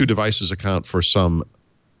 These 2 devices account for some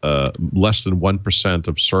less than 1%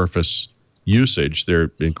 of Surface usage.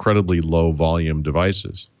 They're incredibly low volume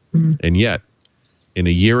devices. And yet, in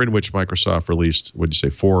a year in which Microsoft released,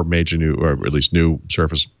 4 major new, or at least new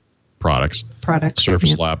Surface products.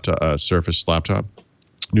 Surface laptop, Surface laptop,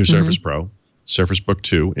 new Surface Pro, Surface Book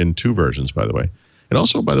 2 in 2 versions, by the way. And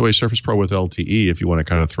also, by the way, Surface Pro with LTE, if you want to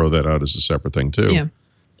kind of throw that out as a separate thing too. Yeah.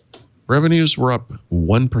 Revenues were up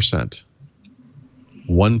 1%.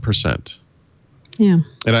 1%. Yeah.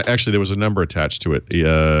 And actually, there was a number attached to it.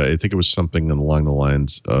 I think it was something along the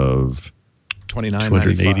lines of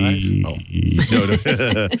 $29.95. Oh.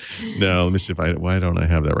 No, let me see why don't I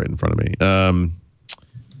have that right in front of me?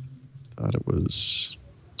 Thought it was,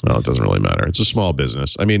 well, it doesn't really matter. It's a small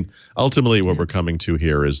business. I mean, ultimately what we're coming to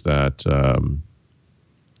here is that,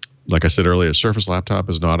 like I said earlier, Surface Laptop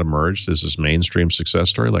has not emerged as this mainstream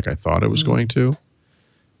success story like I thought it was going to.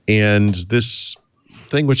 And this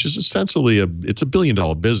thing, which is ostensibly it's a $1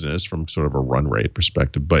 billion business from sort of a run rate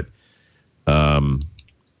perspective, but in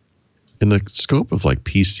the scope of like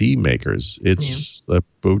PC makers, it's a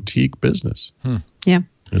boutique business. Yeah.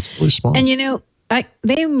 It's really small. And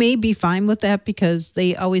they may be fine with that because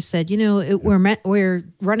they always said, we're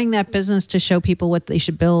running that business to show people what they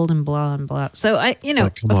should build and blah and blah. So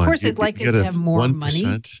of course, they'd like it to have more 1%, money.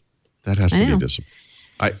 That has to be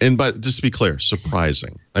disappointing. But just to be clear,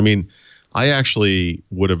 surprising. I mean, I actually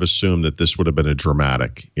would have assumed that this would have been a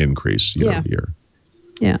dramatic increase year over year.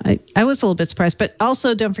 Yeah, I was a little bit surprised, but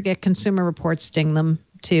also don't forget Consumer Reports ding them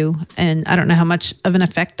too, and I don't know how much of an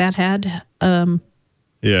effect that had.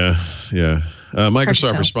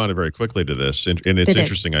 Microsoft responded very quickly to this, and it's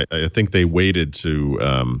interesting. I think they waited to,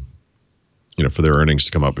 for their earnings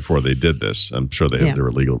to come out before they did this. I'm sure there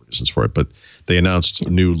were legal reasons for it, but they announced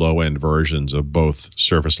new low-end versions of both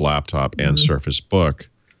Surface Laptop and Surface Book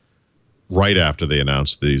right after they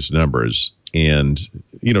announced these numbers, and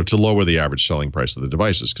to lower the average selling price of the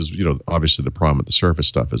devices, because obviously the problem with the Surface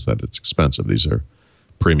stuff is that it's expensive. These are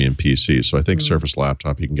premium PCs, so I think Surface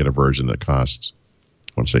Laptop, you can get a version that costs,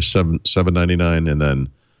 I want to say $799, and then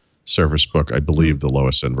Surface Book, I believe the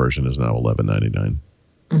lowest end version is now $1199.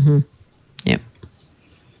 Yep.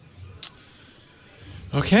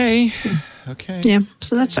 Okay. Yeah.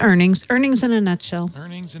 So that's earnings. Earnings in a nutshell.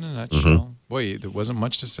 Boy, there wasn't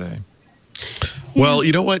much to say. Well,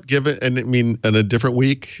 you know what? Give it, and I mean, in a different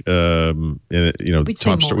week, top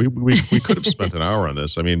story. We could have spent an hour on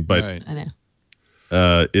this. I mean, but I know.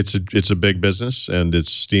 It's a big business and it's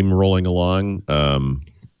steamrolling along.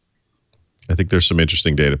 I think there's some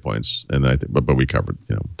interesting data points, and but we covered,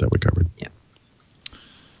 that we covered. Yeah.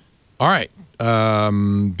 All right.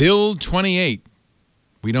 Build 28.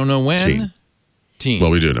 We don't know when.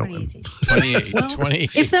 Well, we do know when. 28. Well,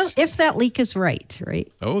 28. If that leak is right?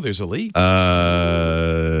 Oh, there's a leak.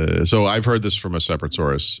 So I've heard this from a separate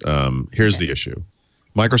source. Here's the issue.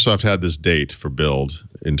 Microsoft had this date for build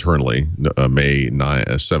internally, May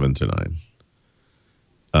 7 to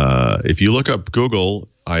 9. If you look up Google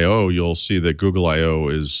I/O, you'll see that Google I/O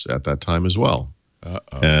is at that time as well.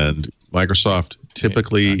 And Microsoft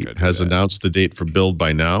typically has announced the date for build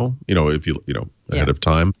by now. Ahead of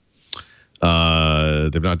time.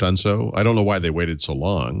 They've not done so. I don't know why they waited so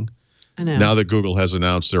long. I know. Now that Google has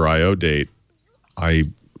announced their I/O date,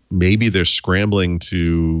 maybe they're scrambling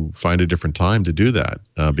to find a different time to do that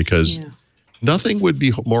because nothing would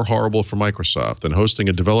be more horrible for Microsoft than hosting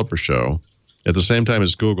a developer show at the same time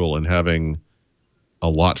as Google and having a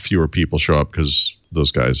lot fewer people show up because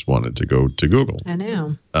those guys wanted to go to Google. I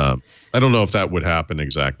know. I don't know if that would happen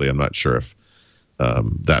exactly. I'm not sure if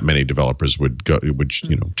that many developers would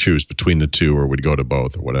choose between the two or would go to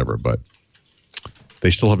both or whatever. But they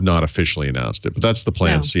still have not officially announced it. But that's the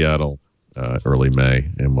plan. No. Seattle, early May,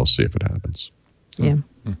 and we'll see if it happens. Yeah.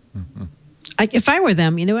 If I were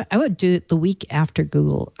them, you know what? I would do it the week after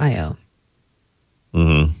Google I/O.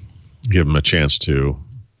 Mm-hmm. Give them a chance to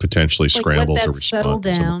potentially scramble let that to respond. Settle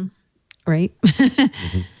down, right?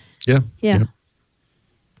 Yeah.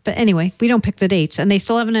 But anyway, we don't pick the dates, and they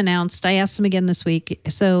still haven't announced. I asked them again this week.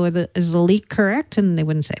 So is the leak correct? And they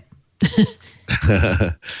wouldn't say.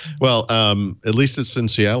 Well, at least it's in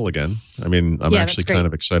Seattle again. I mean, I'm actually kind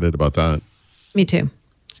of excited about that. Me too.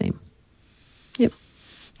 Same. Yep.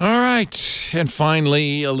 All right. And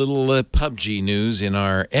finally, a little PUBG news in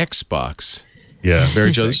our Xbox. Yeah, Mary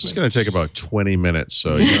Jo, this is going to take about 20 minutes,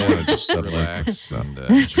 so you don't want to just relax and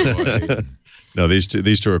enjoy. No, these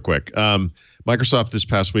two are quick. Microsoft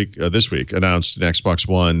this week announced an Xbox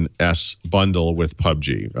One S bundle with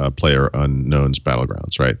PUBG, Player Unknown's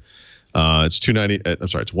Battlegrounds. Right? It's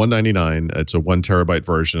it's $199. It's a 1 terabyte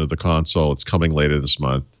version of the console. It's coming later this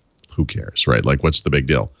month. Who cares, right? Like, what's the big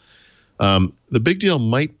deal? The big deal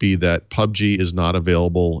might be that PUBG is not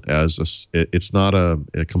available as it's not a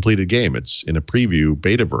completed game. It's in a preview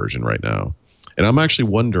beta version right now. And I'm actually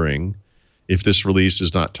wondering if this release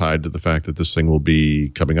is not tied to the fact that this thing will be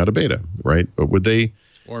coming out of beta, right? But would they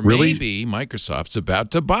maybe Microsoft's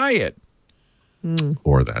about to buy it.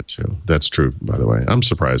 Or that too. That's true, by the way. I'm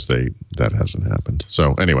surprised that hasn't happened.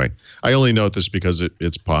 So anyway, I only note this because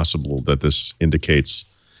it's possible that this indicates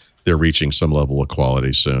they're reaching some level of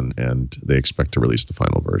quality soon, and they expect to release the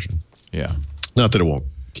final version. Yeah. Not that it won't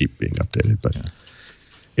keep being updated, but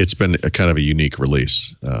it's been a kind of a unique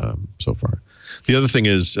release so far. The other thing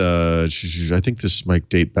is, I think this might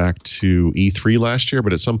date back to E3 last year,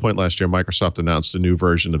 but at some point last year, Microsoft announced a new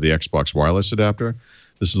version of the Xbox wireless adapter.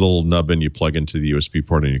 This is a little nubbin you plug into the USB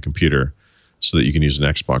port on your computer so that you can use an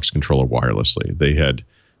Xbox controller wirelessly. They had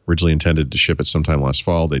originally intended to ship it sometime last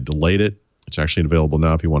fall. They delayed it. It's actually available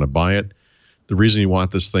now if you want to buy it. The reason you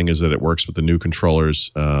want this thing is that it works with the new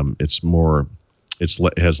controllers.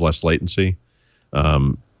 It has less latency,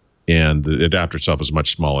 and the adapter itself is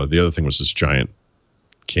much smaller. The other thing was this giant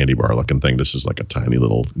candy bar looking thing. This is like a tiny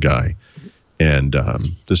little guy, and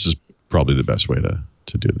this is probably the best way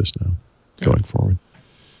to do this now going forward.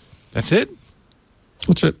 That's it?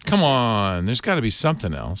 That's it. Come on. There's got to be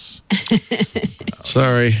something else.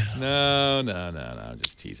 Sorry. No. I'm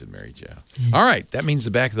just teasing Mary Jo. All right. That means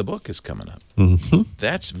the back of the book is coming up.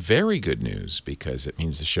 That's very good news because it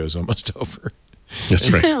means the show's almost over. That's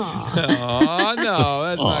right. Oh, no.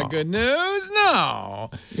 That's not good news. No.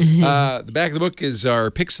 The back of the book is our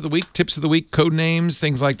picks of the week, tips of the week, code names,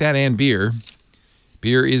 things like that, and beer.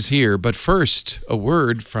 Beer is here. But first, a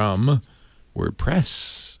word from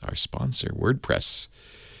WordPress, our sponsor, WordPress.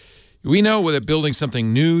 We know that building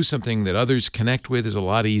something new, something that others connect with, is a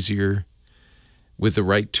lot easier with the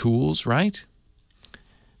right tools, right?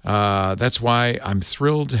 That's why I'm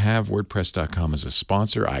thrilled to have WordPress.com as a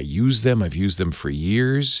sponsor. I use them. I've used them for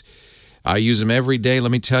years. I use them every day.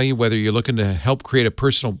 Let me tell you, whether you're looking to help create a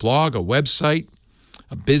personal blog, a website,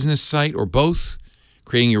 a business site, or both,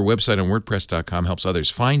 creating your website on WordPress.com helps others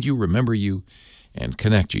find you, remember you, and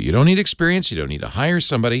connect you. You don't need experience. You don't need to hire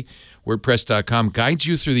somebody. WordPress.com guides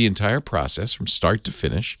you through the entire process from start to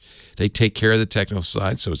finish. They take care of the technical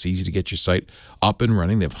side, so it's easy to get your site up and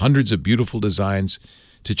running. They have hundreds of beautiful designs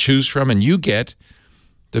to choose from, and you get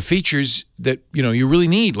the features that you really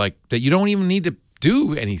need, like that you don't even need to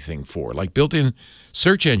do anything for, like built-in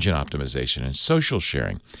search engine optimization and social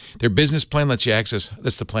sharing. Their business plan lets you access,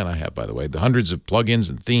 that's the plan I have, by the way, the hundreds of plugins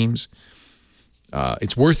and themes.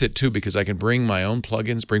 It's worth it, too, because I can bring my own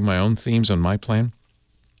plugins, bring my own themes on my plan.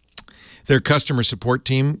 Their customer support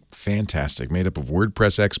team, fantastic, made up of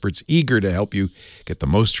WordPress experts eager to help you get the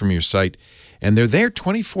most from your site. And they're there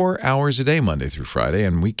 24 hours a day, Monday through Friday,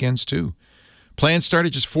 and weekends too. Plans start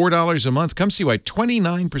at just $4 a month. Come see why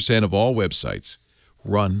 29% of all websites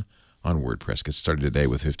run on WordPress. Get started today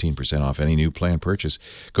with 15% off any new plan purchase.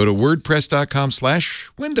 Go to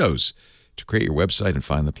wordpress.com/windows to create your website and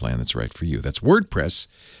find the plan that's right for you. That's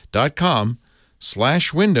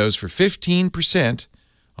wordpress.com/windows for 15%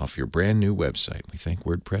 off your brand new website. We thank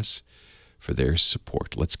WordPress for their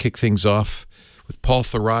support. Let's kick things off with Paul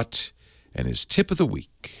Thurrott and his tip of the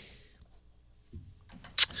week.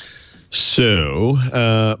 So,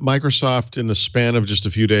 Microsoft, in the span of just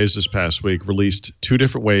a few days this past week, released 2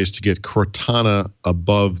 different ways to get Cortana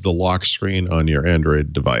above the lock screen on your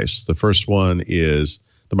Android device. The first one is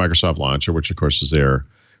the Microsoft Launcher, which, of course, is their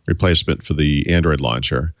replacement for the Android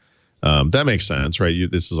launcher. That makes sense,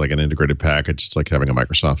 right? This is like an integrated package. It's like having a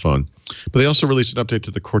Microsoft phone. But they also released an update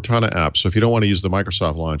to the Cortana app. So if you don't want to use the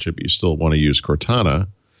Microsoft launcher, but you still want to use Cortana,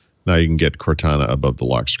 now you can get Cortana above the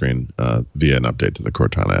lock screen via an update to the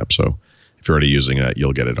Cortana app. So if you're already using that,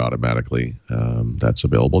 you'll get it automatically. That's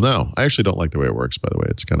available now. I actually don't like the way it works, by the way.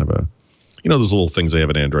 It's kind of a, those little things they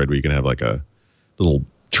have in Android where you can have like a little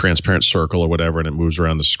transparent circle or whatever, and it moves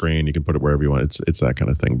around the screen. You can put it wherever you want. It's that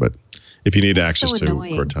kind of thing. But if you need access to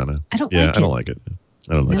Cortana, I don't like it.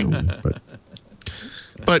 I don't like it.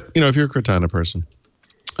 But if you're a Cortana person.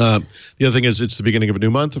 The other thing is it's the beginning of a new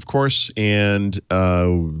month, of course, and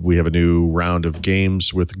we have a new round of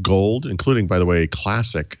games with gold, including, by the way,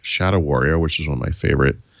 classic Shadow Warrior, which is one of my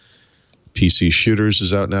favorite PC shooters,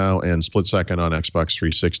 is out now, and Split Second on Xbox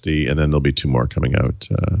 360, and then there'll be 2 more coming out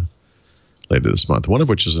later this month, one of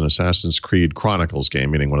which is an Assassin's Creed Chronicles game,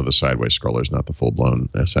 meaning one of the sideways scrollers, not the full-blown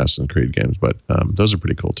Assassin's Creed games, but those are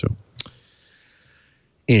pretty cool, too.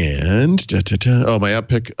 And my app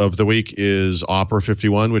pick of the week is Opera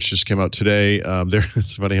 51, which just came out today.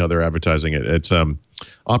 It's funny how they're advertising it. It's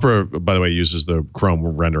Opera, by the way, uses the Chrome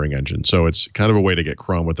rendering engine, so it's kind of a way to get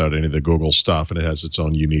Chrome without any of the Google stuff, and it has its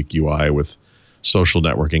own unique UI with social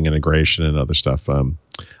networking integration and other stuff. I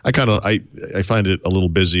find it a little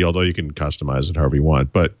busy, although you can customize it however you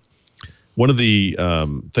want. But one of the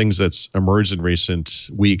things that's emerged in recent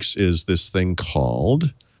weeks is this thing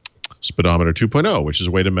called Speedometer 2.0, which is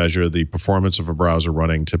a way to measure the performance of a browser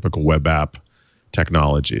running typical web app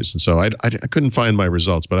technologies. And so I couldn't find my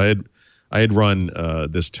results, but I had run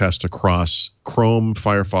this test across Chrome,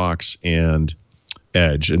 Firefox, and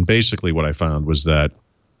Edge. And basically what I found was that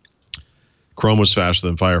Chrome was faster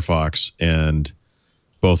than Firefox, and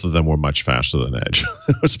both of them were much faster than Edge.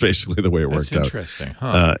 That's basically the way it worked out. That's interesting,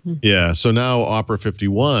 huh? Yeah. So now Opera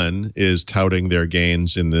 51 is touting their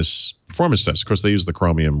gains in this performance test. Of course, they use the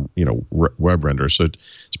Chromium, web render, so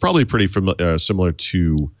it's probably pretty similar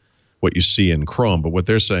to what you see in Chrome. But what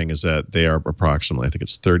they're saying is that they are approximately, I think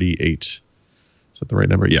it's 38. Is that the right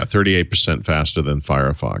number? Yeah, 38% faster than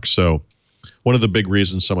Firefox. So one of the big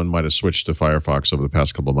reasons someone might have switched to Firefox over the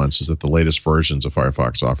past couple of months is that the latest versions of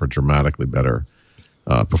Firefox offer dramatically better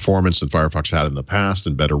performance than Firefox had in the past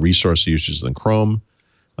and better resource usage than Chrome.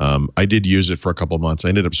 I did use it for a couple of months. I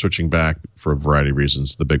ended up switching back for a variety of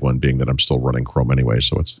reasons, the big one being that I'm still running Chrome anyway,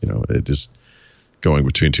 so it's, it just going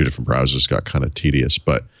between 2 different browsers got kind of tedious.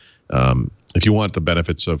 But if you want the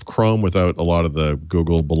benefits of Chrome without a lot of the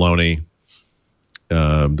Google baloney,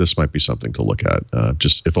 this might be something to look at,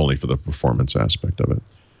 just if only for the performance aspect of it.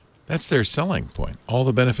 That's their selling point. All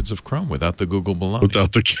the benefits of Chrome without the Google baloney.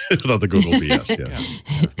 Without the Google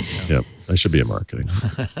BS, yeah. I should be in marketing.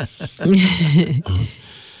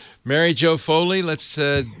 Mary Jo Foley, let's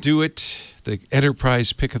do it. The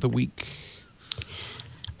enterprise pick of the week.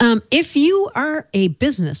 If you are a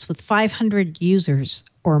business with 500 users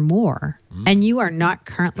or more, and you are not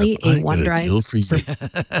currently a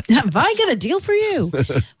OneDrive, have I got a deal for you?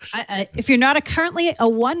 If you're not currently a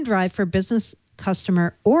OneDrive for Business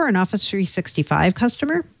customer or an Office 365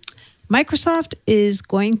 customer, Microsoft is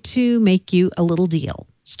going to make you a little deal.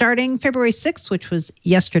 Starting February 6th, which was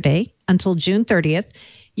yesterday, until June 30th,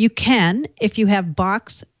 you can, if you have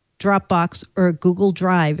Box, Dropbox, or Google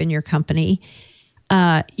Drive in your company,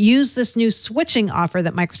 use this new switching offer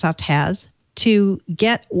that Microsoft has to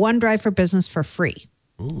get OneDrive for Business for free.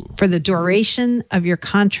 Ooh. For the duration of your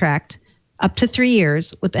contract, up to 3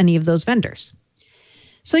 years with any of those vendors.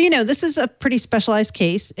 So, this is a pretty specialized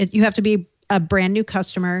case. You have to be a brand new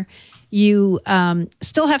customer. You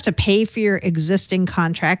still have to pay for your existing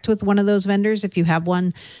contract with one of those vendors if you have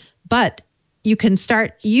one, but you can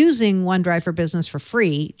start using OneDrive for Business for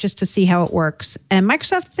free just to see how it works. And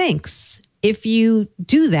Microsoft thinks if you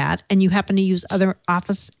do that and you happen to use other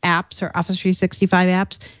Office apps or Office 365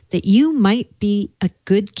 apps, that you might be a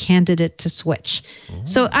good candidate to switch.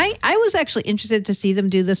 So I was actually interested to see them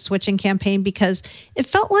do this switching campaign because it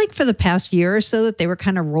felt like for the past year or so that they were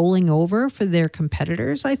kind of rolling over for their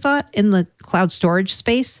competitors, I thought, in the cloud storage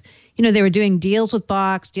space. You know, they were doing deals with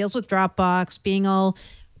Box, deals with Dropbox, being all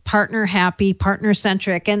partner happy, partner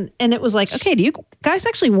centric. And it was like, okay, do you guys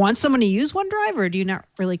actually want someone to use OneDrive or do you not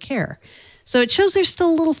really care? So it shows there's still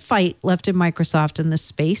a little fight left in Microsoft in this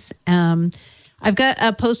space. I've got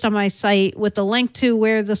a post on my site with a link to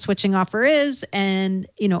where the switching offer is and,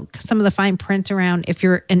 you know, some of the fine print around if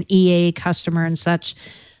you're an EA customer and such.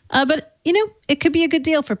 But, you know, it could be a good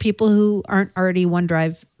deal for people who aren't already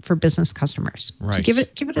OneDrive for business customers. Right. So give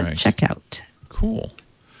it a check out. Cool.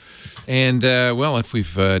 And, well, if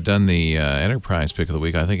we've done the enterprise pick of the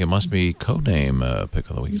week, I think it must be Codename pick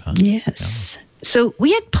of the week, huh? Yes. Yeah. So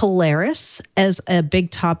we had Polaris as a big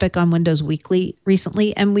topic on Windows Weekly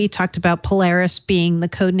recently, and we talked about Polaris being the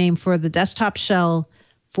code name for the desktop shell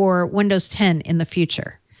for Windows 10 in the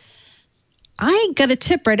future. I got a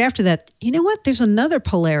tip right after that. You know what? There's another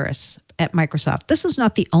Polaris at Microsoft. This is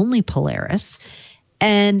not the only Polaris.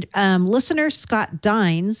 And listener Scott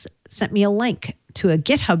Dines sent me a link to a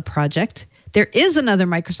GitHub project. There is another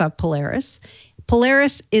Microsoft Polaris.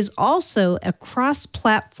 Polaris is also a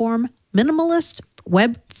cross-platform minimalist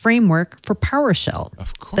web framework for PowerShell.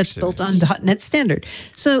 Of course, that's built on .NET Standard.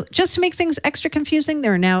 So just to make things extra confusing,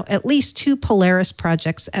 there are now at least 2 Polaris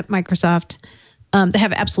projects at Microsoft that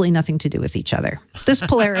have absolutely nothing to do with each other. This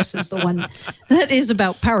Polaris is the one that is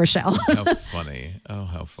about PowerShell. How funny. Oh,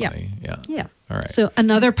 how funny. Yeah. All right. So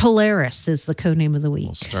another Polaris is the code name of the week.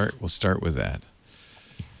 We'll start with that.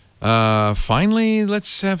 Finally,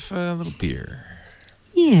 let's have a little beer.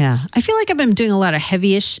 Yeah, I feel like I've been doing a lot of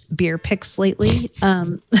heavy-ish beer picks lately.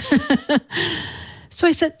 So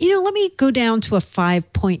I said, you know, let me go down to a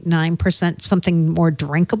 5.9%, something more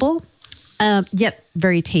drinkable, yet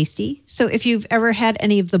very tasty. So if you've ever had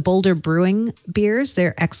any of the Boulder Brewing beers,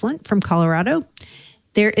 they're excellent from Colorado.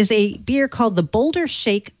 There is a beer called the Boulder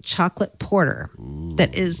Shake Chocolate Porter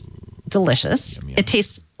that is delicious. Yum, yum. It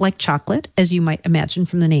tastes like chocolate, as you might imagine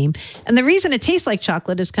from the name. And the reason it tastes like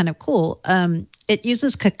chocolate is kind of cool. It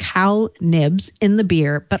uses cacao nibs in the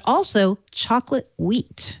beer, but also chocolate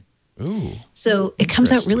wheat. Ooh. So it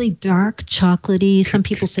comes out really dark, chocolatey. Some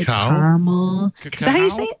people say caramel. Cacao? Is that how you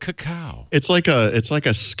say it? Cacao. It's like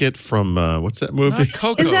a skit from what's that movie? Not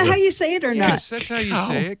Coco. Is that how you say it or Yes, that's how you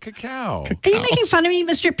say it. Cacao. not? Are you making fun of me,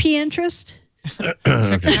 Mr. P. Interest?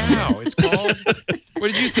 Cacao. It's called.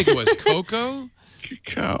 What did you think it was? Cocoa?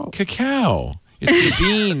 Cacao. It's the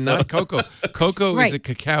bean, not cocoa. Cocoa is a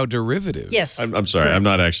cacao derivative. Yes. I'm sorry. Right. I'm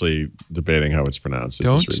not actually debating how it's pronounced.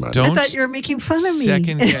 Don't. I thought you were making fun of me.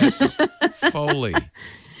 Second guess Foley.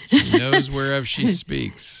 She knows whereof she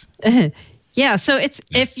speaks. Yeah, so it's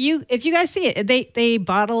if you guys see it, they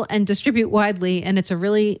bottle and distribute widely, and it's a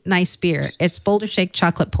really nice beer. It's Boulder Shake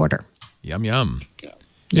Chocolate Porter. Yum yum. Yum,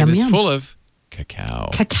 and it's yum. full of cacao.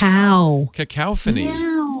 Cacaophony.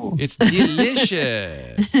 Meow. It's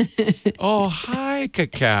delicious. Oh, hi,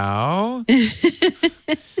 Cacao.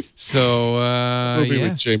 So, movie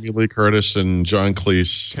with Jamie Lee Curtis and John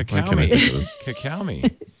Cleese. Cacao me. Cacao me.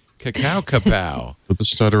 Cacao kapow. With the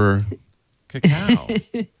stutterer. Cacao.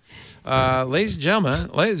 Ladies and gentlemen,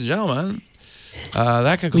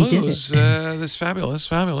 that concludes this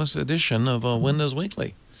fabulous edition of Windows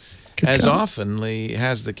Weekly. Cacao. As oftenly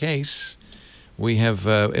has the case, we have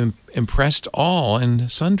impressed all and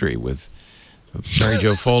sundry with Mary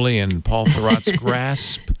Jo Foley and Paul Thurrott's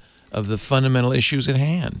grasp of the fundamental issues at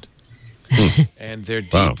hand and their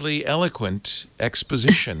deeply eloquent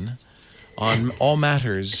exposition on all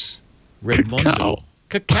matters Redmundo.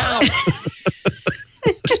 Cacao.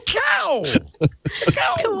 Cacao.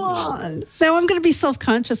 Come on. Now I'm going to be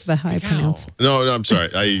self-conscious about how I pronounce it. No, I'm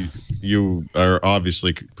sorry. You are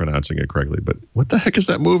obviously pronouncing it correctly, but what the heck is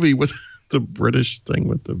that movie with the British thing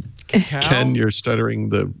with the Cacao? Ken? You're stuttering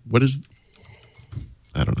what is?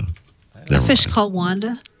 I don't know. A fish called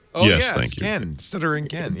Wanda. Oh yes, yeah, thank it's you. Ken, stuttering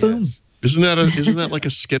Ken. Boom. Yes. Isn't that like a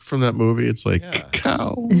skit from that movie? It's like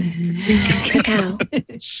cacao.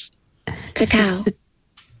 Cacao.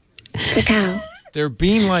 They're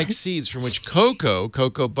bean-like seeds from which cocoa,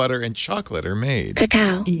 butter, and chocolate are made.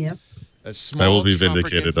 Cacao. Yep. A small I will be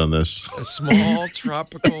vindicated on this. A small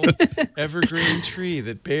tropical evergreen tree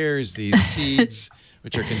that bears these seeds,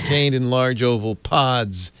 which are contained in large oval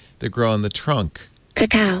pods that grow on the trunk.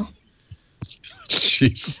 Cacao.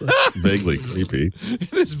 Jeez, that's vaguely creepy.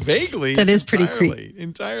 It is vaguely. That is pretty creepy.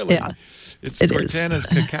 Entirely. Yeah, It's it Cortana's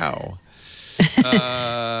Cacao.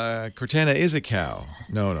 Cortana is a cow.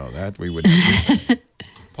 No, that we wouldn't.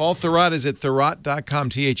 Paul Thurrott is at thurrott.com,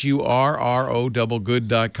 THURRO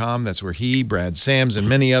good.com. That's where he, Brad Sams, and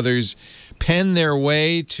many others pen their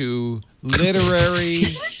way to literary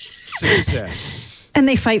success. And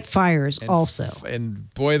they fight fires also.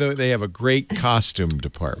 And boy, they have a great costume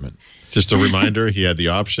department. Just a reminder, he had the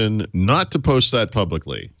option not to post that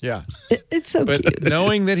publicly. Yeah. It's so cute.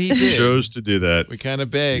 Knowing that he did. He chose to do that. We kind of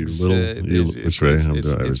begs. Which way?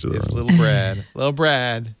 It's little Brad. Little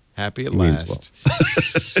Brad. Happy at last.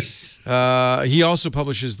 He also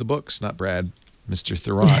publishes the books, not Brad, Mr.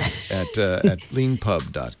 Thurrott, at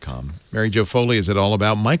leanpub.com. Mary Jo Foley is at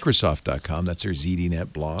allaboutmicrosoft.com. That's her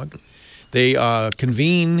ZDNet blog. They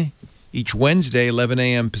convene each Wednesday, 11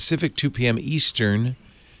 a.m. Pacific, 2 p.m. Eastern.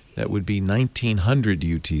 That would be 1900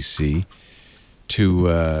 UTC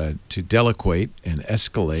to deliquate and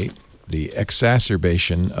escalate the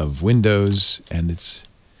exacerbation of Windows and its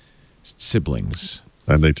siblings.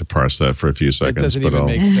 I'd like to parse that for a few seconds. It doesn't even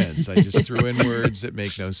make sense. I just threw in words that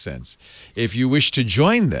make no sense. If you wish to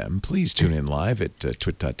join them, please tune in live at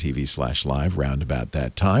twit.tv/live round about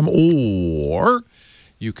that time. Or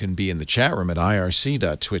you can be in the chat room at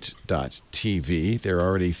irc.twit.tv. They're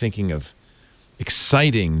already thinking of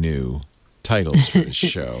exciting new titles for the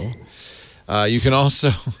show. You can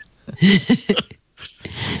also...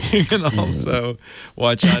 You can also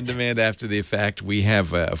watch on demand after the fact. We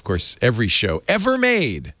have, of course, every show ever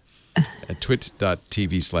made at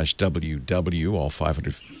twit.tv/WW, all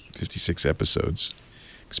 556 episodes.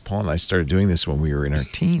 Because Paul and I started doing this when we were in our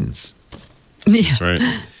teens. Yeah. That's right.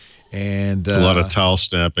 And a lot of towel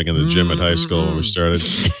snapping in the gym at high school when we started.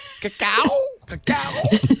 Cacao.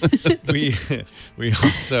 We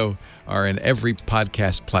also are in every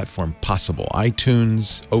podcast platform possible.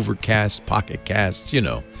 iTunes, Overcast, Pocket Casts,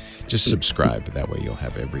 just subscribe. That way you'll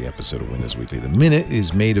have every episode of Windows Weekly the minute it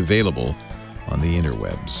is made available on the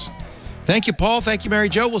interwebs. Thank you, Paul. Thank you, Mary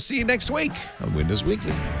Jo. We'll see you next week on Windows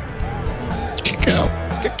Weekly. Cacao.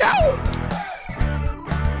 Cacao.